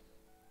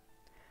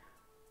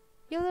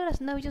let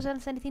us know if you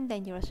sense anything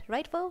dangerous,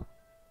 right, Bo?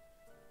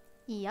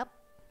 Yup.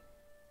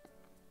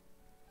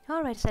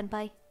 Alright,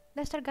 Senpai.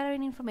 Let's start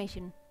gathering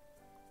information.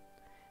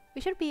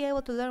 We should be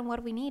able to learn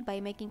what we need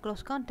by making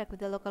close contact with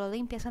the local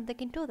Olympians and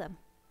taking to them.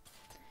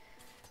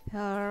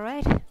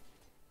 Alright.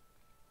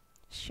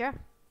 Sure.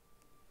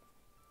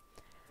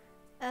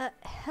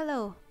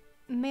 Hello.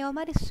 May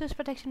Almighty Zeus'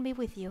 protection be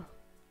with you.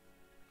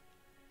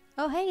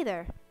 Oh, hey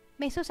there.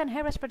 May Zeus and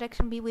Hera's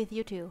protection be with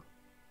you too.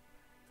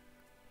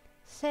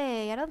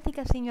 Say, I don't think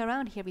I've seen you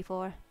around here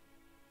before.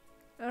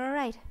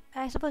 Right,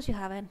 I suppose you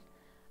haven't.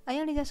 I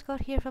only just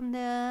got here from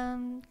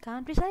the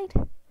countryside.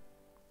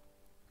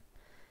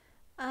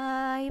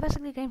 I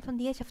basically came from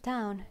the edge of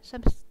town, so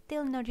I'm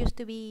still not used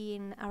to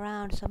being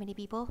around so many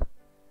people.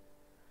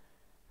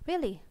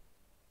 Really?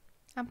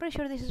 I'm pretty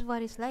sure this is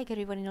what it's like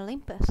everyone in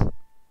Olympus.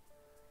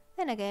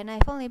 Then again,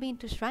 I've only been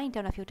to Shrine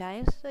Town a few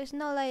times, so it's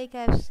not like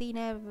I've seen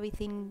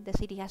everything the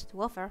city has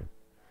to offer.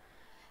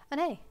 And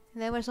hey,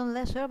 there were some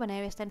less urban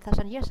areas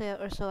 10,000 years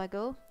or so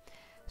ago,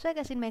 so I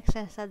guess it makes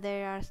sense that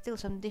there are still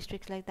some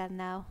districts like that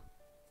now.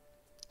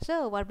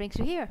 So, what brings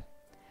you here?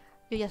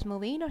 You just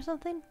move in or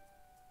something?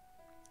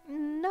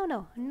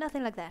 No,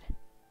 nothing like that.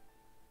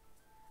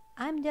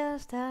 I'm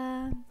just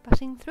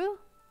passing through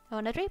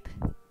on a trip.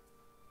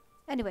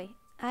 Anyway,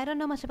 I don't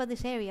know much about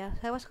this area,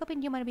 so I was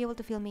hoping you might be able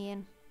to fill me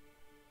in.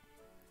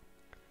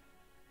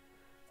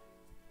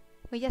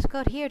 We just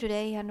got here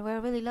today and we're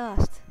really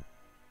lost.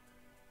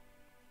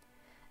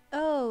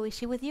 Oh, is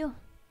she with you?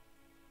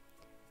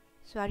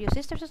 So are you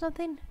sisters or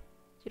something?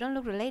 You don't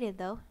look related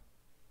though.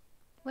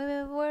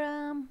 We're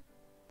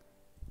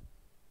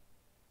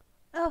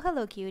Oh,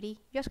 hello cutie.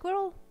 You a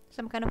squirrel?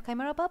 Some kind of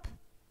chimera pup?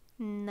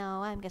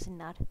 No, I'm guessing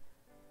not.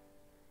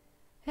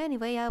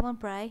 Anyway, I won't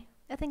pry.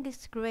 I think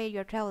it's great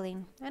you're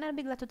traveling, and I'll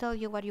be glad to tell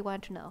you what you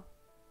want to know.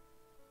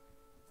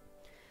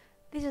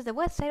 This is the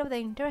west side of the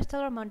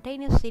interstellar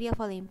mountainous city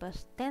of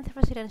Olympus, 10th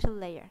residential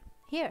layer.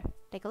 Here,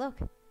 take a look.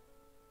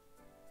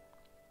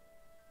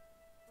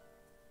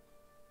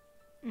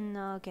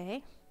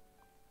 Okay.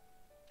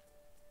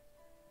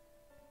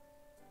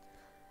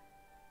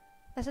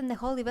 Doesn't the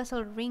holy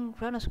vessel ring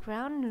Kronos'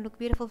 crown look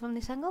beautiful from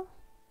this angle?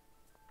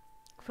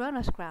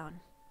 Kronos' crown.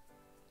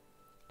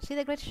 See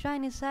the great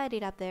shrine inside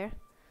it up there?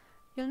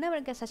 You'll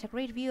never get such a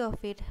great view of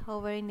it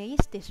over in the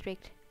East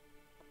District.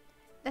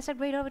 That's a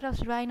great orbital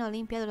shrine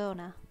Olympia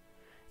Dorona,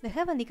 the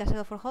heavenly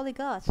castle for holy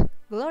gods.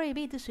 Glory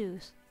be to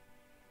Zeus.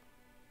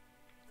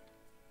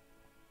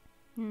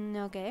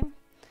 Okay.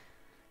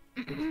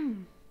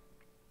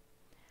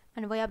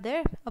 And way up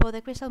there, above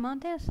the crystal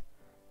mountains,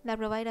 that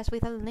provide us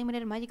with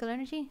unlimited magical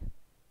energy?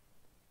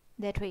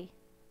 The tree.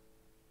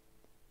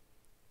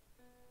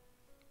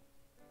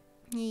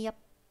 Yep.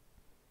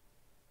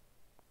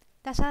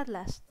 That's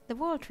Atlas, the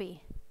world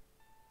tree.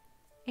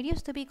 It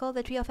used to be called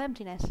the Tree of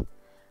Emptiness,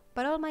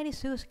 but Almighty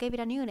Zeus gave it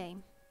a new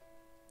name.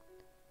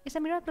 It's a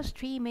miraculous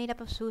tree made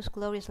up of Zeus'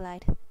 glorious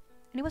light,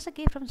 and it was a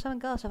gift from some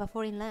gods of a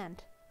foreign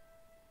land.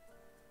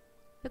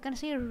 You can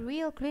see it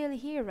real clearly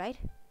here, right?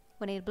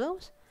 When it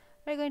blooms,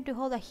 we're going to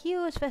hold a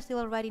huge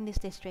festival right in this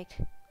district.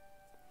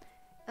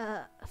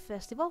 A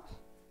festival?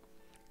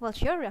 Well,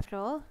 sure, after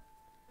all.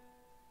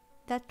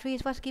 That tree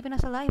is what's keeping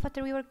us alive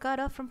after we were cut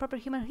off from proper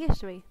human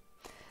history.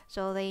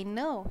 So they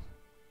know.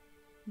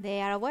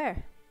 They are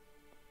aware.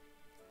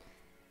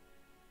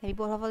 The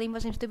people of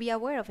Olympus seems to be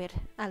aware of it,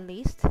 at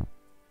least.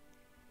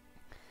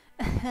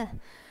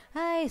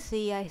 I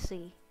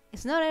see.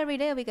 It's not every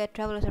day we get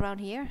travelers around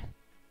here.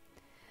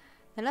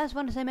 The last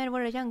ones I met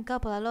were a young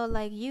couple a lot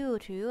like you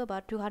two,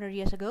 about 200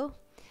 years ago.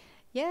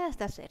 Yes,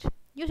 that's it.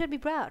 You should be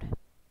proud.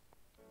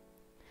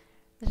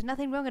 There's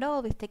nothing wrong at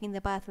all with taking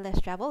the path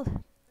less traveled.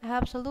 I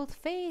have absolute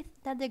faith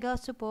that the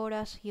gods support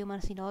us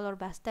humans in all our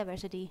vast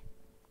diversity.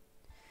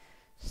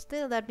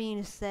 Still, that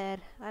being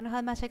said, I don't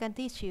have much I can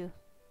teach you.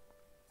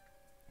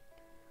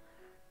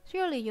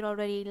 Surely you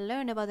already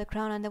learned about the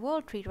crown and the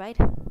world tree, right?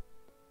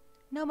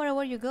 No matter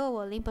where you go,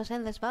 Olympus'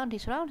 endless bounty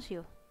surrounds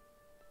you.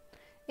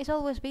 It's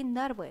always been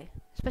that way,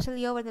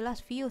 especially over the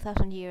last few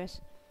thousand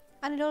years,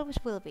 and it always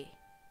will be.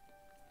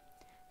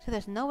 So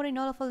there's nowhere in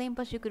all of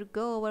Olympus you could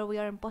go where we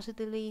aren't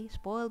positively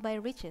spoiled by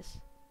riches.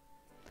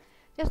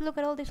 Just look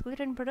at all these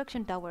glittering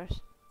production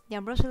towers, the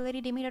ambrosial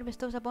Lady Demeter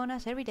bestows upon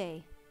us every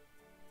day.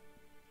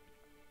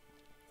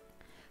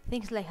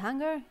 Things like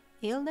hunger,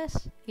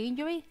 illness,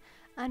 injury,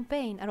 and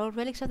pain are all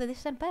relics of the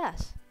distant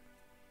past.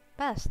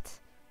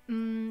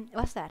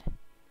 What's that?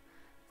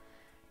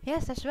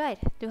 Yes, that's right,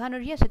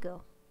 200 years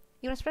ago.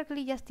 It was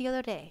practically just the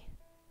other day.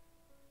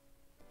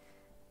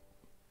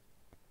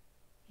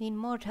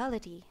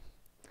 Immortality.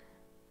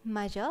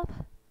 My job?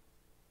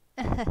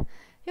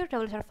 Your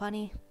troubles are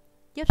funny.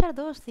 Jobs are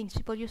those things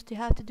people used to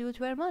have to do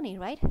to earn money,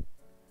 right?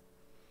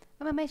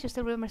 I'm amazed you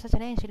still remember such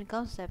an ancient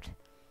concept.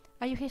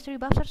 Are you history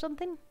buffs or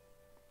something?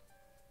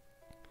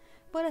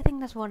 Well, I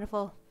think that's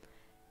wonderful.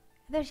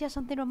 There's just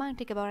something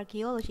romantic about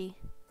archaeology.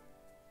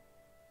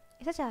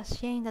 It's such a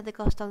shame that the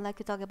gods don't like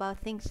to talk about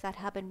things that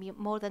happened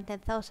more than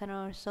 10,000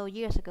 or so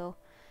years ago,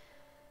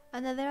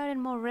 and that there aren't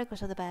more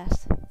records of the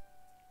past.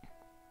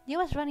 You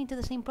must run into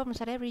the same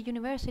problems at every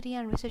university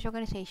and research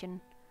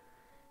organization.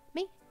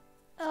 Me?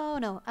 Oh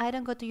no, I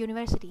don't go to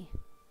university.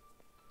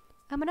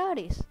 I'm an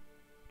artist.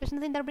 There's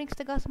nothing that brings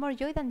the gods more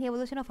joy than the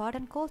evolution of art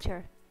and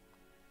culture.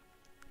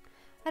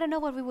 I don't know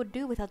what we would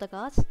do without the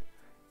gods.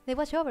 They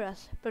watch over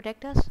us,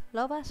 protect us,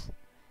 love us.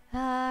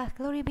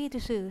 Glory be to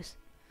Zeus.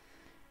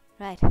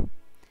 Right.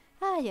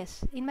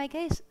 Yes, in my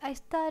case, I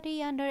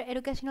study under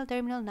Educational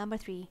Terminal number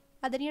 3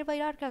 at the nearby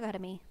Art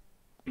Academy.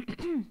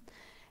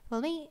 Well,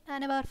 me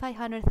and about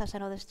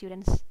 500,000 other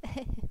students.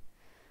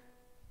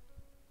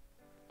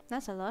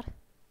 That's a lot.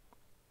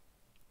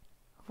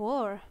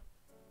 War.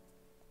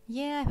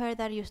 Yeah, I've heard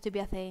that used to be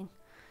a thing.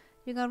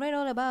 You can read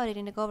all about it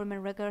in the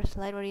government records,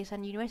 libraries,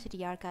 and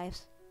university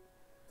archives.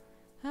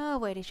 Oh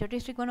wait, is your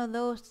district one of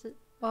those,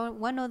 or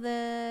one of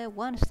the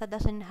ones that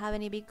doesn't have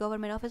any big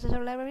government offices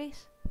or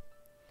libraries?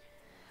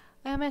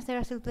 I imagine there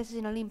are still places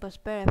in Olympus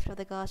bereft of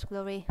the gods'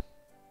 glory.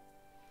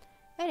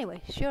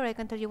 Anyway, sure, I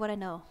can tell you what I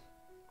know.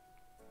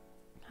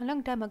 A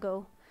long time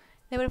ago,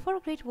 there were 4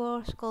 great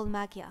wars called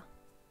Magia.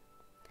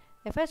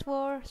 The first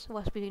war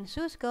was between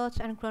Zeus' gods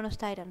and Kronos'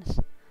 titans.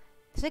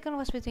 The second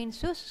was between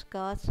Zeus'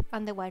 gods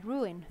and the White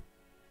Ruin.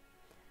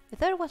 The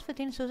third was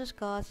between Zeus'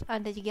 gods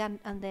and the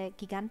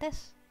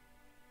Gigantes.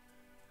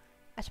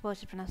 I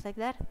suppose it's pronounced like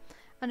that.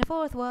 And the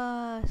fourth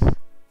was...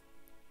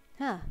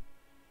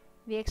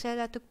 the exile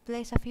that took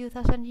place a few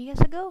thousand years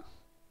ago?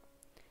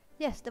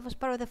 Yes, that was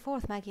part of the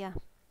fourth Magia.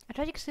 A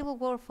tragic civil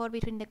war fought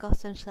between the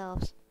gods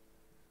themselves.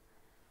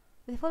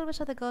 The followers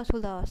of the gods who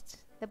lost,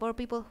 the poor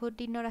people who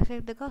did not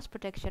accept the gods'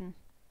 protection,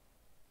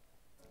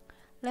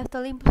 left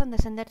Olympus and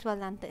descended to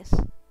Atlantis.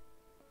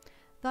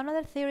 Though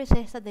another theory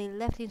says that they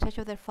left in search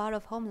of their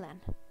far-off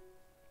homeland.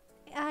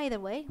 Either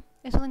way,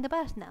 it's all in the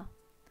past now.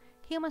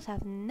 Humans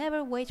have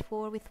never waged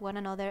war with one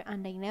another,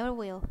 and they never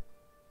will.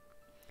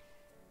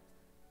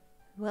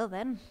 Well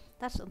then,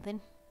 that's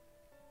something.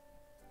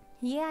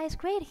 Yeah, it's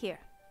great here.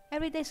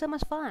 Every day's so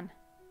much fun.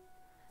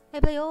 I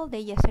played all day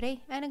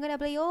yesterday, and I'm gonna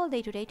play all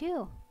day today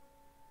too.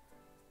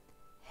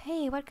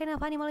 Hey, what kind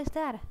of animal is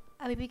that?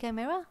 A baby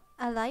chimera?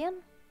 A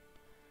lion?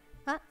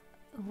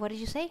 What did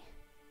you say?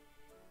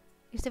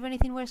 Is there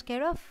anything we're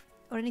scared of?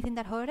 Or anything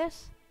that hurt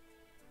us?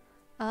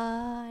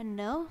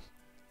 No.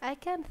 I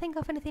can't think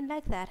of anything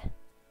like that.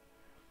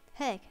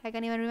 Heck, I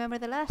can't even remember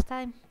the last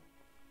time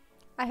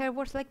I heard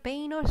words like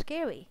pain or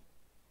scary.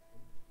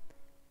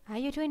 Are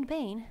you two in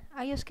pain?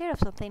 Are you scared of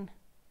something?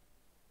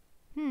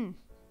 You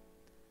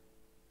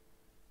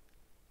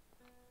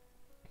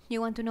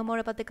want to know more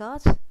about the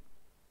gods?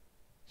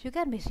 You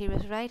can't be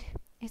serious, right?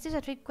 Is this a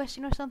trick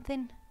question or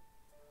something?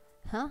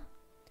 Huh?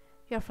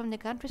 You're from the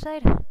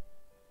countryside?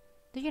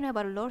 Do you know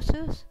about Lord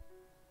Zeus?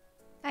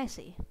 I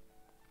see.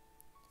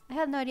 I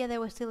had no idea there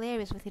were still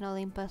areas within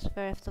Olympus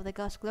bereft of the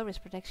gods' glorious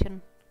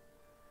protection.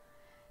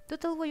 Do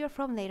tell where you're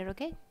from later,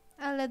 okay?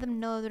 I'll let them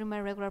know during my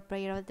regular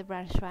prayer at the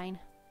branch shrine.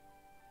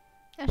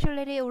 I'm sure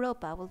Lady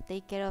Europa will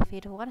take care of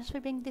it once we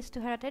bring this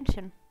to her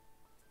attention.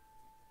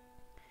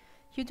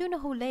 You do know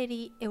who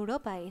Lady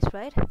Europa is,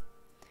 right?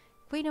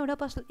 Queen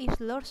Europa is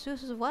Lord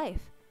Zeus'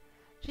 wife.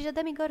 She's a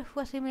demigod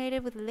who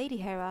assimilated with Lady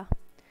Hera,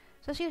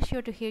 so she's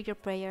sure to hear your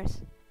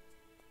prayers.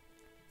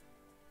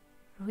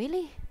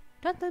 Really?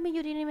 Don't tell me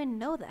you didn't even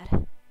know that.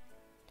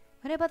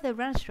 What about the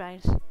branch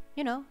shrines?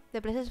 You know,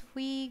 the places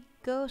we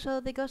go so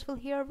the gods will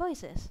hear our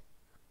voices.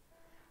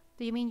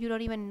 Do you mean you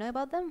don't even know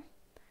about them?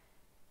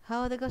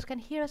 How the gods can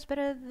hear us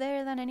better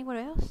there than anywhere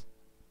else?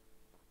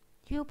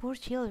 You poor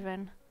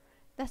children.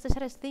 That's the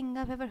saddest thing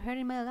I've ever heard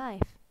in my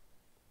life.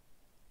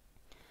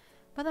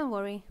 But don't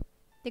worry.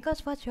 The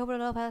gods watch over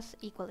all of us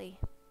equally.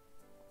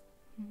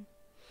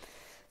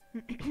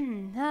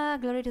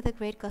 Glory to the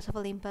great gods of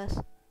Olympus.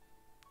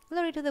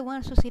 Glory to the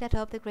ones who sit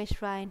atop the great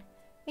shrine,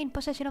 in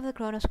possession of the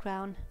Kronos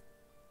crown.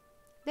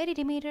 Lady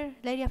Demeter,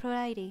 Lady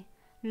Aphrodite,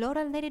 Lord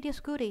and Lady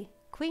Dioscuri,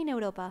 Queen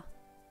Europa.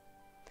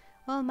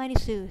 Almighty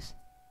Zeus.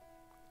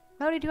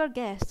 Glory to our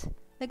guests,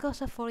 the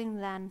gods of foreign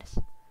lands.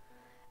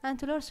 And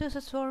to Lord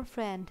Zeus' sworn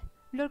friend,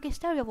 Lord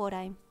Kistaria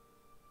Vodheim.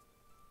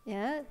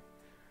 Yeah?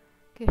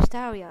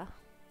 Kistaria.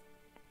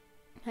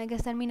 I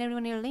guess that means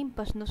everyone in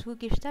Olympus knows who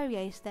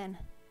Kistaria is then.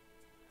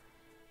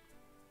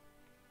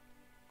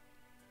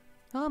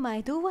 Oh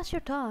my, do watch your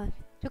tongue.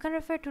 You can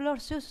refer to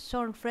Lord Zeus'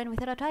 sworn friend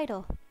without a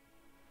title.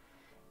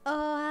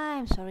 Oh,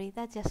 I'm sorry,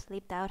 that just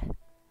slipped out.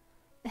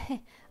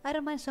 I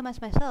don't mind so much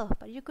myself,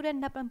 but you could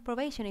end up on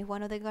probation if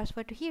one of the guards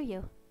were to hear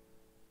you.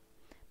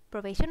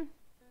 Probation?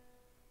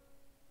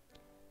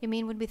 You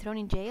mean would be thrown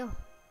in jail?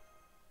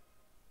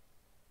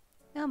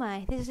 Oh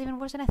my, this is even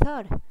worse than I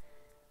thought.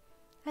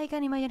 I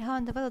can't imagine how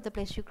undeveloped the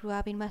place you grew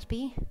up in must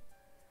be.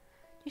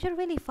 You should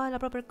really file a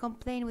proper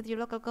complaint with your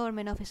local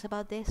government office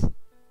about this.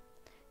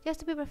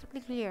 Just to be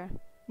perfectly clear,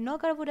 no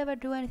guard would ever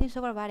do anything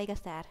so barbaric as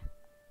that.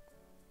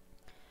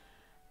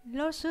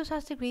 Lord Zeus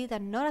has decreed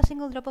that not a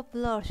single drop of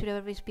blood should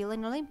ever be spilled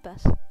in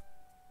Olympus.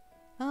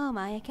 Oh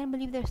my, I can't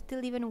believe there's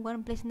still even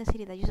one place in the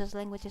city that uses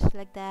languages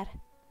like that.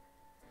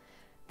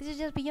 This is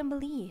just beyond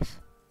belief.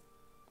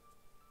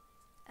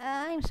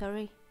 I'm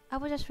sorry. I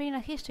was just reading a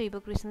history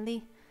book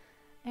recently,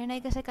 and I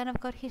guess I kind of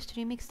got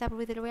history mixed up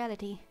with the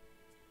reality.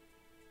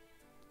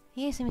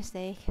 Easy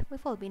mistake.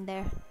 We've all been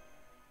there.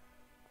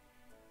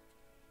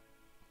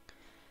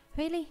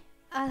 Really?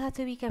 I'll have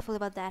to be careful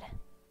about that.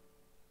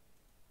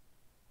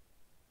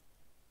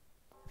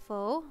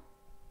 Foe?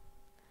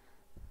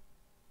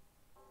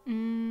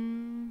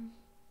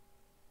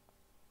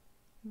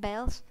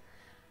 Bells?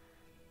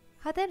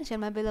 Attention,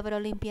 my beloved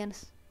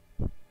Olympians.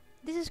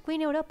 This is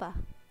Queen Europa.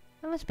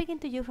 I'm speaking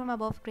to you from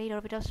above Great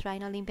Orbital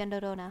Shrine, Olympian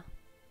Dorona.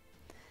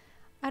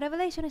 A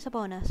revelation is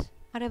upon us.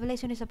 A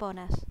revelation is upon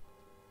us.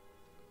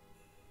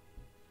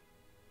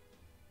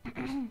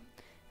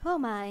 Oh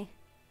my.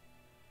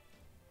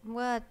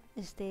 What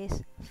is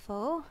this?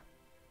 Foe?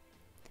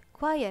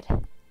 Quiet.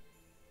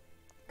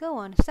 Go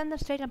on, stand up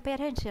straight and pay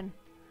attention.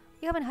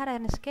 We haven't had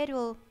an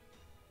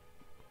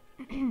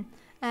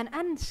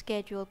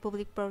unscheduled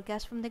public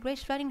broadcast from the Great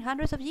Shrine in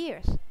hundreds of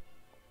years.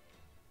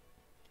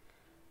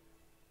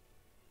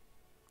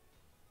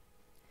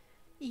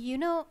 You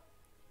know,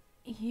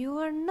 you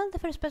are not the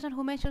first person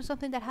who mentioned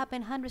something that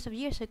happened hundreds of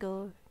years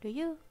ago, do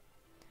you?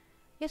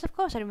 Yes, of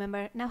course I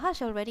remember. Now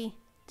hush already.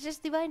 This is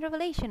divine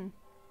revelation.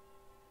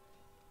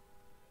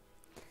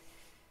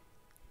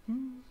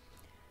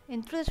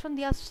 Intruders from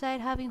the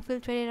outside have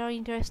infiltrated our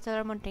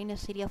interstellar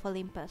mountainous city of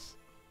Olympus.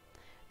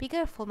 Be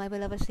careful, my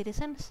beloved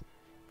citizens,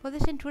 for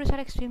these intruders are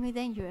extremely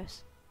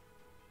dangerous.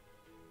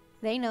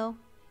 They know.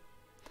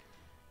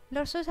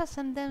 Lord Zeus has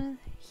sent them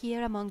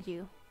here among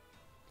you.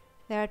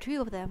 There are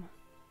 2 of them.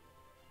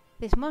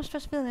 These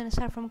monstrous villains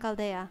are from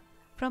Chaldea,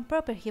 from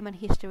proper human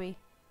history.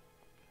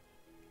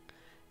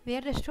 They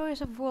are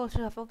destroyers of worlds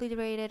who have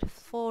obliterated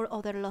 4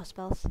 other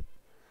Lostbelts.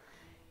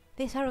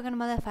 These arrogant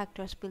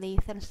malefactors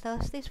believe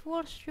themselves these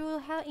world's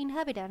true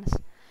inhabitants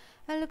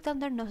and look down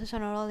their noses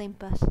on our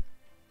Olympus.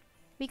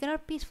 We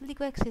cannot peacefully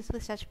coexist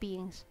with such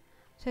beings,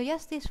 so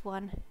just these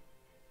ones,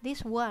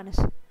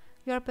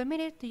 you are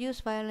permitted to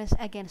use violence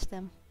against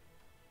them.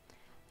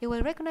 You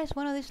will recognize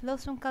one of these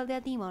loathsome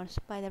Chaldea demons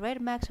by the red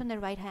marks on their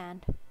right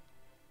hand.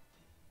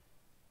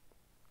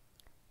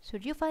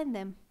 Should you find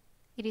them,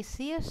 it is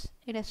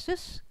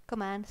Zeus'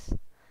 commands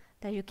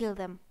that you kill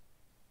them.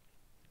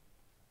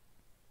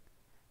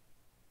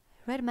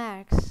 Red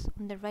marks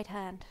on the right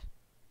hand.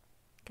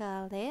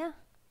 Chaldea?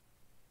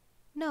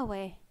 No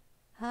way.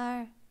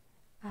 Are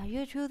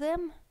you 2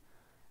 them?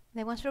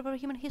 The ones from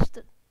human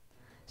history?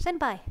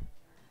 Senpai!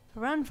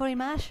 Run for it,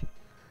 Mash!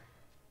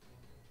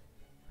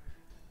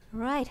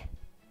 Right.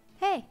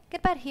 Hey,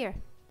 get back here.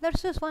 Lord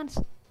Zeus wants...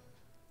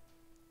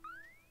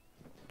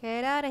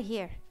 Get out of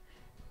here.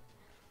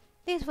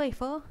 This way,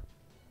 foe.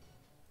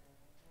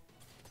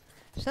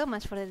 So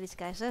much for the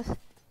disguises.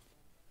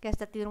 Guess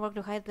that didn't work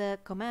to hide the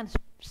command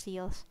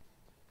seals.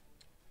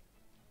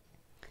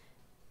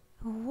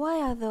 Why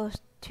are those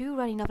 2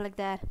 running off like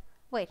that?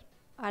 Wait,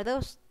 are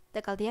those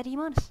the Chaldea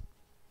demons?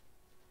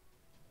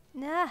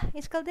 Nah,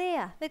 it's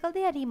Chaldea, the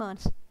Chaldea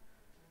demons.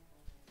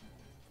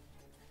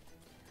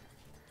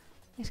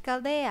 It's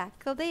Chaldea,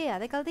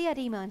 the Chaldea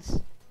demons.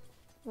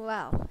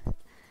 Wow.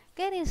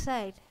 Get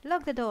inside,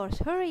 lock the doors,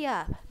 hurry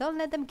up, don't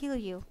let them kill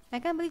you. I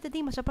can't believe the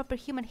demons of proper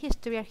human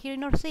history are here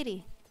in our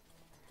city.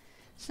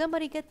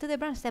 Somebody get to the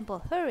Bronze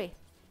Temple, hurry!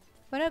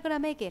 We're not gonna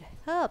make it.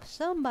 Help!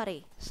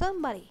 Somebody!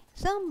 Somebody!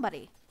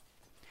 Somebody!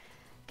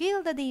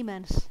 Kill the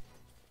demons!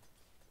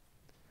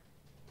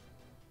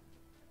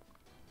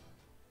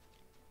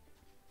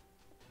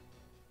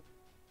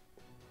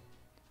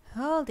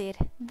 Hold it.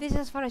 This is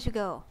as far as you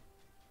go.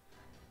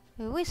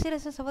 We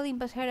citizens of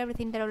Olympus heard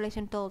everything the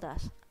revelation told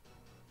us.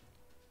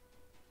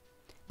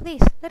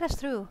 Please, let us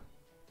through.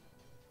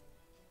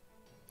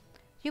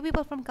 You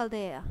people from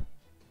Chaldea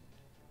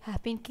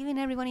have been killing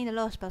everyone in the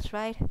Lostbelt,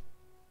 right?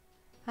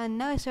 And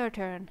now it's your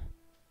turn.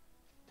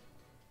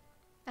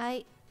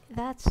 I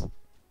have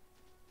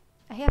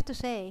to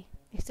say,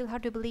 it's still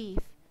hard to believe.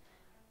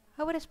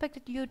 I would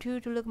expect you 2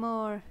 to look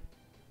more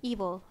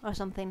evil or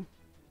something.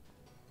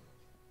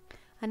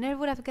 I never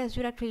would have guessed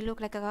you'd actually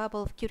look like a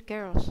couple of cute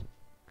girls.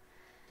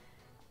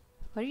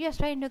 Were you just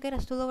trying to get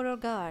us to lower our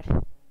guard?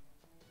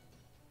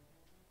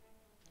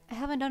 I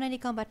haven't done any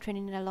combat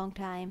training in a long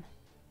time.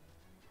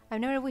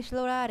 I've never wished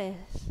Lord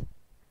Ares?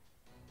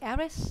 I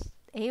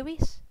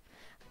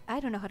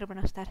don't know how to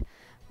pronounce that.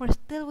 Were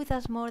still with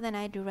us more than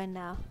I do right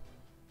now.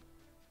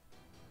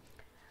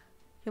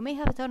 You may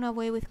have done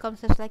away with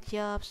concepts like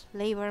jobs,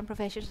 labor, and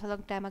professions a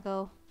long time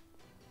ago.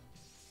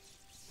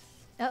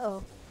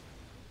 Uh-oh.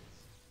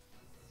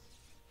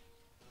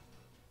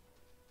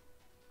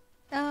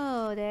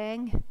 Oh,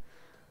 dang.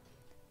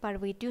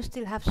 But we do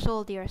still have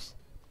soldiers.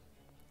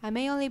 I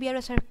may only be a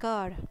reserve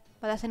guard,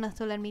 but that's enough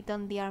to let me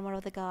don the armor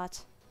of the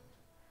gods.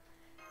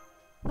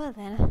 Well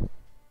then.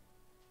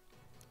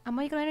 A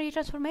magical energy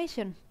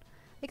transformation.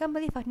 I can't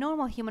believe a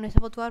normal human is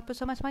able to output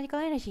so much magical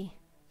energy.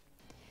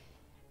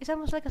 It's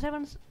almost like a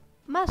servant's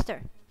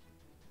master.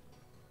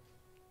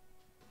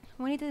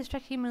 We need to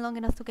distract him long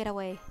enough to get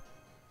away.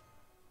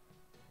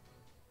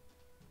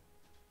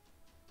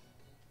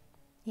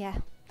 Yeah.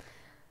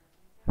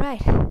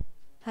 Right.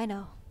 I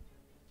know.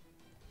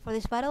 For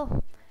this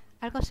battle,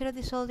 I'll consider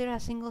this soldier a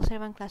single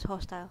servant class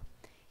hostile.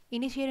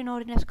 Initiating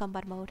ordinance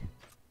combat mode.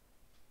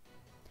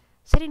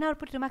 Setting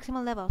output to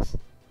maximal levels.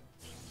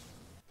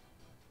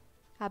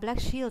 A black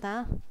shield,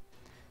 huh?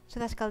 So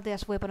that's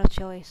Caldea's weapon of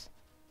choice.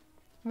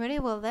 Very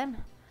well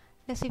then.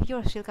 Let's see if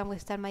your shield can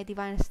withstand my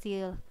divine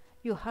steel,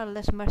 you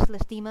heartless,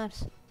 merciless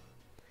demons.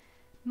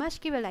 Mash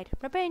Light,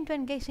 preparing to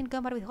engage in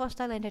combat with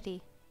hostile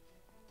entity.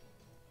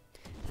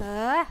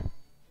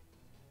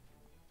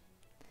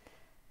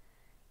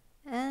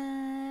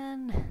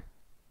 And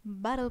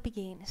battle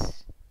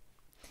begins.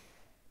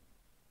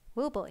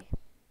 Oh boy.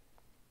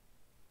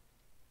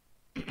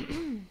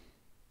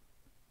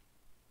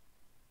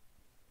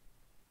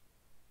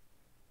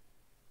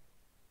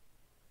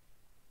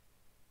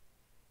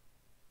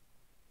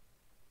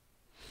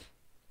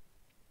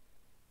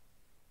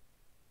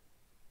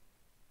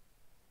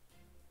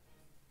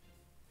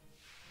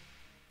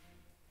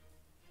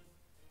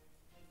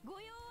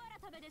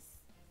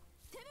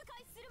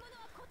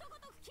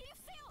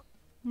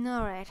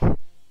 Alright.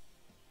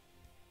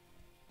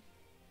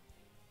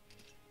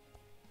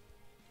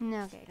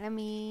 Okay, let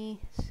me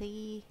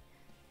see.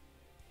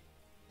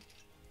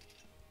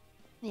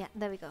 Yeah,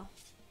 there we go.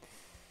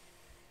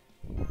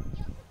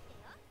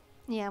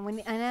 Yeah,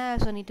 and I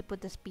also need to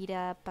put the speed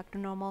back to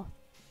normal.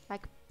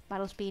 Like,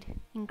 battle speed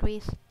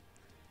increase.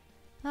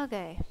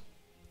 Okay.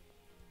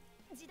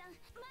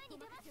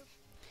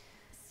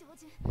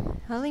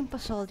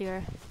 Olympus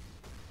Soldier.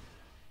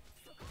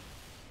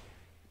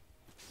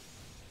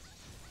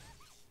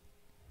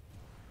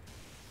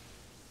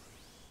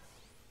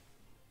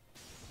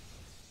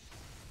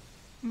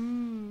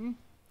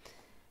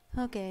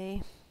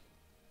 Okay.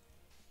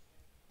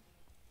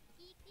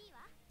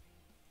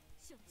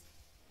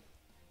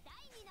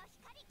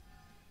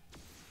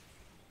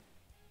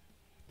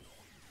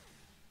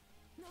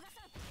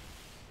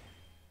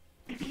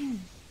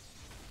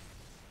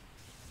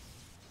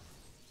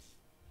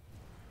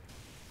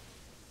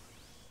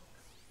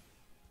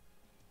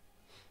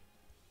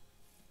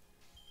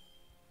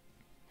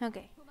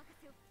 Okay.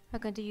 I'm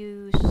going to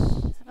use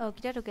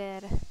Okita to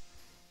get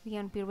the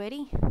MP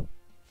ready.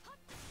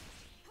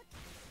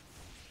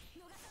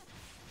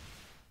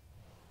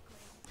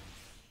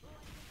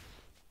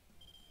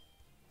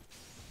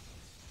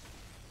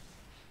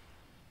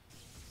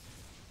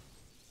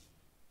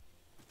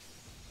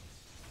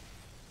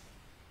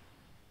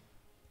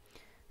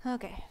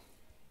 Okay.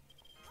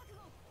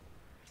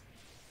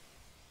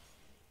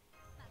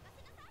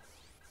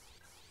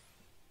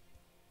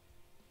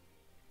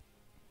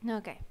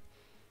 Okay.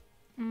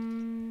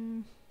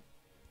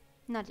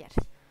 Not yet.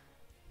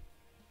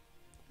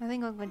 I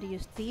think I'm going to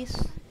use this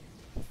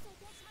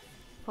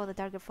for the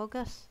target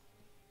focus.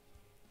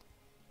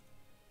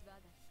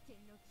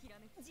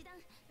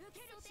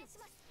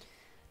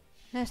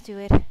 Let's do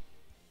it.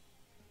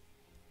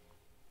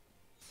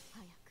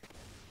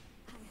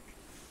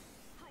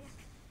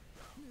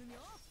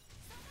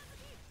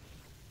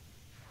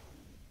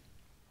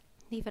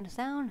 Defense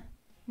down.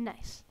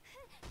 Nice.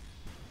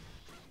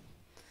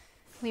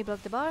 We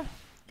broke the bar.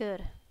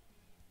 Good.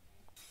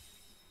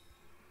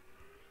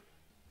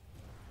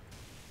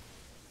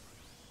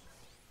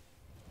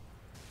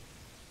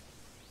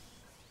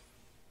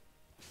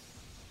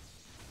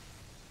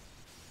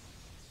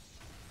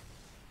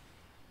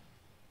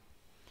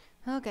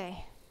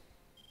 Okay.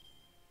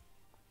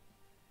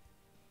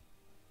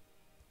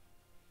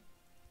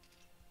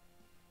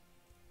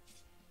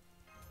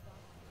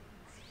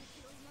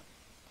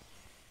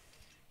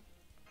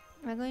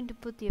 I'm going to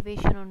put the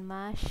evasion on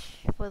mash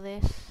for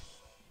this.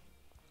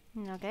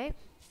 Okay.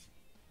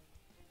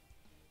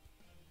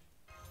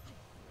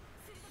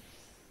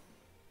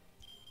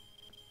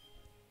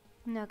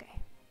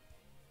 Okay.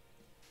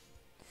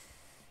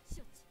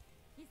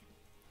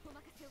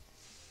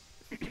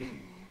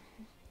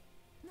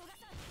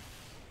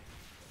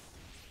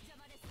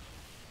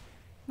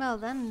 Well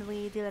then,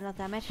 we deal enough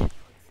damage,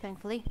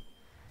 thankfully,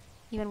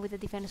 even with the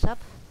defense up.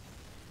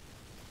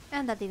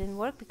 And that didn't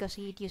work because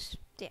he used...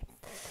 yeah.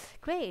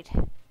 Great!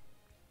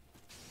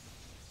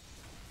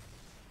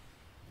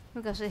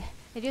 Because it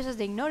uses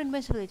the ignore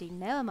invincibility,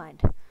 never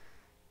mind.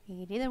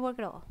 It didn't work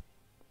at all.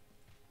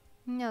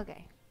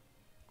 Okay.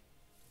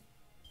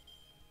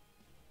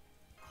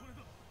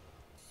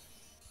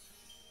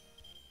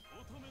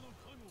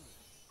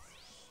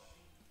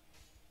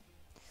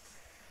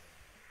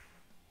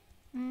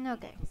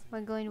 Okay,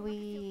 we're going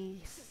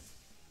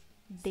with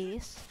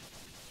this.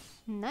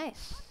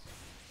 Nice.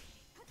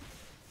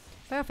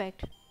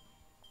 Perfect.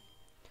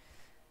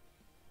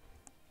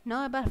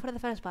 Not bad for the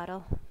first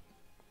battle.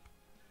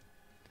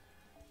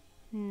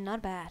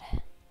 Not bad.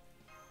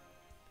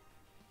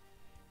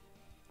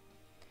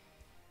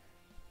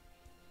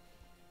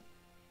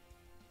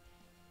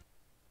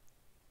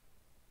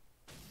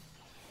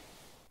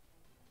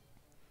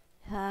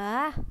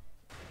 Ah.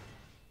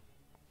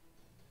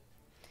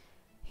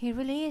 He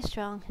really is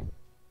strong.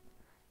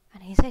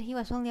 And he said he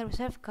was only a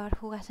reserve guard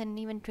who hasn't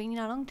even trained in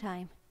a long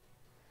time.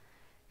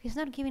 He's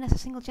not giving us a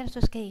single chance to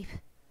escape.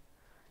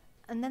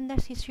 And then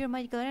there's his sheer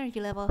magical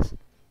energy levels.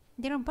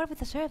 They're on par with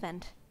a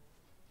servant.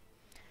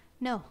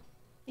 No,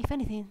 if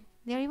anything,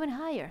 they are even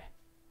higher.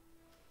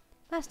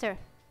 Master,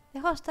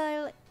 the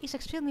hostile is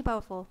extremely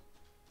powerful.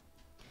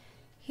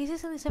 He's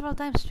easily several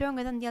times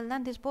stronger than the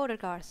Atlantis border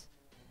guards.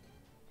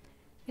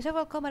 His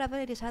overall combat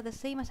abilities are the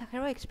same as a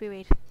heroic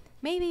spirit,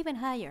 maybe even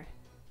higher.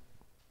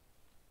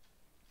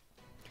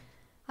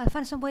 I'll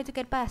find some way to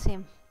get past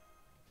him.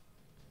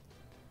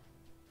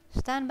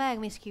 Stand back,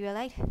 Miss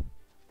Curiolite.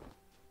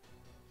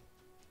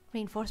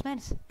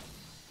 Reinforcements?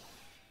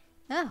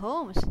 Ah,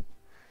 Holmes.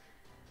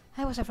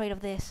 I was afraid of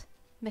this,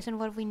 based on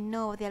what we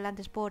know of the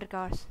Atlantis border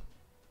guards.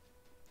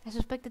 I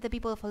suspected the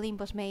people of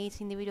Olympus may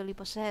each individually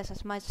possess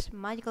as much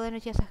magical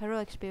energy as a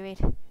heroic spirit.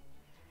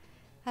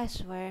 I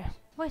swear,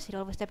 why is it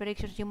always the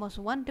predictions you most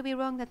want to be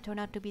wrong that turn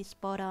out to be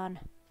spot on?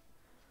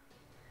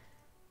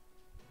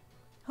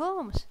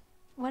 Holmes,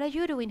 what are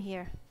you doing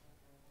here?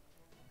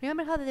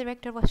 Remember how the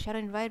director was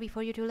shouting right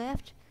before you two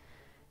left?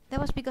 That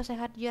was because I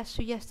had just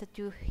suggested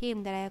to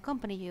him that I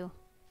accompany you.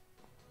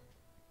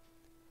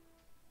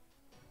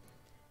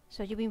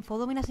 So you've been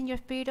following us in your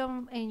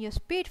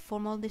spirit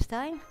form all this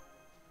time?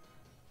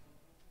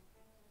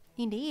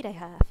 Indeed I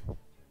have.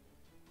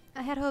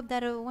 I had hoped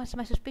that once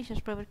my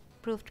suspicions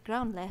proved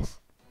groundless,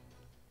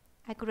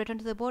 I could return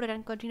to the border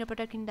and continue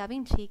protecting Da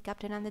Vinci,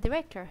 Captain and the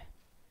Director.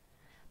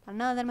 But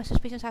now that my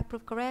suspicions have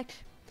proved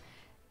correct,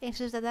 it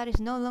seems that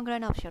is no longer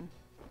an option.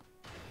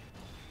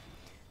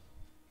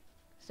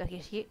 So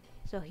he's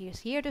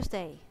here to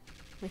stay,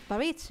 with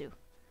Baritsu.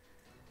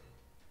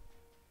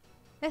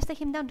 Let's take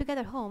him down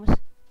together, Holmes.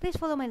 Please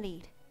follow my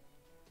lead.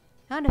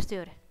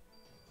 Understood.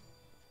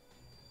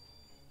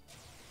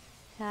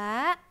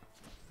 Ah!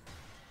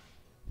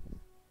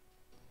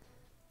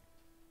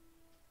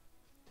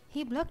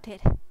 He blocked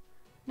it.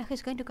 Now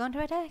he's going to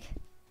counterattack?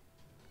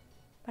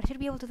 But I should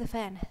be able to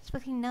defend,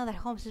 especially now that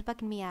Holmes is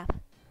backing me up.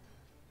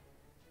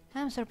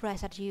 I'm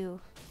surprised at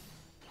you.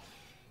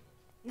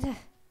 I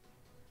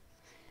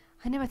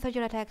never thought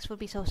your attacks would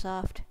be so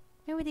soft.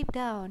 Maybe deep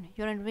down,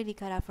 you aren't really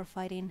cut out for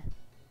fighting.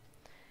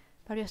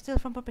 But you're still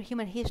from proper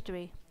human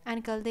history,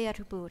 and Chaldea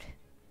to boot.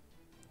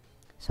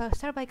 So I'll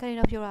start by cutting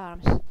off your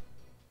arms.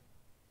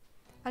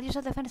 I'll use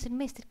a defense in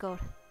Mystic Code.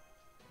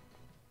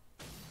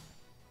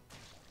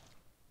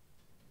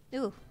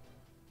 Ooh.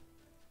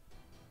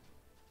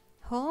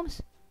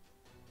 Holmes?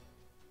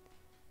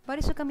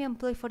 Baritsu can be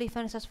employed for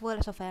defense as well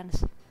as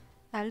offense.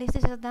 At least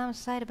this is a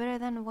downside better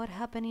than what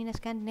happened in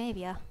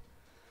Scandinavia.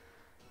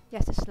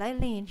 Just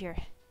slightly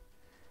injured.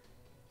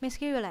 Miss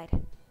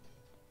Curiolite,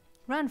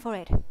 run for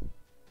it.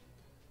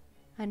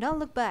 And don't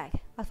look back.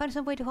 I'll find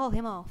some way to hold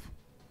him off.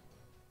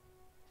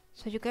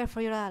 So you care for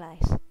your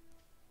allies.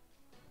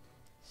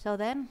 So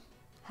then,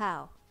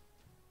 how?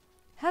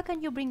 How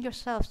can you bring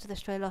yourselves to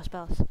destroy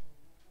Lostbelt?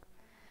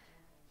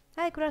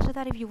 I could answer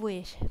that if you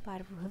wish,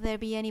 but would there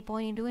be any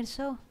point in doing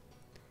so?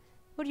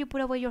 Would you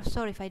put away your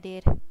sword if I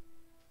did?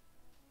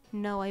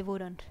 No, I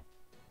wouldn't.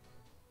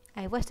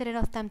 I wasted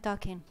enough time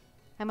talking.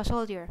 I'm a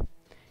soldier.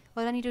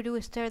 All I need to do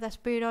is tear that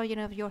spirit organ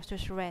of yours to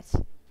shreds.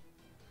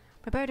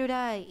 Prepare to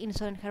die,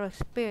 insolent heroic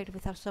spirit,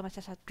 without so much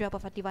as a drop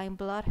of a divine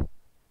blood.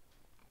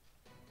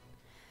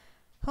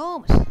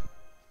 Holmes!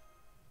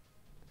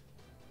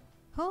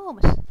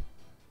 Holmes!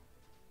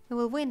 We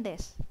will win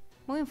this.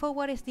 Moving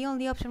forward is the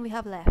only option we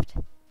have left.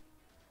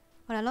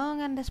 On a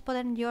long and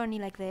despondent journey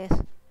like this,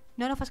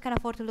 none of us can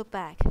afford to look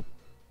back.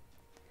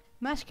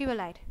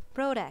 Masculite,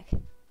 Prodac.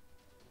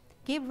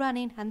 Keep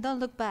running and don't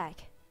look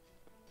back.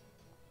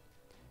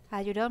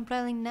 Are you done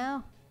prowling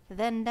now?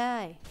 Then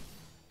die.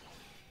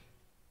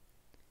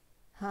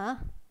 Huh?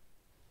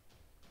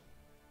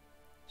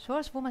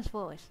 Swordswoman's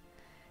voice.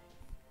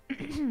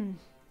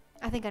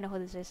 I think I know who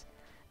this is.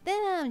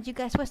 Damn, you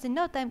guys wasted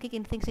no time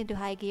kicking things into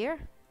high gear.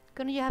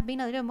 Couldn't you have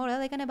been a little more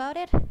elegant about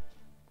it?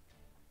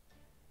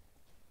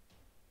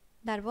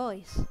 That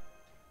voice.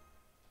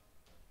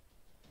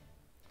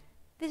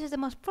 This is the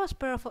most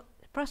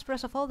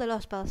prosperous of all the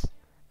Lostbelts.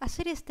 A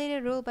city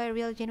stated ruled by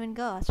real genuine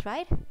gods,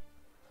 right?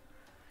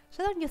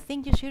 So don't you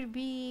think you should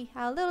be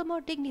a little more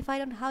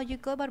dignified on how you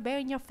go about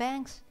bearing your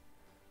fangs?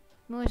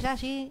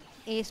 Musashi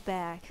is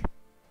back.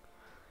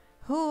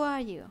 Who are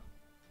you?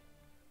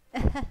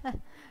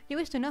 You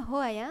wish to know who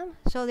I am?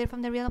 Soldier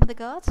from the realm of the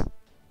gods?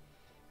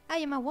 I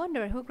am a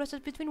wanderer who crosses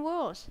between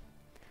worlds.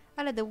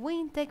 I let the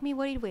wind take me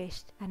where it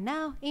wished, and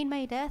now, in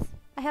my death,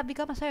 I have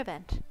become a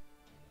servant.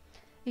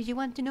 If you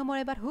want to know more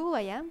about who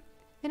I am,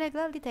 then I'll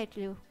gladly tell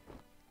you.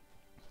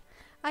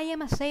 I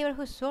am a saber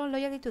who's sworn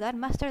loyalty to that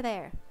master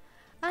there.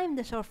 I'm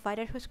the sword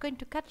fighter who's going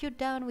to cut you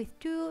down with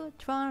 2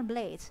 drawn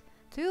blades,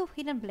 2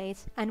 hidden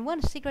blades, and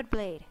 1 secret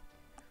blade.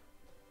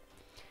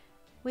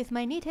 With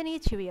my Niten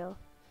Ichirio,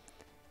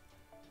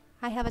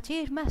 I have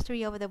achieved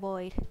mastery over the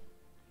void.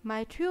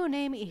 My true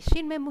name is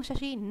Shinme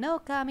Musashi no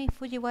Kami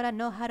Fujiwara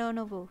no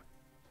Haronobu.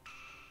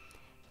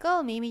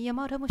 Call me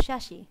Miyamoto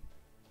Musashi.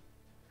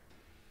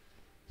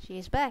 She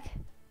is back.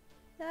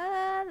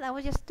 That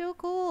was just too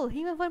cool,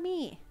 even for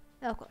me.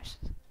 Of course.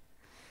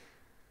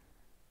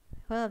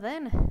 Well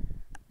then,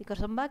 we got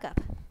some backup.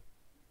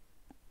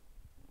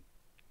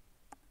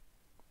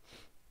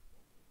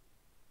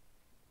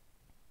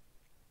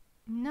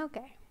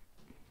 Okay.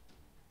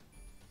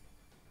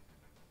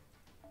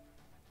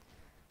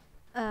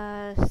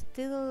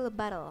 Still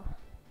battle.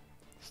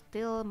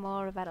 Still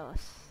more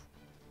battles.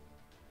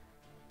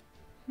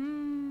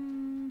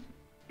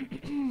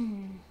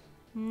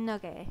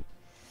 Okay.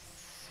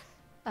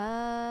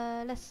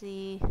 Let's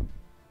see.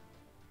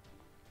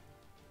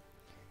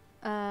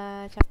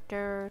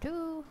 Chapter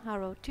 2,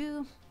 Arrow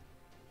 2.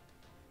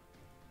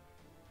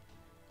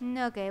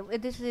 Okay,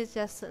 this is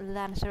just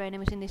Lancer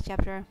enemies in this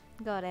chapter.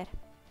 Got it.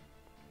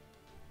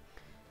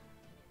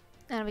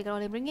 And we can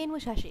only bring in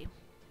Musashi.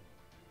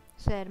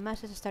 Said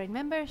Master starting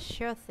member,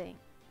 sure thing.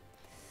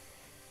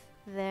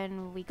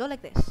 Then we go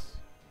like this.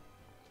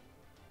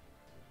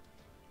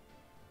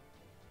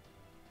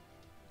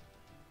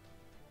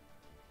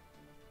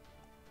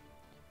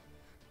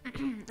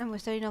 And we're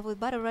starting off with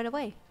battle right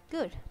away.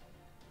 Good.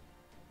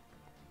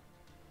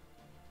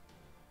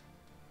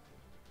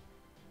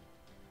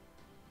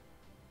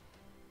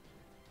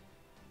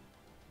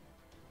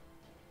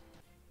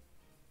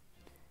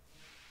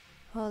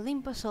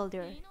 Olympus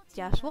soldier,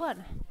 just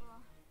one.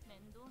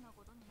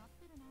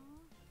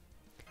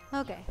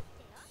 Okay.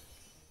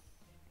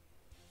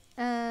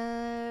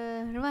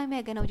 Remind me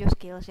again of your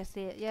skills, just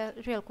yeah,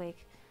 real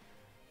quick.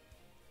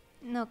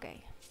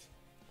 Okay.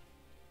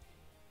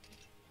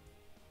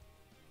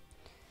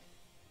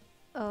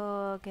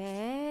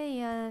 Okay,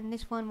 and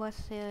this one was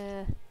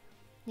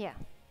yeah.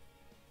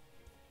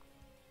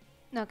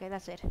 Okay,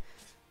 that's it.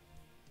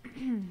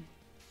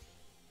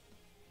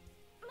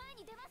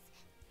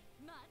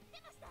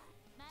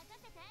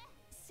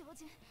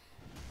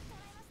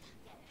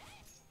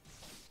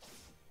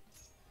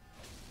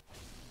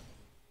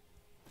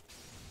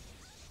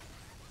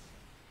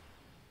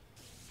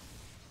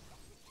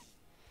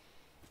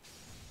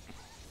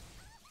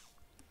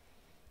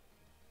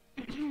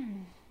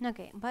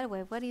 Okay, by the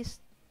way, what is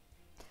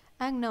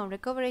unknown?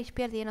 Recover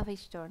HP at the end of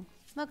each turn.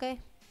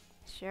 Okay,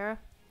 sure.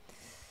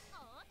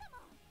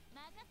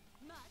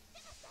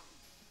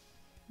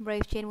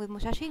 Brave chain with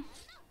Musashi.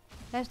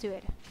 Let's do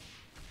it.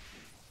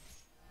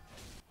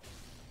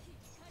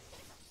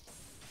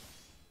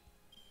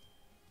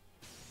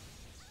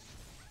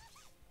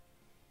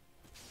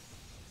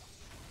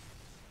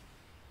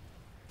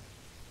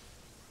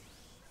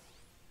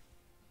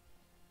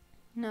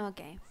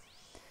 Okay.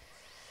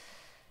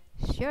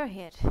 Sure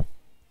hit.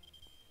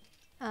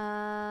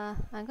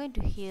 I'm going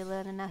to heal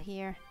Elena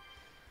here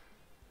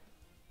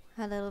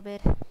a little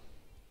bit.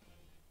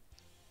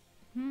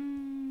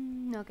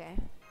 Okay.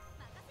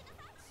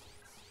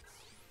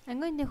 I'm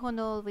going to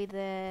handle with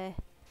the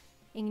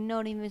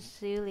ignore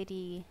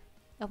invincibility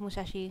of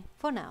Musashi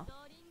for now.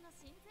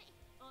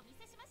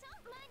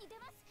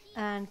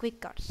 And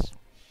quick cards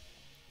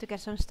to get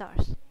some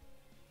stars.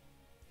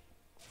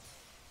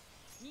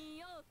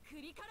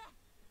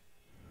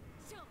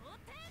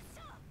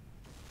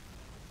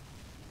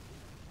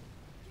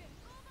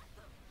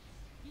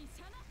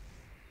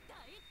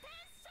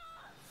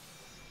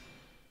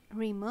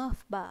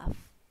 Remove buff.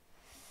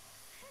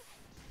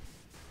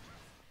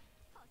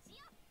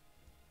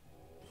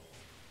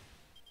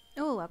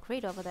 Oh, a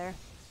crate over there.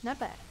 Not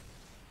bad.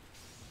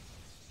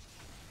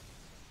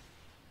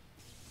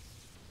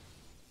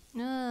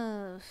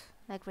 No,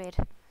 a crate.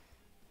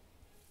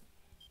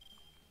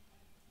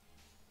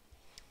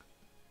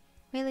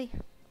 Really?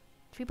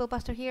 Triple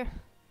buster here?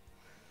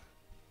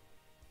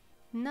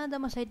 Not the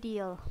most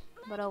ideal,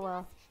 but oh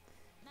well.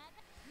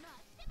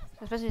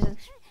 Especially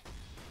since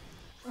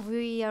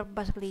we are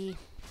basically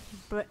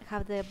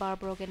have the bar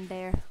broken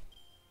there.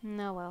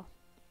 No, well.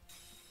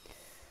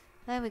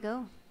 There we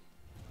go.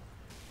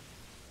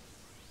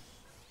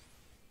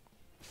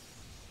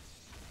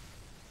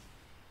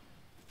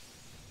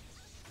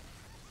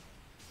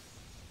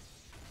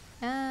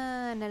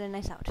 Another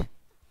nice out.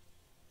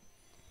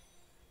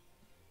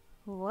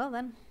 Well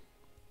then.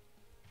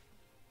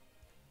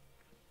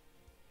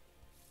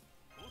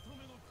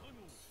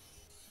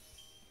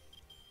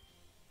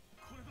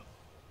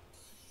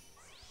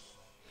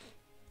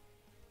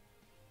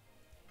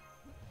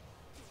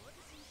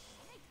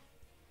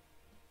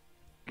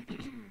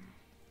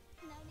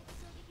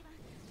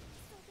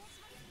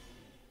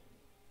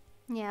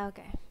 Yeah,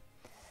 okay.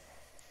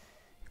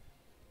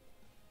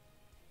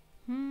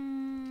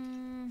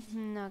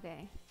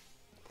 Okay.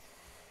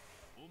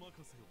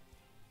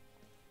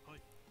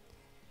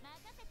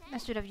 I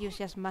should have used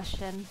just mash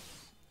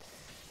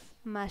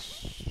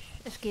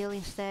skill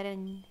instead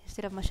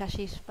of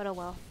Musashi's, but oh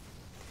well.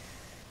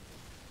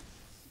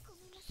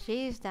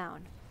 She's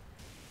down.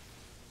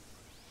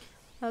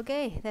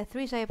 Okay, the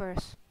 3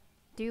 sabers.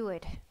 Do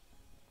it.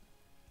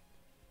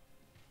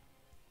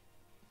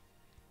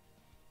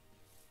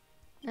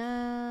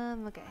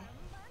 Okay.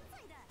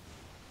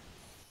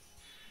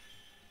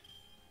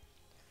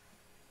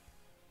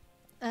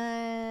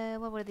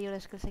 What were the other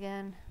skills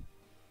again?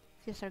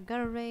 Just our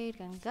gutter raid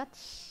and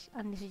guts,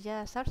 and this is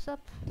just starts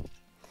up.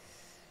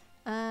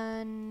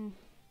 And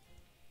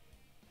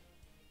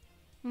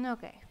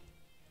okay.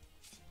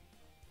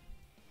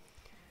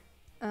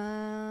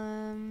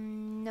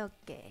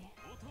 Okay.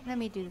 Let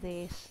me do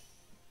this.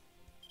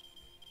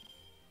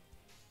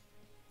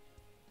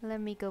 Let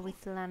me go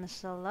with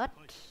Lancelot.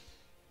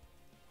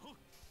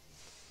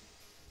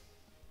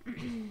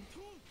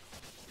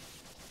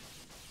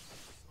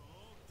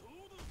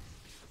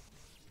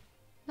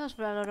 Those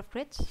were a lot of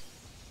crits.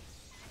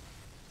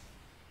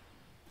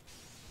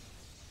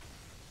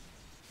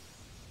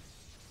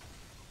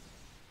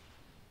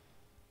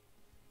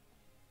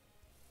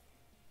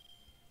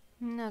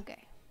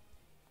 Okay.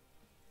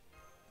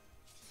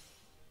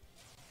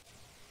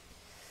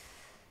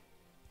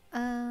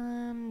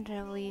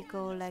 There we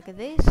go like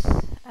this,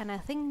 and I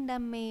think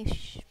that may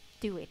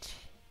do it,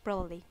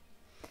 probably.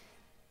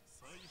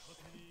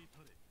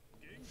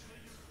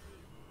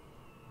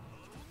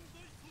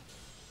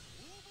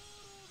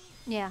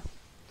 Yeah.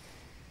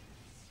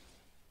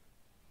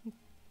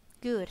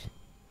 Good.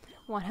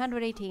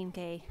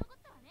 118k.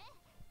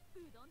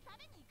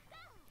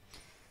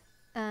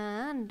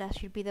 And that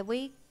should be the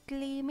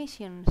weekly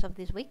missions of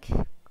this week,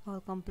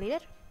 all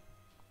completed.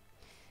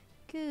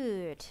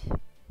 Good.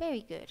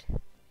 Very good.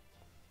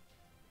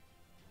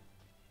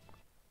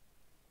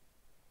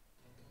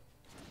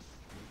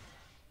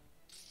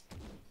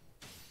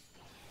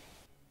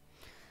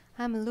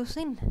 I'm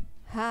losing?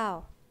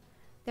 How?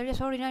 They're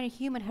just ordinary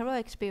human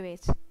heroic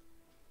spirits.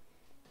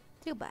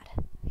 Too bad.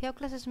 He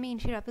outclasses me in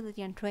sheer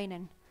ability and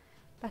training,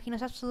 but he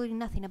knows absolutely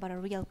nothing about a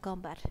real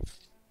combat.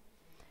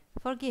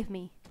 Forgive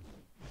me.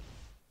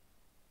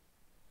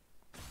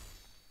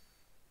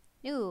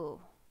 Ooh.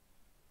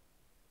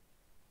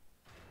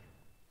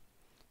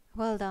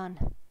 Well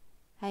done.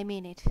 I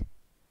mean it.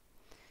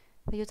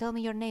 Will you tell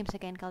me your names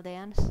again,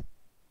 Chaldeans?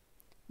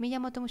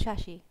 Miyamoto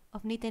Musashi,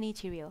 of Niten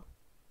Ichirio.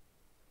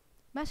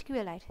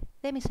 Masquerade,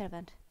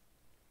 demi-servant.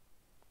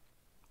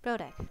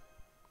 Brodak.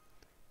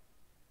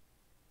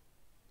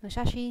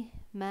 Musashi,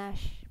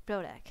 Mash,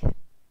 Brodak.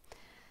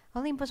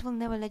 Olympus will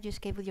never let you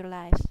escape with your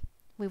lives.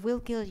 We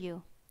will kill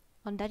you.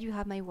 On that you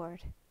have my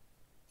word.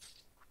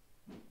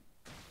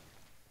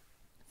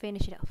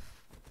 Finish it off.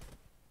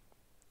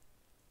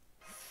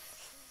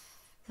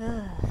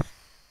 Ugh.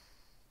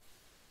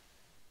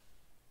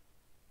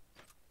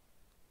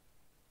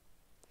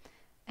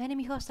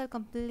 Enemy hostile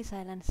completely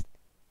silenced.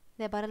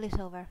 The battle is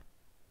over.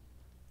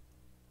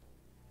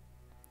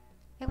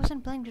 I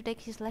wasn't planning to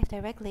take his life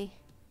directly.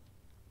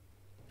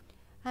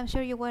 I'm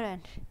sure you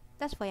weren't.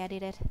 That's why I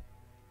did it.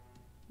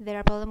 There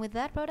a problem with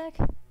that,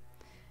 Brodak?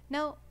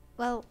 No,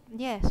 well,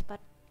 yes, but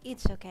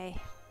it's okay.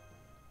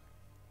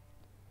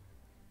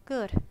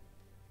 Good.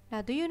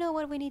 Now do you know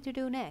what we need to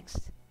do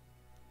next?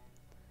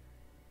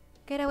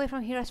 Get away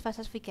from here as fast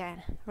as we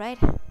can, right?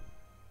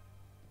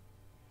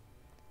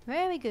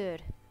 Very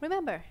good.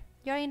 Remember,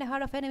 you're in the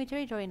heart of enemy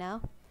territory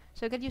now,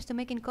 so get used to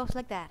making calls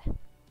like that.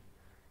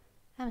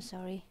 I'm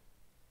sorry.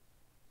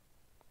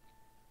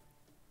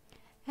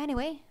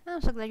 Anyway,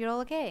 I'm so glad you're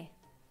all okay.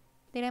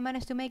 Did I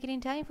manage to make it in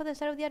time for the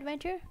start of the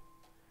adventure?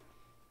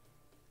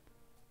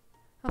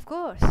 Of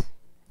course.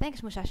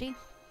 Thanks, Musashi.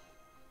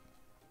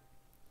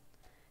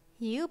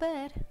 You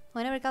bet.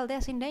 Whenever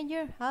Caldea's in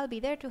danger, I'll be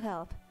there to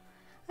help.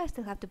 I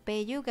still have to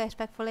pay you guys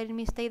back for letting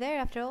me stay there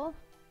after all.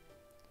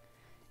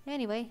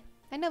 Anyway,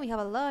 I know we have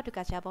a lot to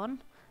catch up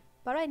on,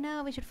 but right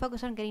now we should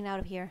focus on getting out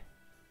of here.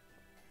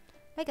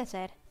 Like I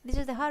said, this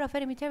is the heart of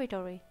enemy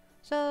territory,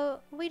 so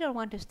we don't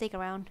want to stick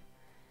around.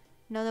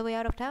 Know the way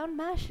out of town,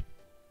 Mash?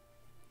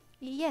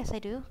 Yes, I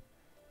do.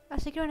 I'll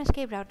secure an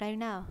escape route right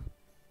now.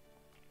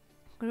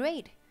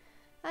 Great.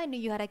 I knew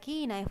you had a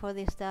keen eye for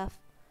this stuff.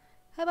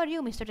 How about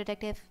you, Mr.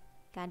 Detective?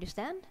 Can't you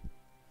stand?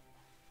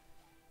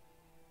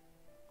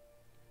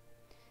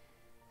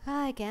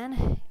 I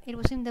can. It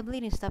was in the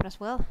bleeding stuff as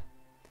well.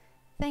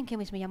 Thank you,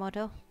 Miss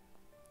Miyamoto.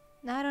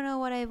 I don't know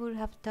what I would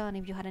have done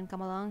if you hadn't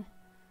come along.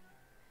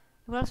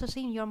 It would also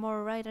seem you're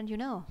more right than you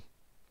know.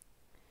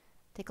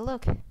 Take a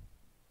look.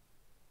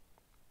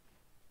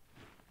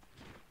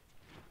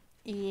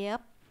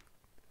 Yep.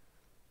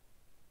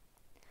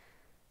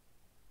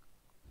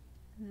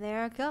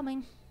 They're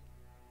coming.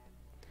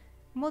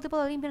 Multiple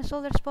Olympian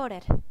soldiers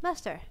spotted.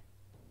 Master!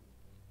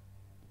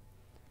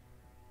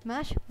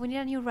 Mash, we need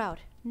a new route.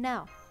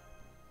 Now.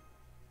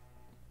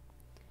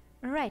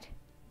 Right,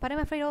 but I'm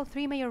afraid all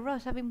three major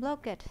roads have been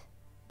blockaded.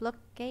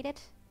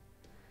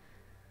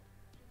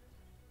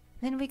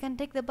 Then we can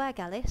take the back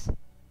alleys.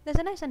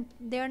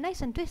 They are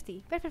nice and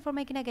twisty, perfect for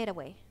making a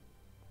getaway.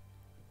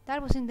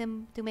 That was in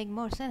them to make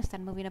more sense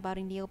than moving about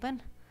in the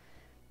open.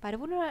 But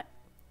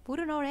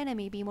wouldn't our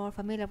enemy be more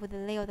familiar with the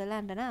lay of the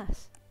land than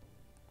us?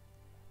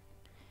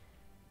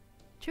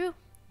 True,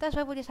 that's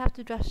why we just have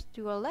to trust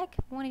to our luck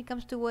when it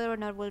comes to whether or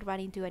not we'll run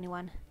into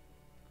anyone.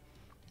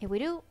 If we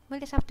do,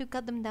 we'll just have to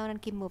cut them down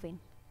and keep moving.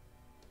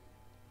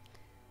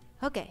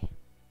 Okay,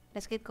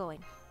 let's get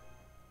going.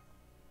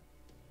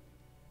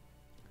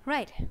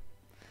 Right,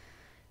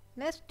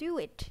 let's do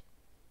it.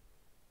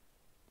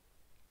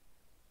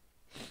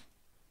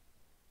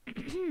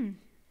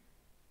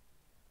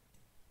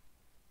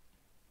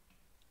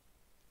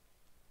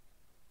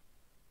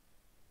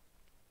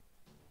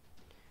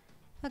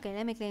 Okay,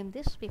 let me claim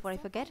this before I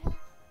forget.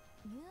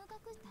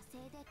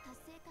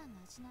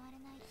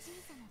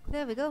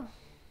 There we go.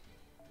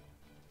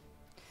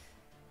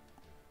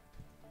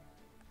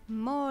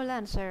 More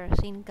lancers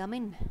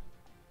incoming.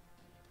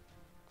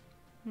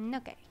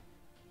 Okay.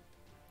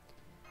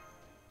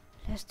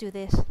 Let's do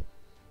this.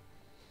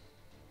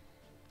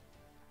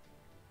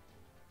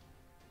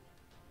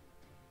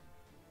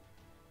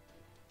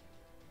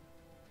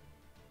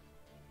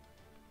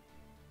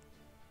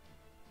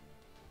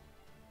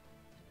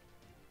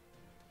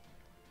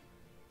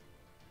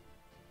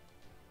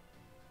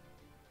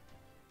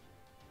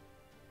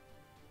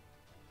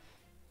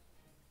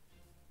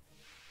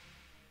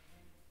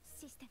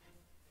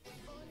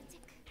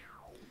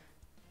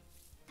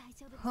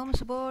 Home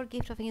support,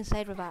 gift of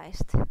insight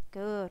revised.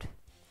 Good.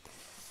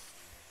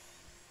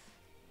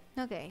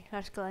 Okay,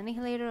 large scale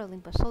annihilator,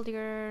 Olympus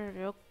soldier.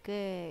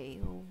 Okay,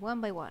 one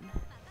by one.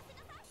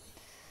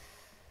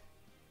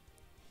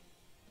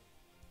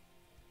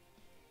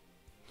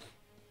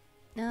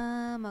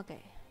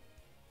 Okay.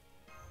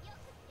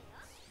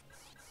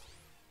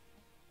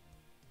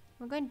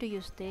 We're going to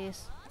use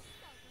this.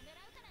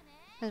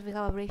 As we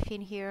have a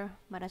briefing here,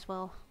 might as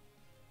well.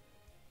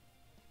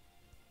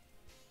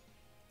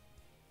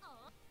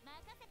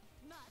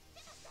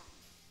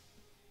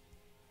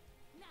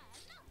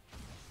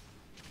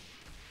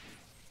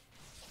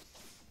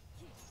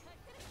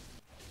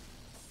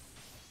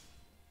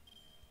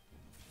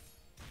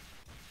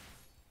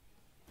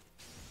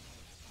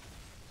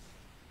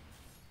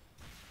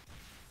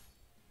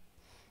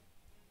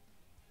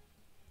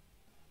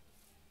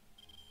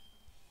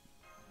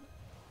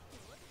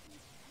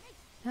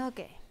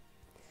 Okay.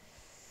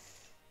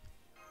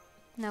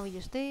 Now we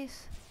use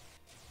this.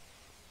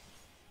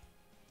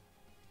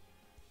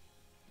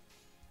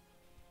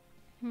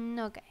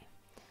 Okay.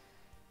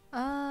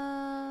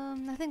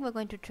 I think we're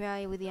going to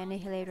try with the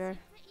annihilator.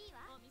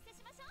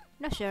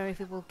 Not sure if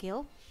it will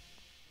kill,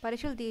 but it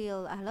should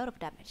deal a lot of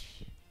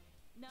damage.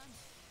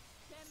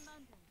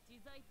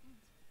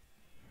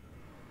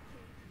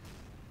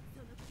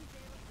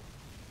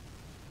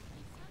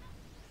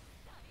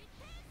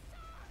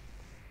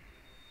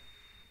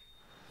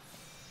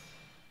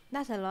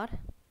 That's a lot.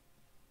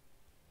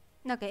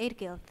 Okay, it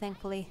killed,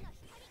 thankfully.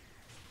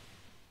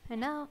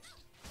 And now,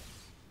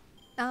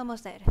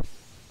 almost dead.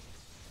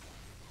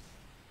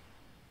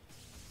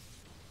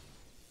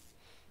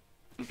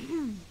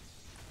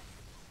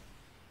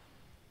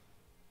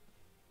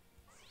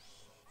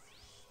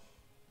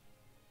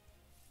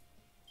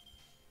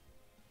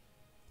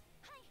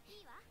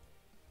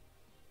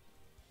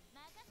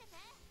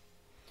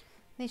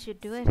 This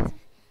should do it.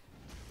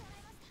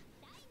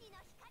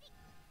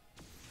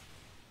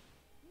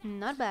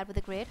 Not bad with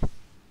the grid.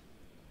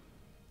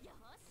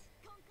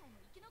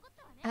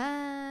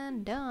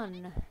 And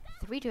done.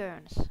 3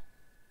 turns.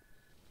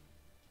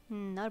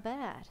 Not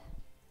bad.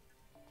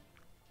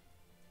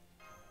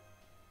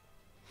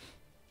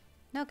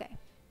 Okay.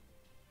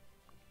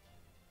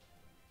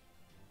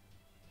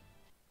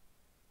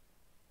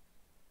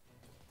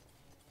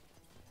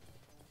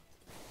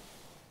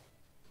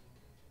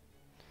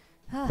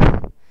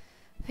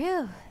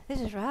 Phew,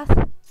 this is rough.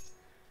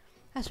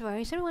 I swear,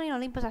 is everyone in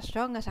Olympus as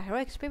strong as a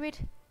heroic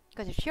spirit?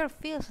 Because it sure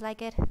feels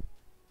like it.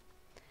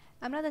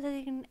 I'm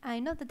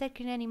not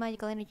detecting any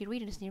magical energy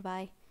regions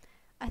nearby.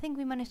 I think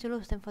we managed to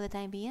lose them for the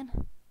time being.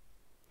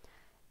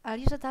 I'll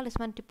use a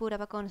talisman to put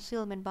up a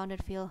concealment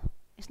bounded field.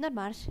 It's not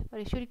much,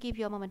 but it should give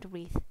you a moment to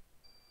breathe.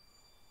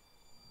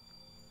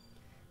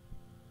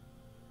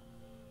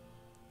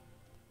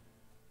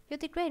 You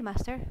did great,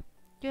 Master.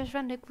 You just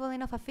ran the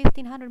equivalent of a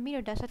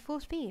 1500-meter dash at full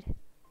speed.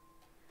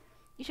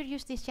 You should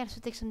use this chance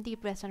to take some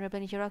deep breaths and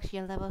replenish your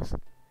oxygen levels.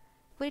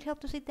 Would it help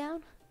to sit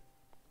down?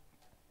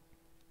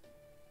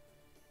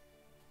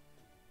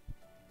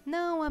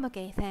 No, I'm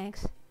okay,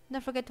 thanks.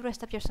 Don't forget to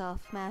rest up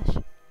yourself, Mash.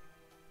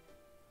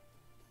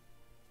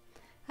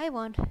 I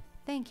won't.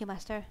 Thank you,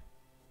 Master.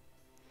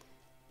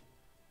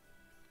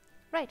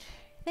 Right.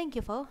 Thank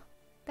you, Foe.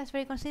 That's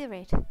very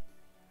considerate.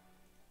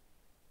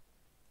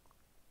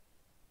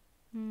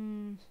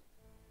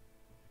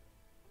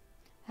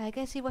 I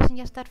guess it wasn't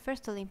just that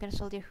first Olympian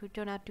soldier who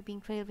turned out to be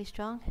incredibly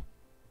strong.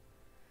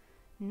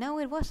 No,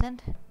 it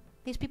wasn't.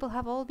 These people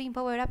have all been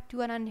powered up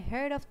to an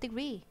unheard of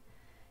degree.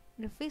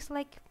 It feels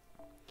like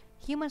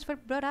humans were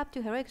brought up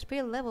to heroic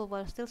spirit level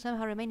while still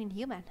somehow remaining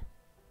human.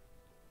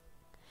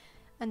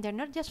 And they're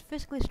not just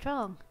physically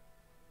strong.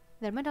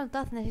 Their mental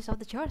toughness is off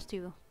the charts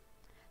too.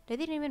 They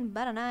didn't even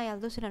bat an eye at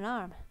losing an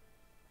arm.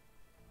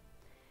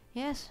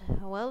 Yes,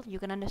 well, you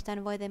can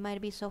understand why they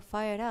might be so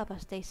fired up,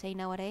 as they say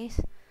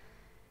nowadays.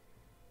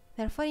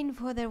 They're fighting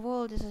for their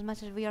world just as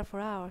much as we are for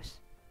ours.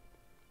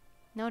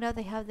 No doubt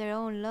they have their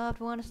own loved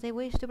ones they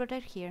wish to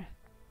protect here.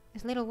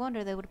 It's little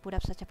wonder they would put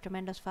up such a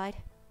tremendous fight.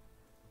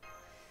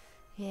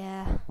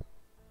 Yeah.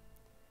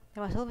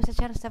 There was always a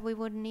chance that we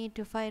would need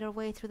to fight our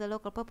way through the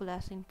local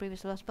populace in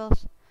previous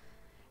Lostbelts.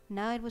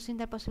 Now it would seem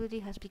that possibility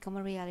has become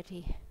a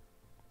reality.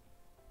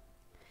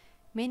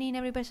 Meaning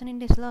every person in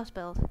this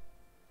Lostbelt,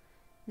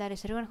 that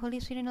is everyone who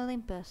lives here in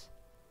Olympus,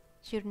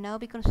 should now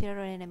be considered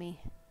our enemy.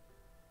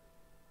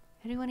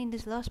 Everyone in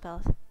this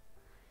Lostbelt.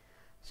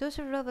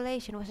 Sorcerer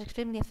Revelation was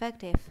extremely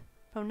effective.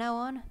 From now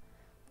on,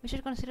 we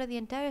should consider the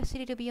entire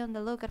city to be on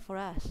the lookout for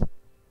us.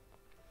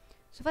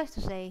 Suffice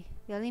to say,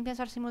 the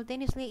Olympians are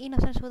simultaneously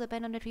innocents who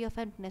depend on the Tree of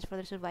Emptiness for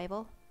their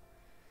survival,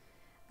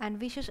 and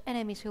vicious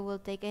enemies who will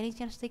take any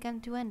chance they can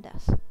to end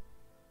us.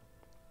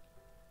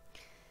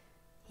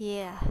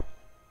 Yeah.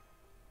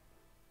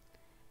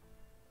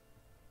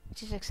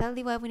 Which is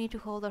exactly why we need to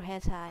hold our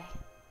heads high.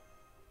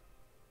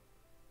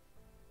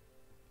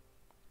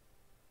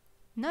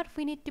 Not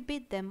we need to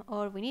beat them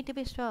or we need to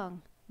be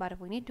strong, but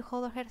we need to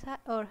hold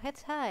our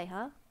heads high,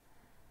 huh?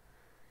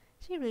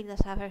 She really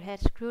does have her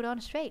head screwed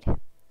on straight.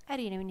 I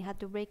didn't even have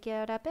to break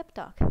out a pep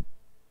talk.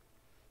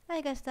 I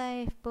guess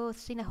I've both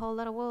seen a whole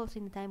lot of wolves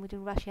in the time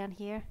between Russia and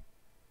here.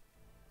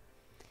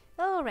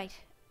 Alright,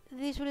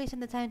 this really isn't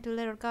the time to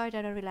let our guard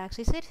down and relax,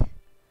 is it?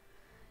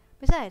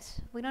 Besides,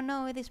 we don't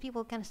know if these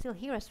people can still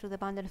hear us through the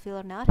abandoned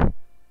field or not.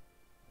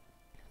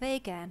 They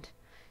can't.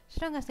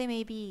 Strong as they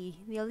may be,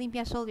 the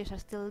Olympian soldiers are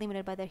still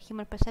limited by their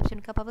human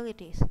perception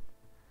capabilities.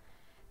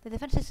 The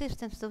defensive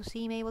systems though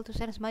seem able to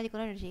sense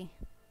magical energy.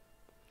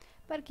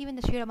 But given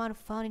the sheer amount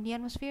found in the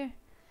atmosphere,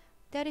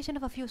 the addition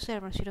of a few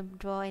servants shouldn't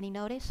draw any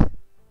notice.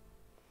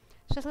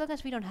 So as long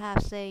as we don't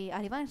have, say,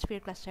 a Divine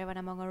Spirit class servant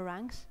among our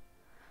ranks,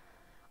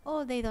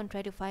 or they don't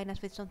try to find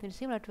us with something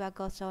similar to a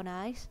god's own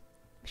eyes,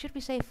 we should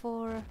be safe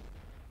for...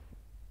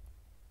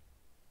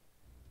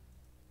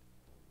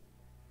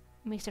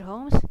 Mr.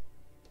 Holmes?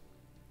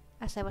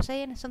 As I was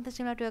saying, something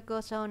similar to a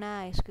god's own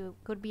eyes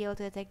could be able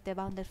to detect the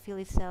bounded field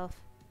itself.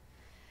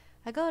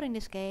 A god in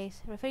this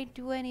case, referring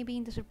to any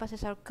being that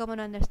surpasses our common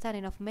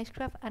understanding of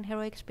magecraft and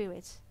heroic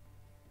spirits.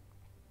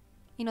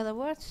 In other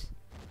words,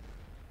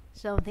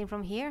 something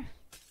from here,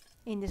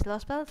 in this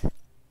Lostbelt,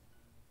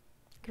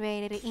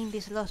 created in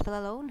this Lostbelt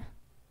alone,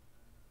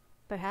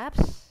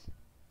 perhaps.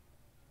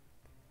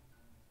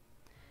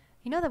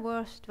 In other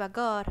words, to a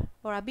god,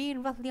 or a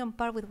being roughly on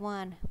par with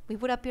one, we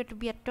would appear to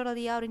be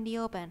totally out in the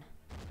open.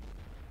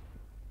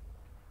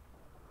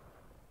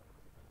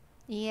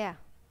 Yeah.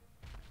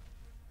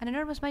 An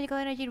enormous magical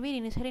energy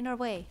reading is heading our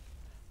way.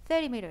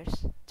 30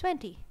 meters,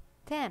 20,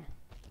 10.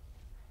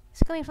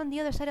 It's coming from the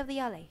other side of the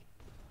alley.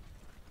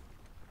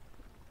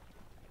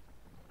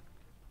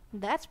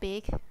 That's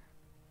big.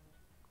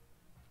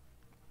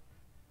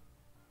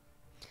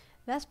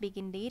 That's big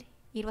indeed.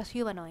 It was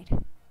humanoid.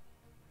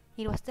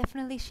 It was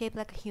definitely shaped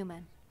like a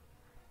human,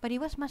 but it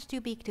was much too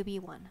big to be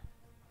one.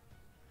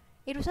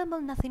 It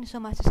resembled nothing so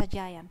much as a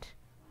giant.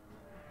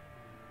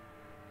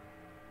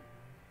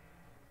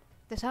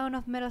 The sound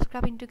of metal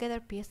scrapping together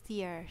pierced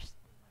the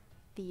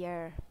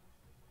air.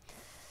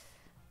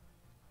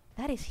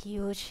 That is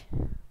huge.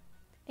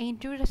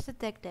 Intruders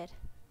detected.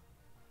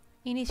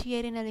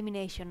 Initiating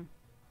elimination.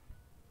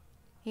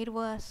 It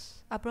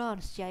was a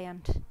bronze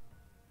giant.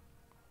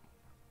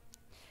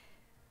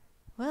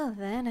 Well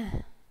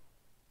then...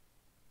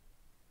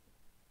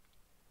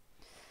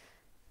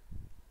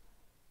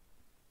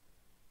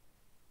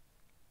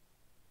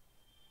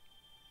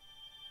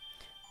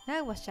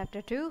 That was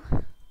chapter 2.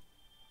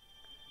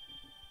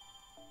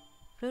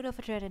 Fruit of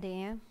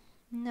Eternity, eh?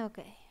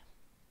 Okay.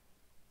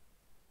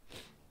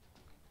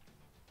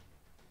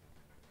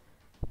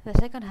 The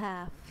second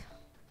half.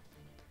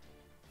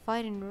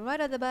 Fighting right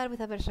at the bat with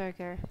a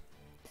berserker.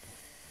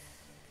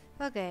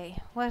 Okay,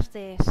 what's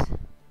this?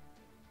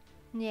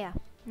 Yeah,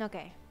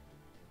 okay.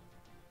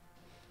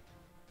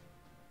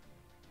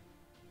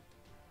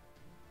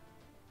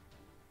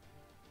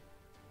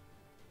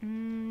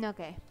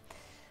 Okay.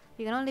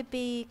 You can only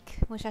pick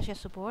Musashi as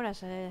support,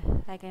 as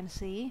I can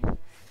see.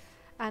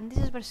 And this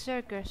is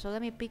Berserker, so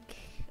let me pick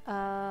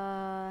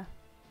at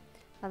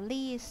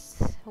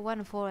least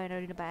one foreigner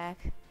in the back.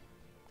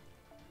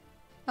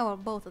 Oh, well,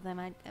 both of them,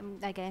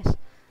 I guess.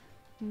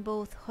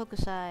 Both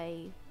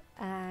Hokusai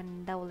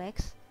and Double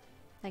X,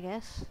 I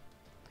guess.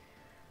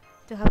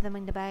 To have them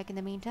in the back in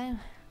the meantime.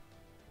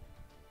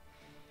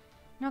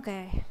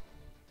 Okay.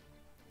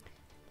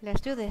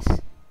 Let's do this.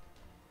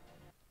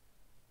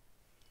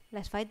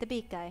 Let's fight the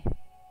big guy.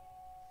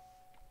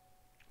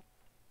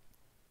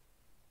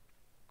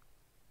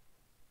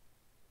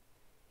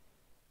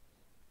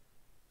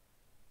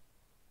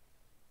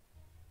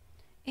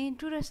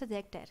 Intruders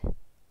detected.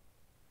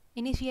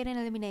 Initiating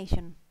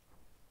elimination.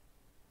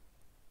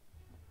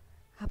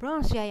 A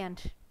bronze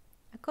giant.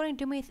 According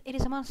to myth, it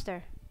is a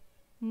monster.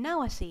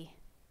 Now I see.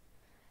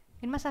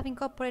 It must have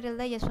incorporated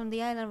legends from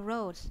the island of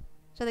Rhodes,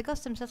 so the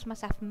gods themselves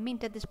must have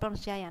minted this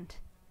bronze giant.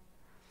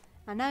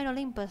 And now in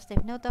Olympus,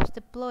 they've no doubt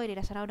deployed it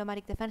as an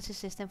automatic defensive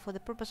system for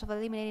the purpose of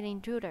eliminating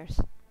intruders.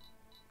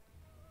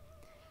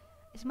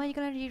 Its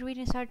magical energy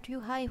readings are too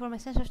high for my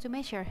sensors to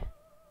measure.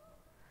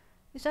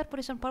 This output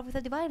is on par with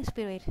a divine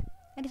spirit,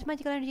 and its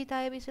magical energy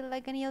type isn't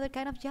like any other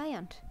kind of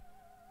giant.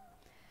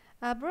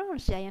 A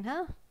bronze giant,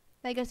 huh?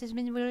 I guess this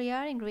means we really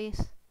are in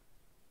Greece.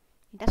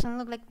 It doesn't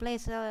look like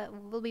place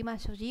will be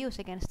much of use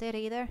against it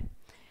either.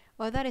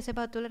 Or that is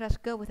about to let us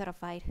go without a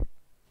fight.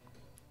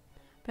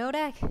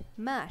 Brodak,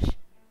 mash.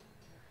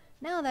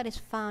 Now that it's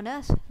found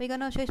us, we got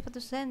no choice but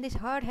to send this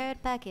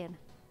hardhead back in.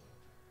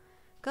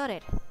 Got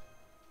it.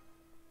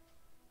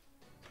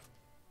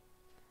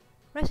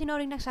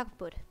 Resonating next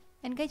output.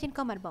 Engage in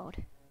combat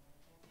mode.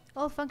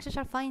 All functions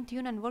are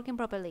fine-tuned and working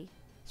properly.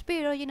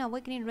 Spirit Origin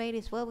awakening rate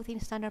is well within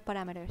standard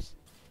parameters.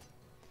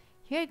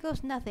 Here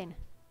goes nothing.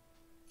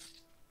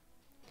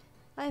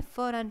 I've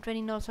fought and trained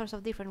in all sorts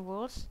of different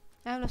worlds.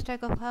 I've lost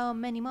track of how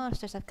many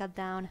monsters I've cut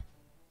down.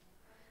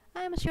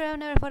 I'm sure I've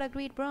never fought a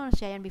great bronze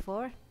giant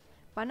before,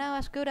 but now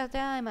as good a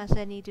time as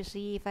any to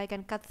see if I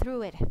can cut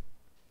through it.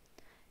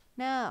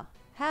 Now,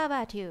 how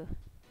about you?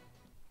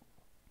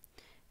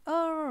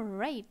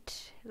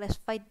 Alright, let's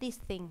fight this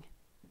thing.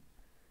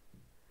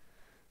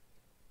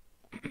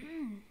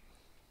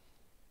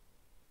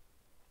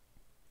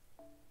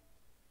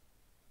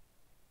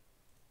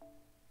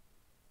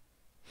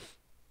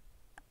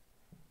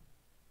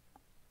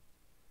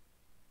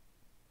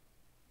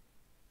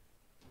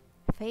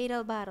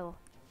 Fatal battle.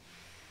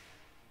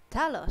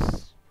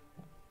 Talos.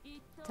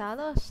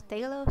 Talos?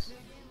 Talos?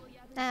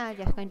 I'm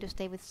just going to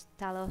stay with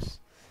Talos.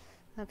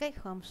 Okay,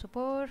 home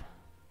support.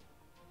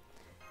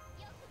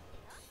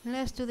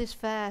 Let's do this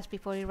fast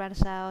before he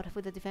runs out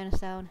with the defense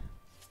down.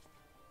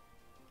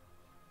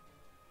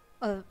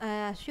 Oh,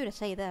 I should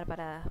say that, but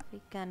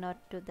we cannot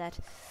do that.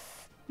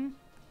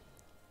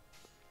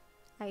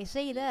 I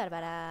say that,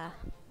 but I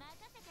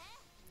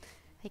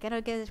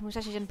cannot get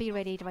Musashi and be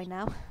ready right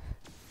now.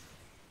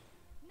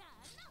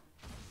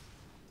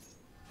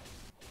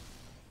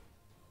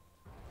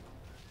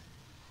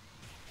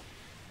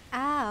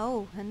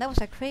 Ow, and that was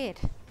a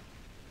crit.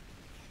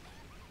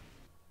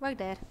 Right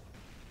there.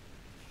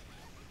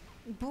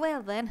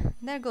 Well then,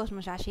 there goes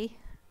Musashi.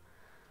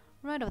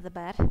 Right off the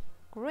bat.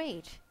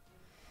 Great.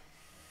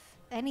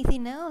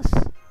 Anything else?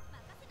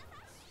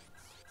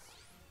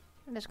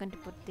 I'm just going to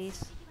put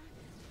this.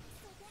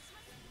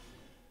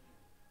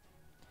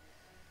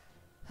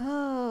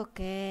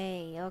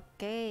 Okay,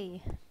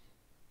 okay.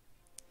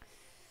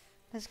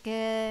 Let's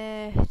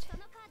get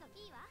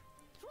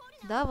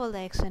double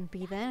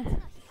XNP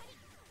then.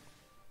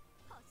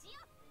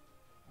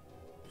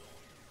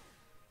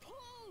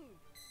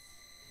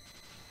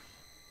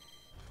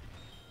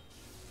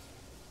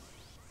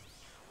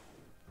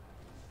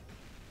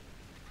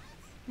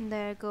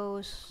 There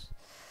goes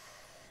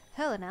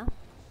Helena.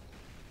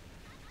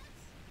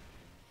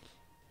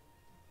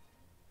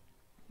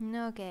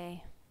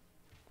 Okay.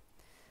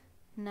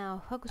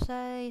 Now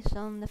Hokusai is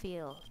on the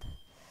field.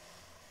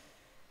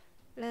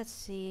 Let's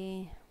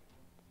see.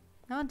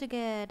 I want to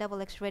get double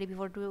X ready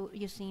before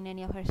using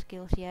any of her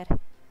skills yet.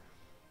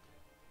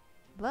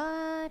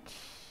 But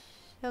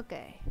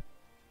okay.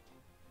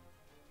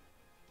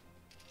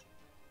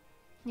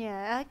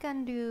 Yeah, I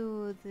can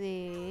do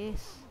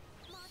this.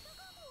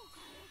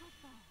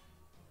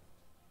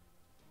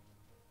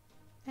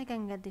 I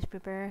can get this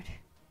prepared.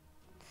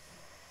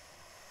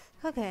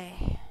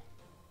 Okay.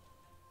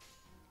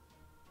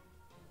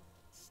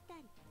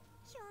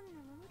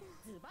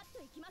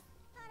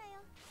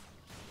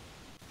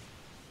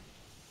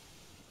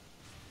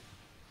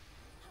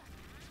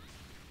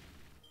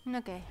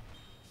 Okay.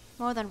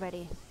 More than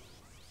ready.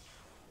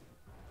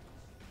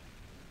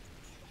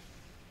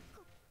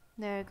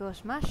 There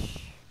goes Mash.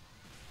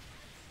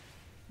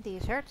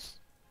 These hurts.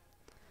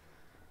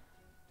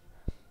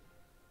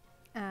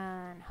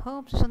 And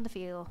Holmes is on the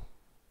field.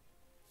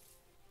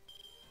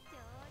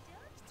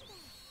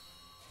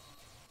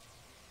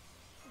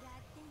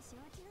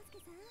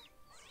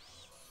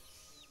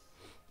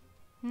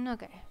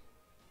 Okay.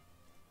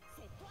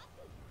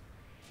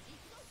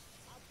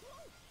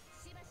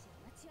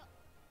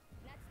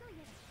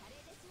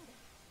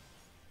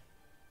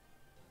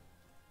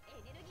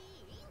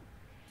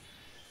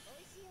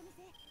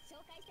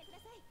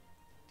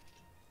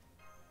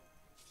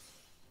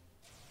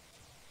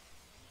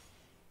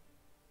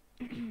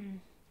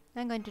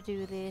 I'm going to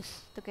do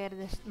this to get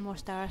this more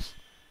stars.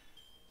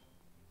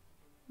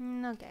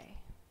 Okay.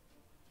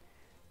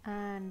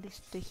 And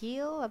this to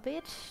heal a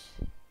bit.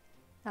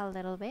 A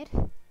little bit.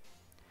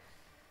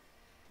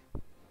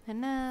 And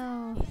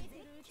now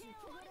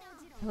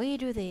we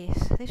do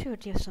this. This should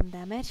do some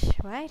damage,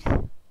 right?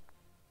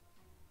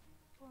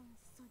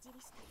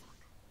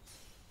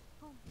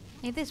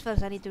 If this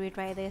fails, I need to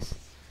retry this.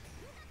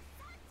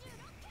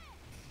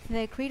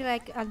 The crit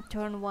like on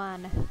turn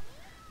 1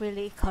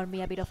 really caught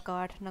me a bit off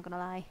guard, not gonna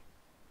lie.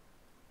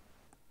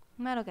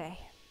 But okay.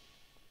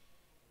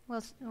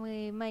 Well,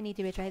 we might need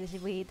to retry this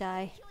if we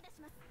die.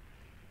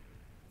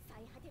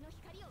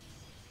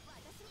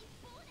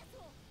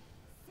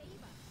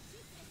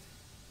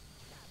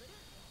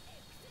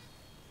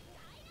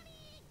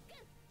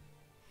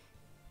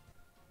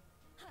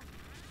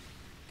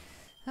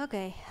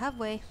 Okay,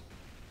 halfway.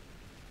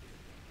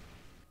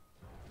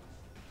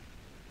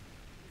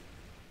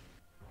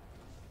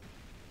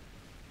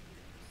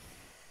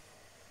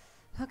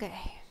 Okay.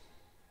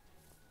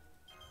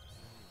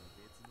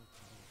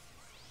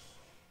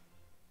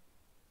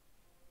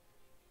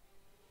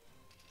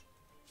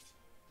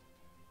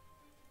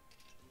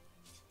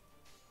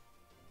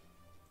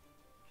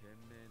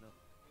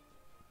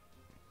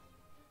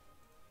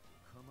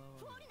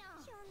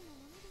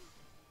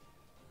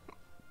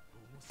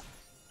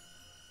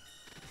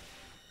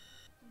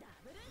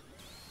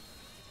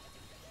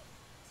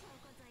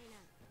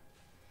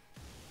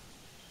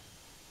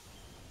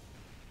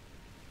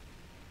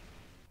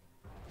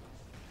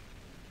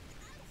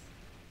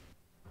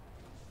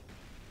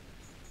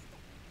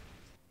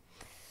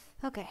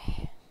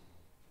 Okay.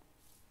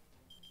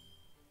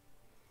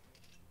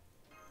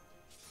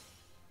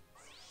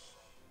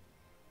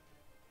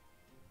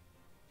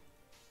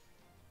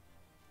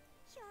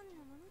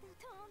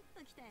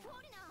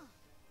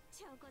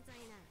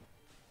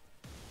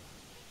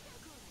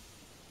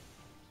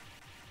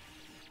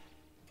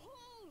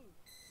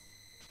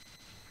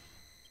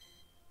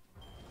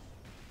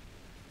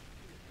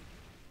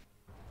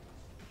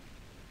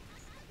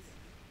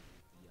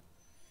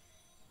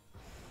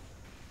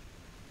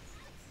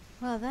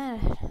 Well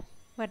then,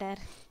 we're dead.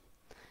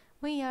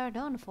 We are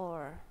done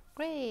for.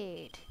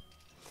 Great.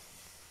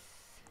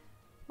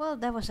 Well,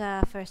 that was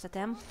a first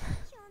attempt,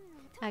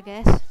 I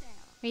guess.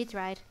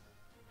 Retried.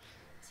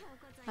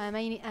 I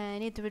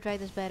need to retry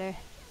this better.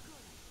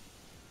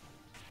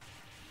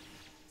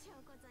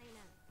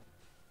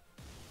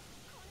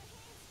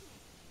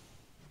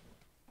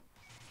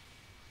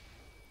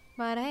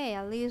 But hey,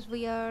 at least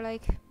we are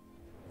like...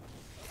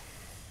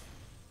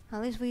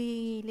 At least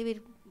we leave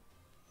it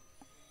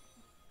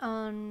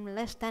on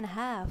less than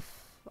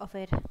half of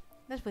it.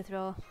 Let's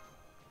withdraw.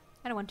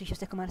 I don't want to use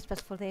the command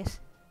spells for this.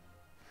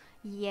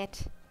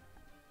 Yet.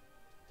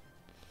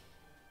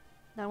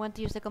 Don't want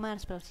to use the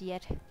command spells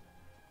yet.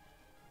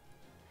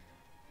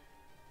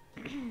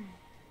 We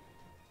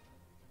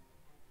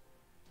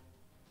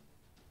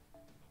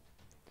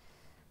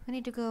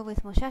need to go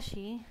with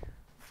Musashi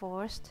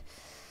first.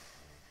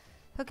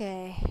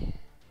 Okay.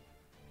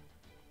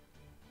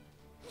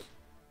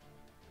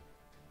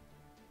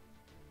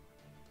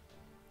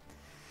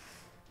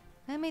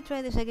 Let me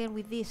try this again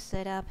with this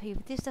setup.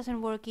 If this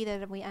doesn't work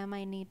either, I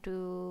might need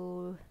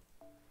to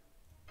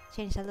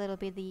change a little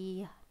bit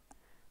the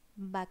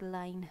back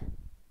line.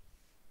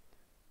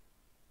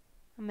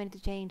 I might need to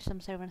change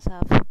some servant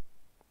stuff.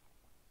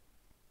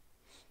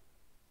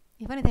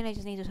 If anything, I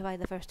just need to survive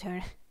the first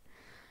turn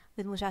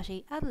with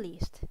Musashi, at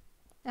least.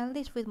 At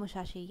least with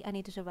Musashi, I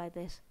need to survive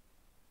this.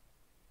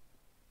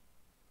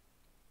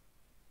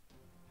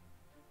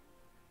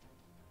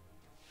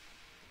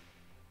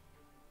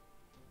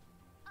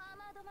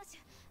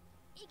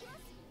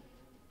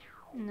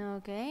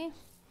 Okay.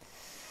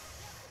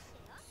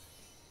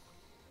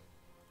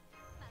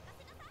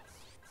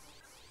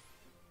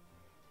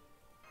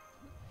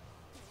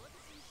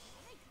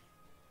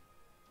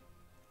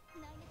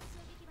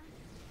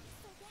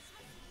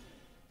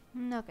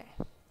 Okay.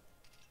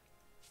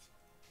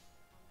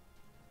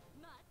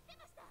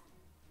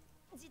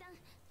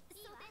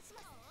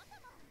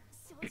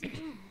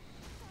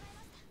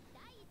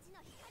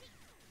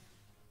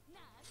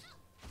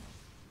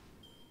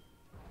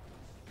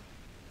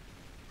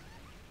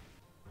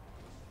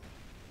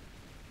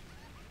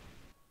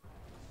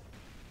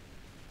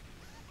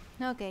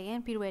 Okay,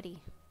 NP ready.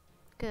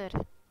 Good.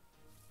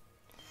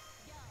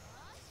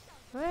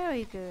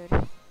 Very good.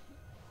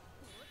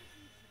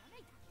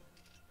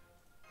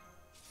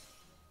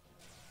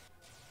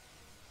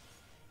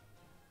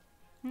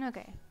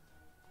 Okay.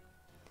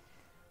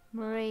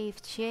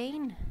 Brave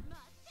Chain.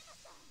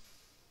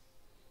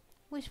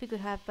 Wish we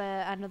could have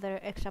another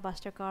extra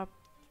Buster card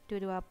to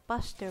do a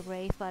Buster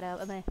Brave, but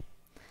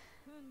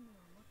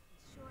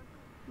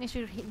make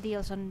sure he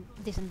deals some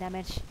decent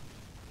damage.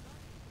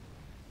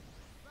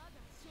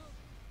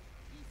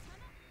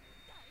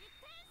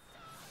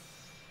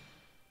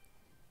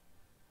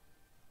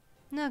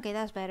 Okay,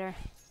 that's better.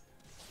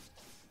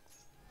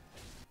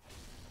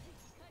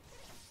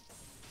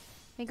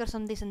 We got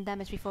some decent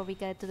damage before we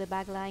get to the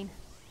back line,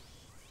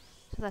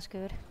 so that's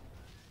good.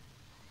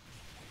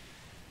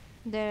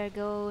 There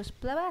goes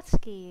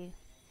Blavatsky.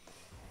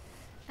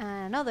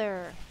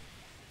 Another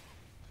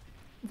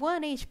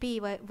 1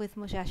 HP with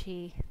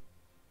Musashi.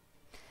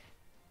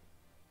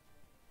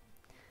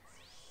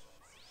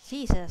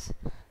 Jesus.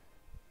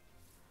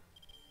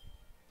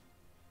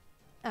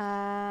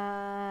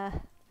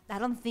 I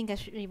don't think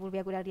it would be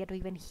a good idea to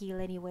even heal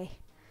anyway.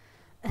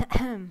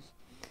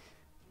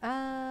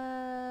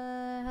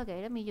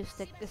 Okay, let me use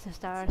the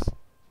stars.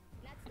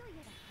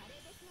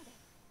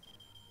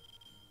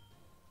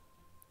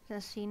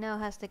 Since she now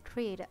has the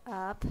crit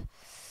up,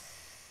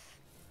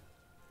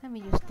 let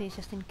me use this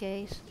just in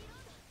case.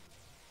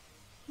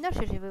 Not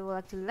sure if we will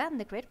actually land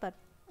the crit, but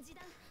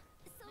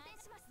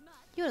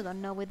you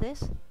don't know with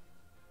this.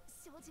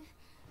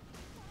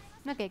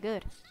 Okay,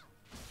 good.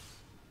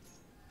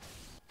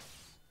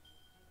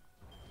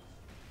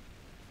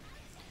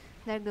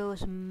 There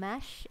goes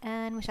Mash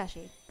and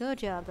Musashi. Good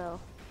job though.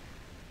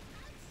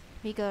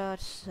 We got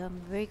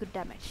some very good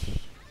damage.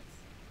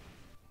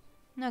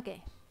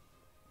 Okay.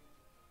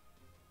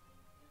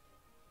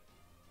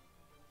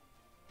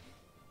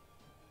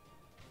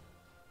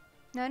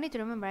 Now I need to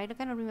remember, I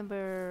cannot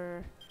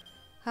remember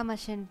how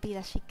much NP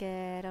does she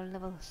get on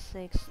level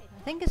 6.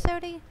 I think it's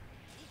 30?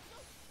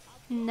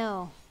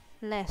 No,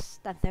 less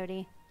than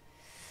 30.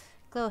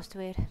 Close to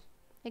it.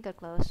 It got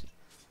close.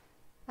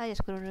 I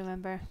just couldn't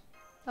remember.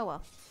 Oh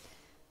well.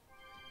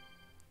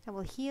 I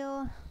will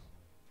heal,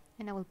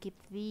 and I will keep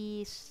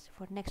these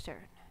for next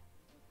turn.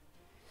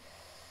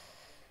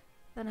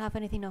 Don't have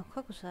anything on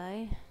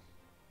Kokusai,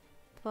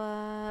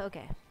 but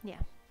okay, yeah.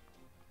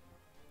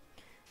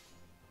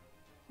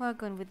 We're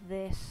going with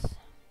this.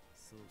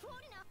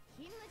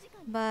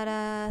 But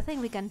I think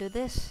we can do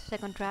this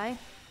second try.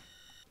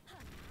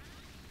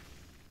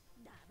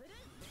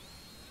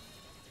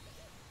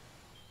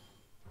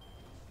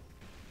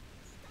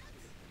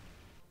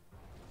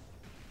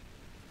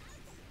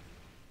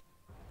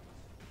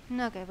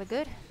 Okay, we're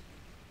good.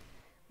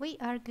 We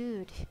are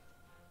good.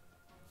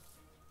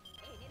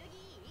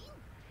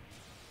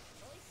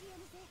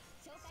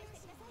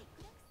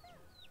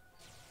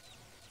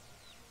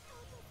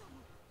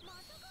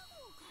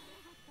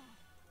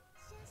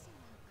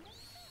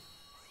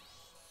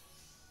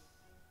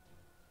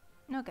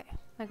 Okay,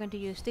 I'm going to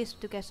use this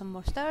to get some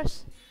more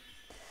stars.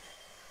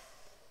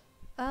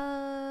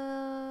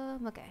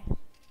 Okay.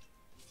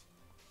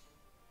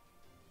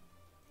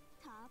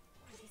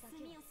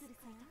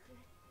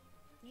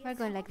 We're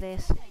going like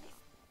this.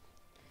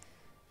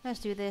 Let's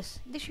do this.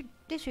 This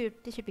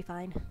should be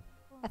fine.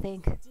 I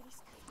think.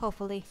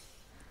 Hopefully.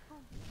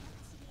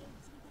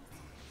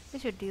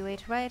 This should do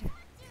it, right?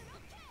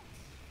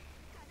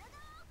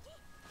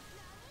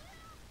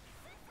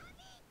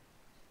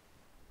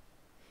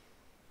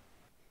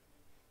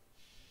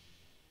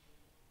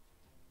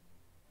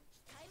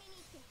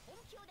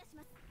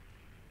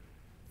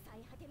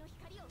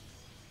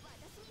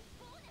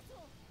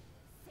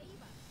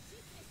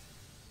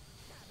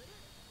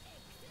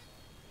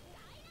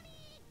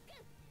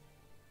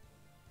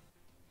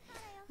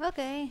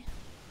 Okay.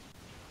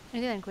 I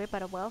didn't grip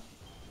at all well.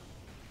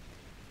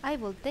 I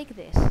will take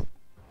this.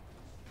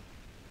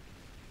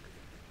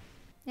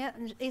 Yeah,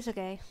 it's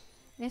okay.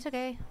 It's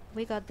okay.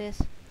 We got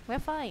this. We're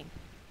fine.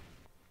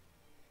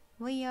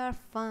 We are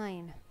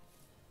fine.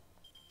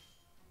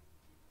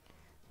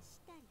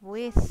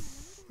 With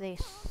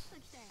this.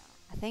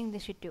 I think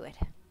this should do it.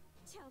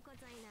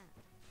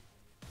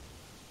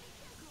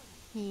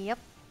 Yep.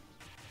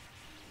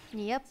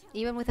 Yep,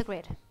 even with a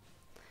grid.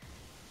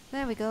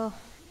 There we go.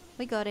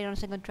 We got it on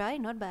second try.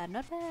 Not bad,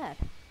 not bad.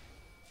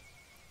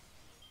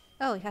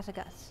 Oh, it has a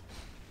guts.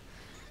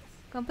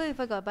 Completely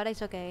forgot, but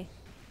it's okay.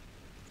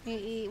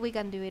 We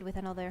can do it with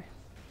another.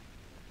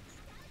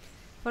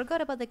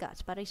 Forgot about the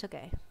guts, but it's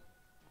okay.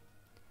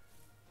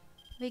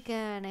 We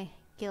can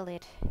kill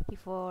it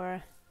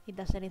before it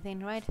does anything,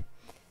 right?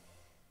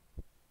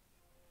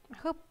 I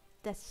hope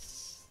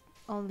that's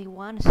only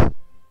once,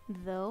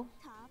 though.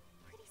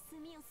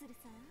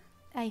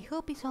 I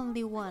hope it's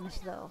only once,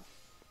 though.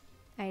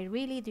 I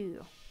really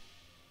do.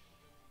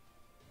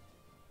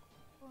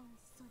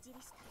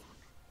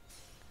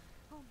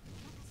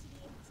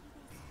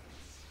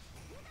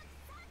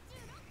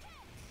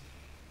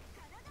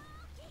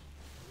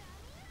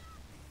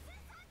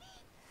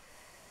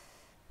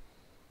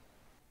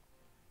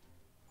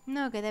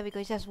 Okay, there we go,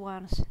 it's just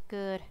once.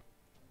 Good.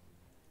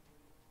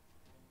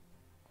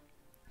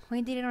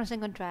 We did it on a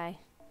second try.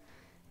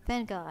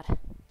 Thank God.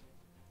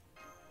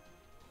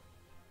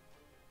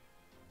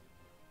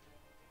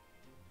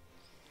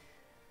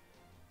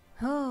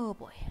 Oh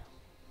boy.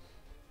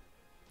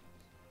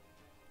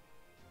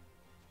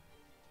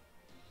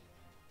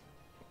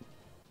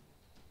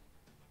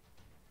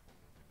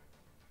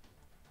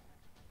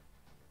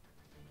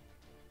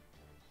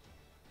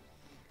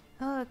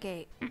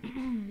 Okay.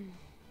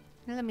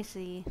 Let me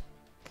see.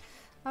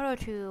 Auto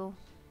 2.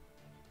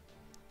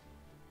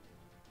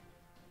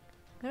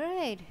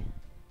 Great.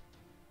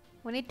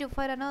 We need to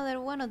fight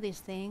another one of these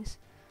things.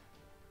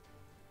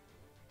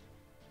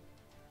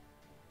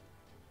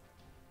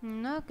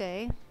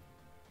 Okay.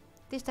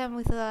 This time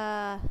with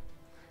a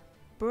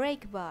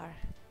break bar.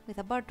 With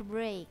a bar to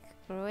break.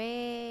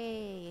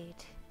 Great.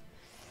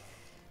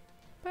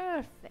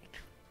 Perfect.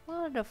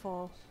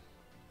 Wonderful.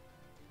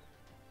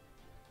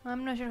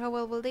 I'm not sure how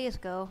well will this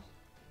go.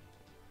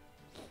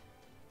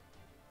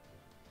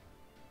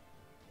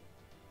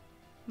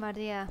 But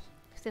yeah,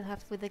 still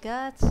have with the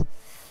guts.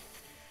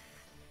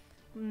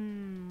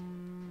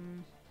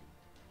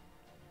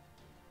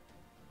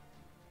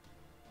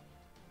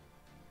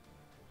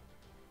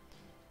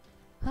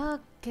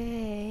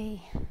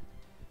 Okay.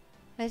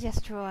 Let's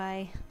just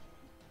try.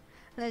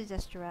 Let's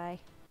just try.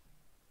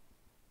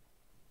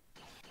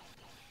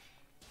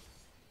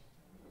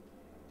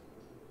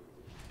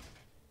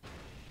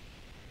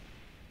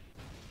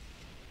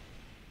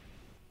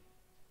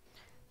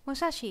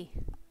 Musashi.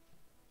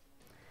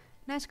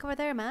 Nice cover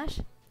there, Mash.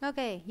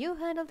 Okay, you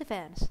handle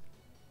defense.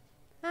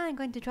 I'm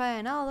going to try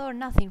an all or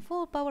nothing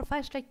full power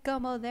 5-strike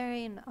combo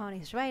there on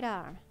his right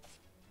arm.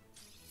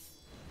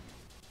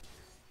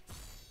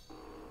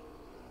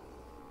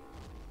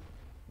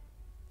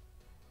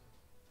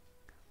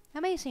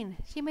 Amazing!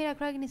 She made a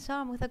crack in his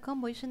arm with a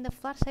combo using the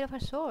flat side of her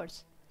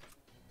swords.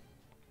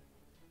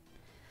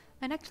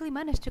 And actually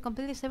managed to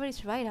completely sever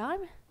his right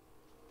arm?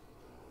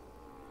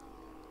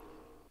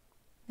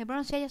 The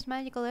Bronze Age's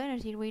magical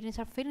energy readings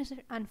are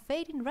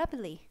fading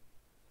rapidly.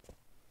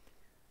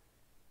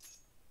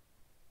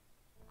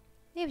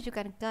 If you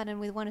can cut him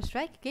with one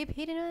strike, keep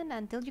hitting him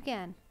until you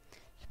can.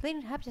 Split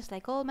in half just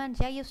like old man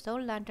Yayu's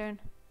stone lantern.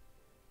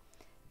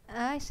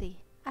 I see.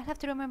 I'll have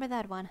to remember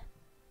that one.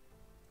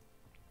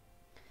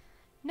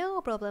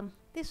 No problem.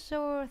 This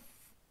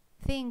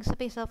things a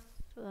piece of...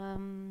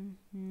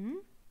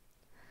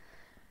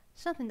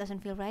 Something doesn't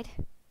feel right.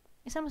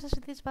 It's almost as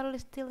if this battle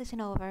still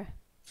isn't over.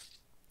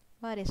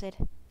 What is it?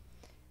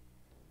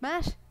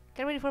 Mash,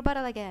 get ready for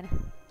battle again.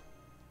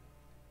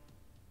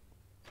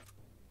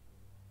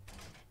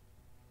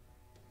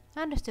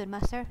 Understood,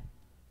 Master.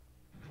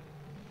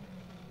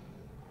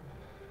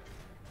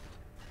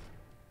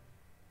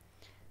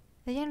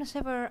 The Janus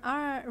Ever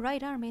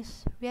right arm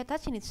is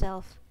reattaching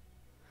itself.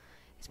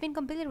 It's been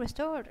completely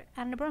restored,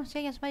 and the Bronze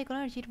Giant's magical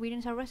energy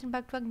readings are rising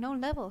back to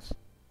unknown levels.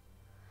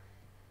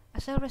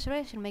 A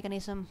self-restoration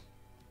mechanism.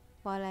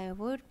 While I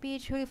would be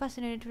truly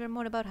fascinated to learn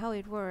more about how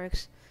it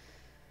works.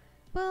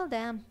 Well,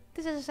 damn,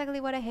 this is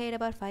exactly what I hate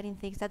about fighting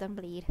things that don't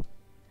bleed.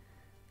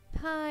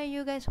 Hi,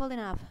 you guys holding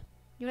up?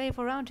 You ready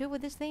for round 2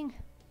 with this thing?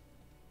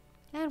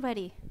 I'm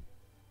ready.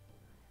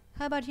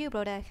 How about you,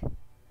 Brodak?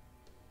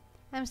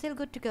 I'm still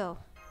good to go.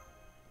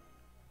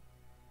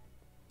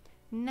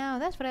 Now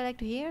that's what I like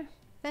to hear.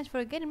 Thanks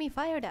for getting me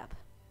fired up.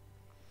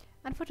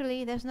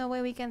 Unfortunately, there's no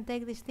way we can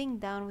take this thing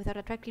down without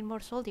attracting more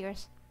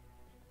soldiers.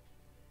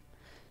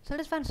 So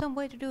let's find some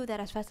way to do that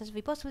as fast as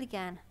we possibly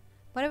can.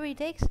 Whatever it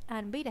takes,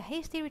 and beat a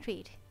hasty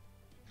retreat.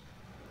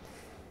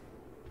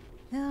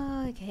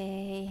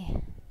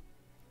 Okay.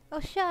 Oh,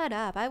 shut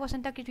up. I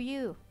wasn't talking to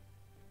you.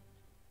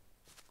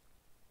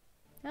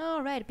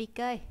 Alright, big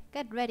guy.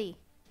 Get ready.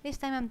 This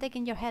time I'm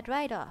taking your head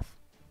right off.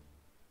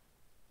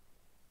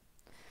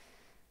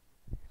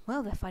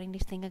 Well, we're fighting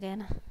this thing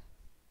again.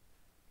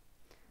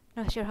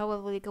 Not sure how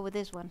well will it go with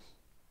this one.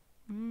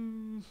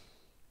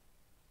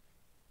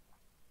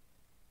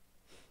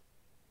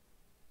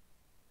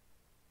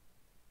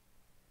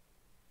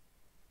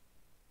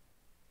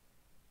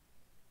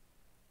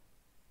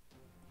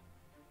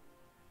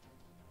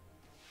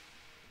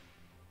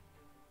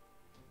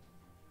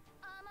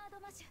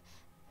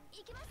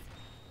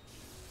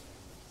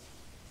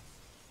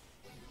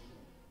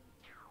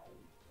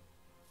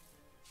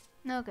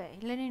 Okay,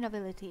 learning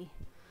ability.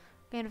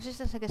 Gain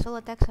resistance against all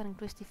attacks and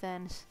increase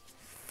defense.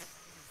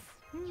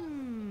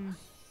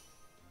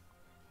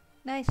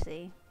 I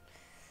see.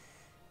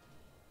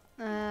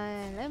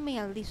 Let me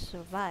at least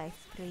survive,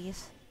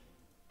 please.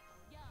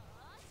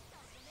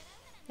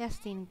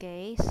 Just in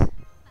case.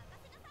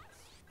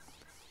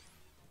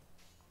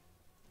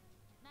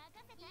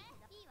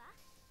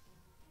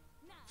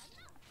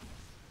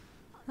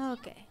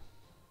 Okay.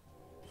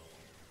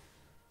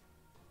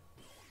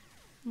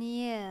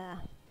 Yeah.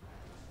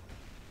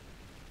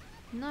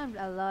 Not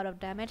a lot of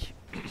damage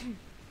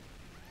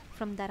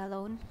from that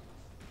alone.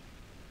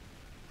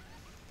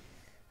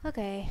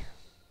 Okay.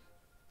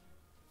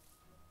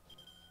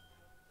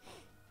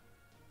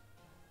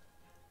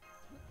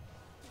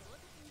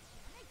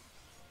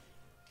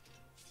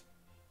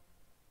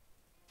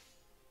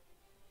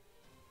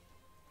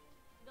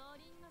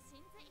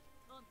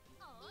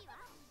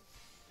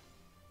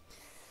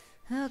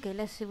 Okay,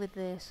 let's see with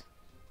this.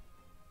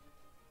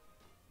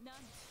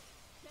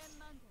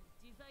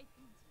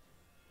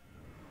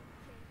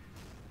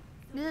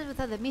 This is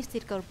without the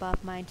mystical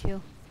buff, mind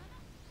you.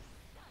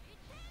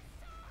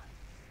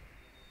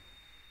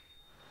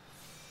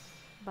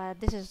 But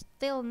this is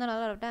still not a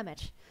lot of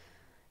damage.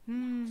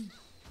 I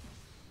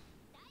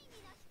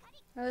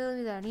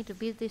really need to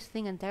beat this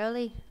thing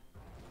entirely.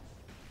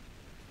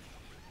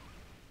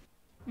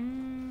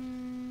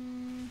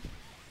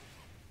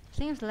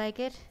 Seems like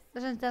it.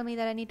 Doesn't tell me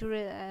that I need to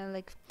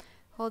like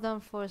hold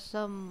on for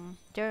some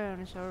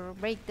turns or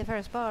break the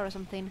first bar or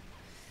something.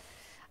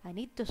 I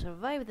need to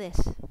survive this.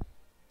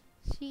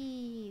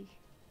 See.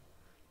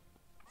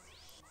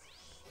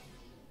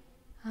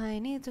 I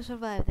need to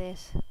survive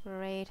this.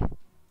 Great.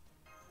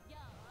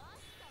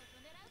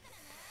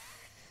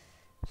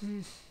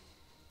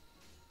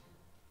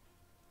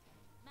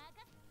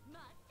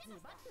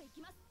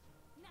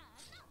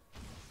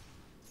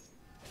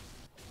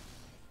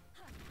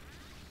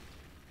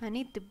 I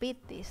need to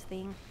beat this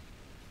thing.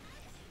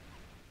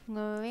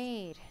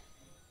 Great.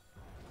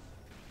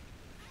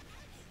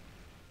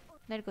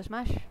 There goes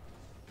Smash.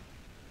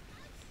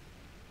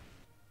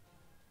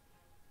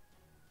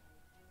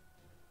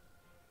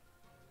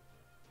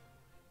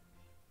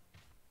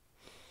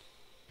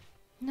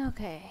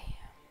 Okay.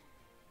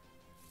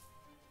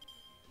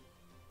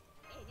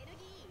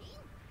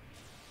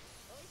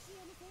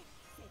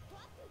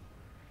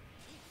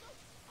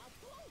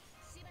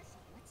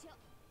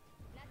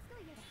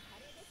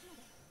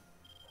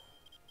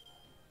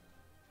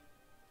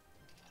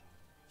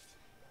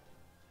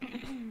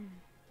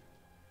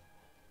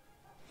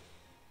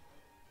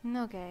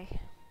 Okay.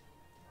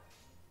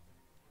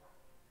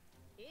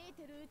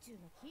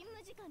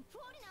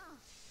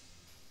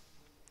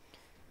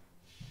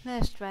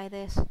 Let's try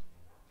this.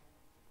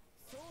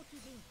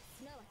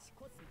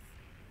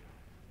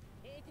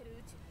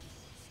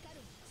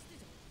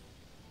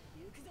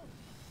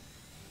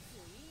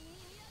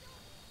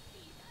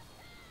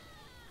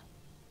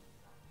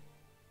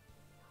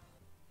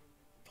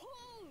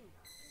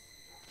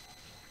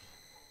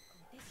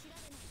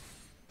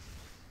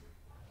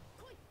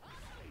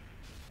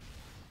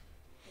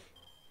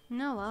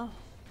 No, well.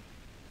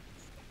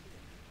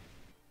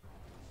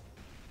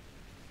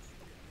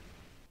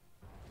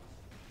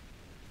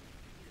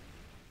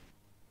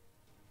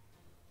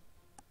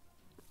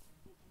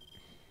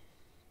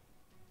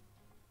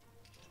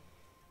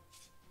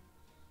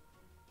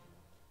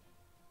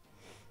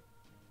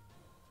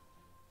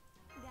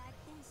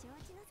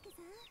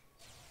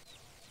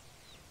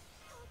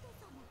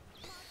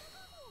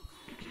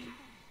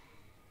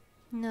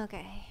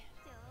 Okay.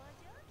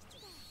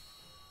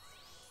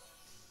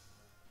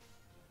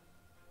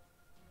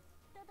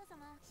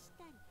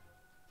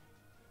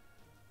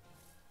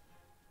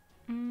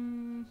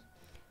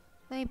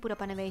 Let me put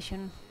up an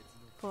evasion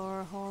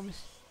for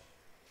Holmes.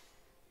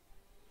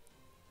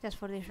 Just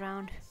for this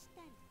round.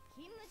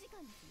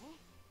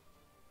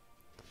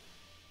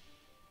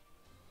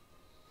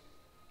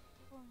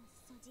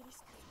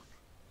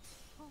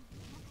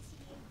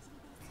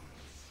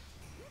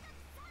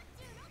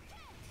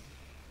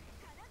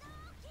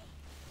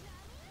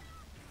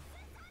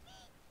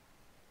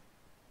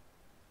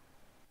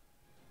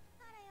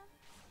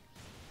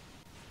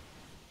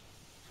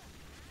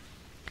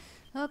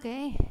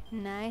 Okay,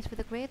 nice with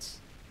the crits.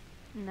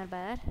 Not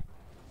bad.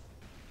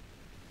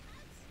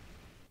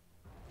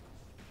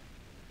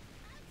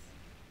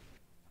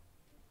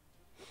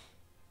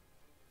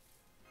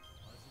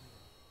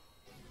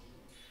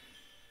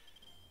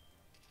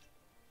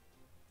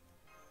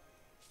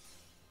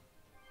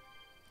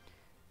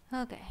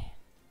 Okay.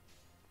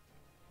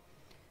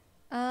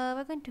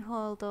 We're going to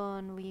hold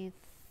on with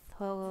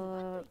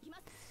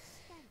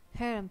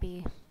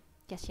Herrenby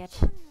just yet,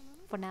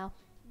 for now.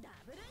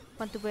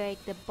 Want to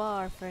break the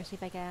bar first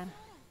if I can.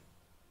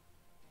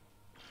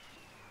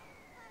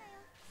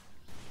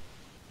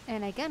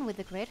 And I can with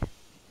the crit.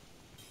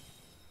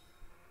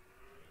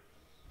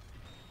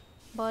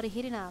 Body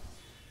hitting up.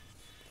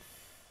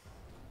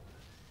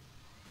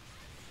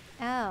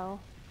 Ow.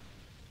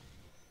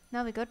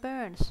 Now we got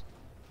burns.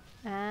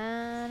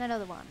 And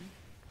another one.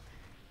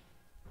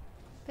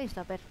 Please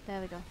stop it.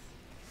 There we go.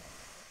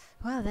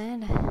 Well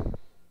then.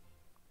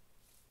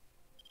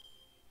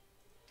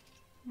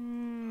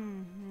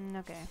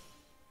 Okay.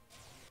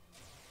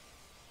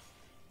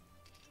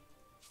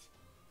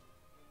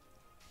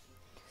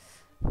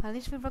 At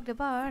least we broke the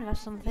bar.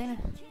 That's something.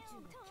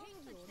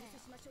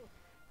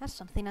 That's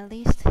something at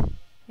least.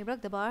 We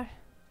broke the bar.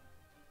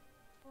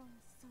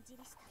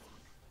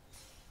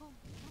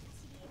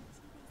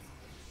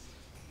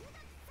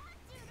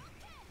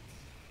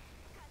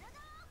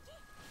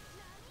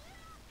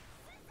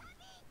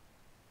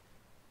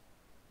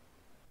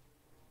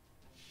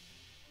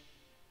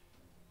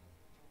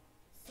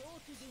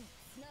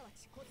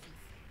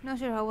 Not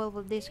sure how well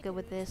will this go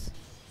with this.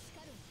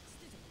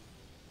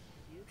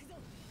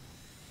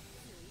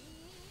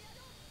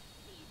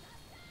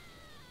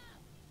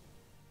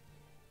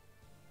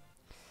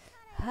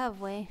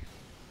 Halfway,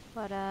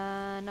 but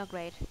not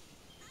great.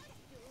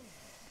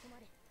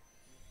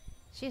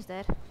 She's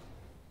dead.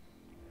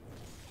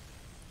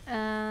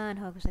 And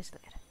Hokus is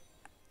dead.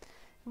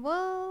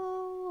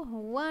 Whoa,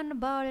 1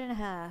 bar and a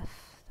half.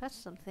 That's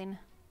something.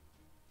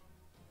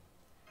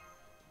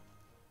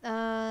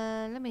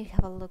 Let me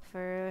have a look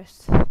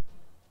first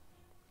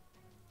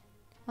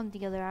on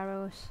the other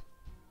arrows.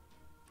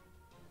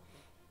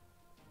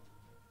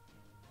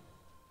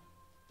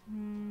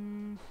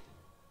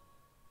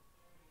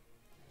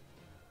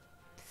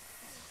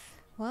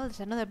 Well, there's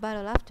another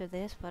battle after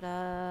this, but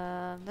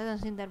doesn't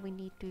seem that we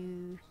need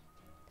to.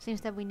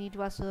 Seems that we need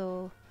to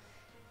also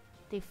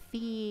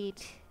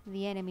defeat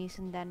the enemies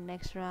in that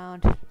next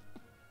round.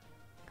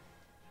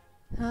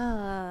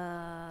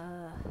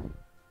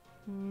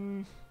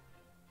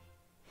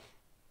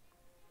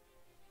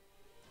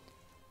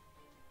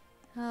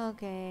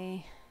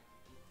 Okay.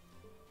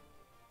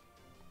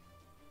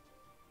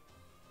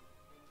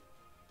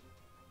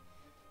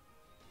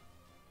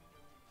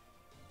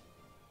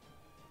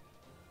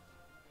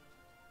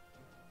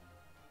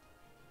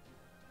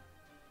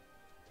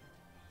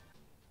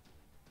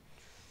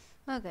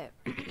 Okay.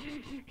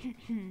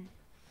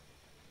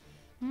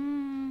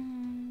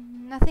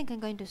 I think I'm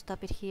going to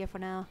stop it here for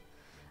now.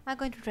 I'm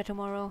going to try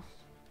tomorrow.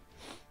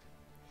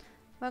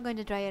 We're going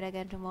to try it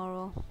again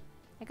tomorrow.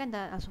 I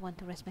kinda also want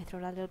to rest my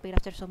throat a little bit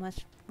after so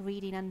much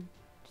reading and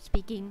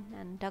speaking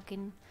and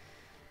talking.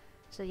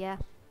 So yeah.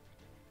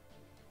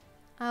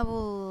 I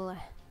will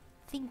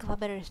think of a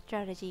better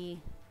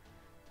strategy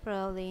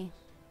probably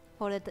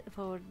for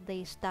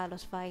the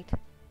Stalos fight.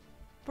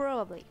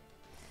 Probably.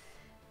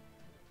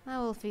 I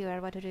will figure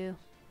out what to do.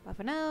 But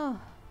for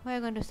now,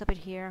 we're going to stop it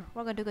here.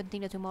 We're going to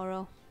continue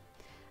tomorrow,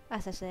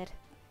 as I said.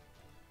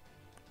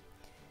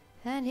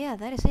 And yeah,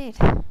 that is it.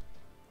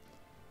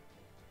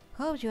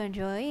 Hope you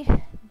enjoyed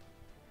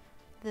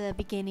the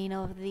beginning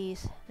of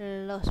this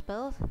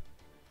Lostbelt.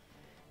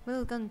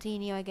 We'll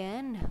continue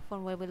again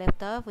from where we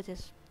left off, which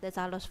is the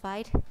Talos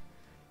fight,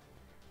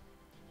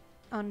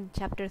 on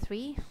chapter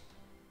 3.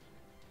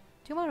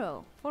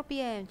 Tomorrow, 4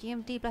 PM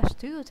GMT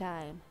 +2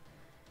 time.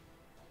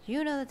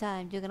 You know the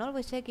time. You can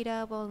always check it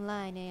out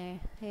online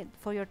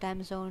for your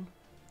time zone.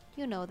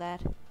 You know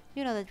that.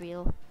 You know the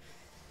drill.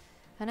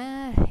 And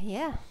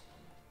yeah.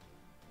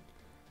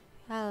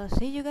 I'll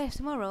see you guys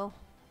tomorrow.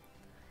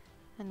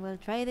 And we'll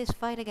try this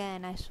fight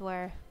again, I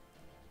swear.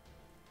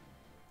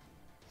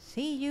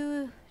 See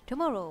you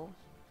tomorrow.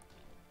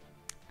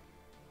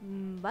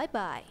 Bye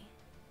bye.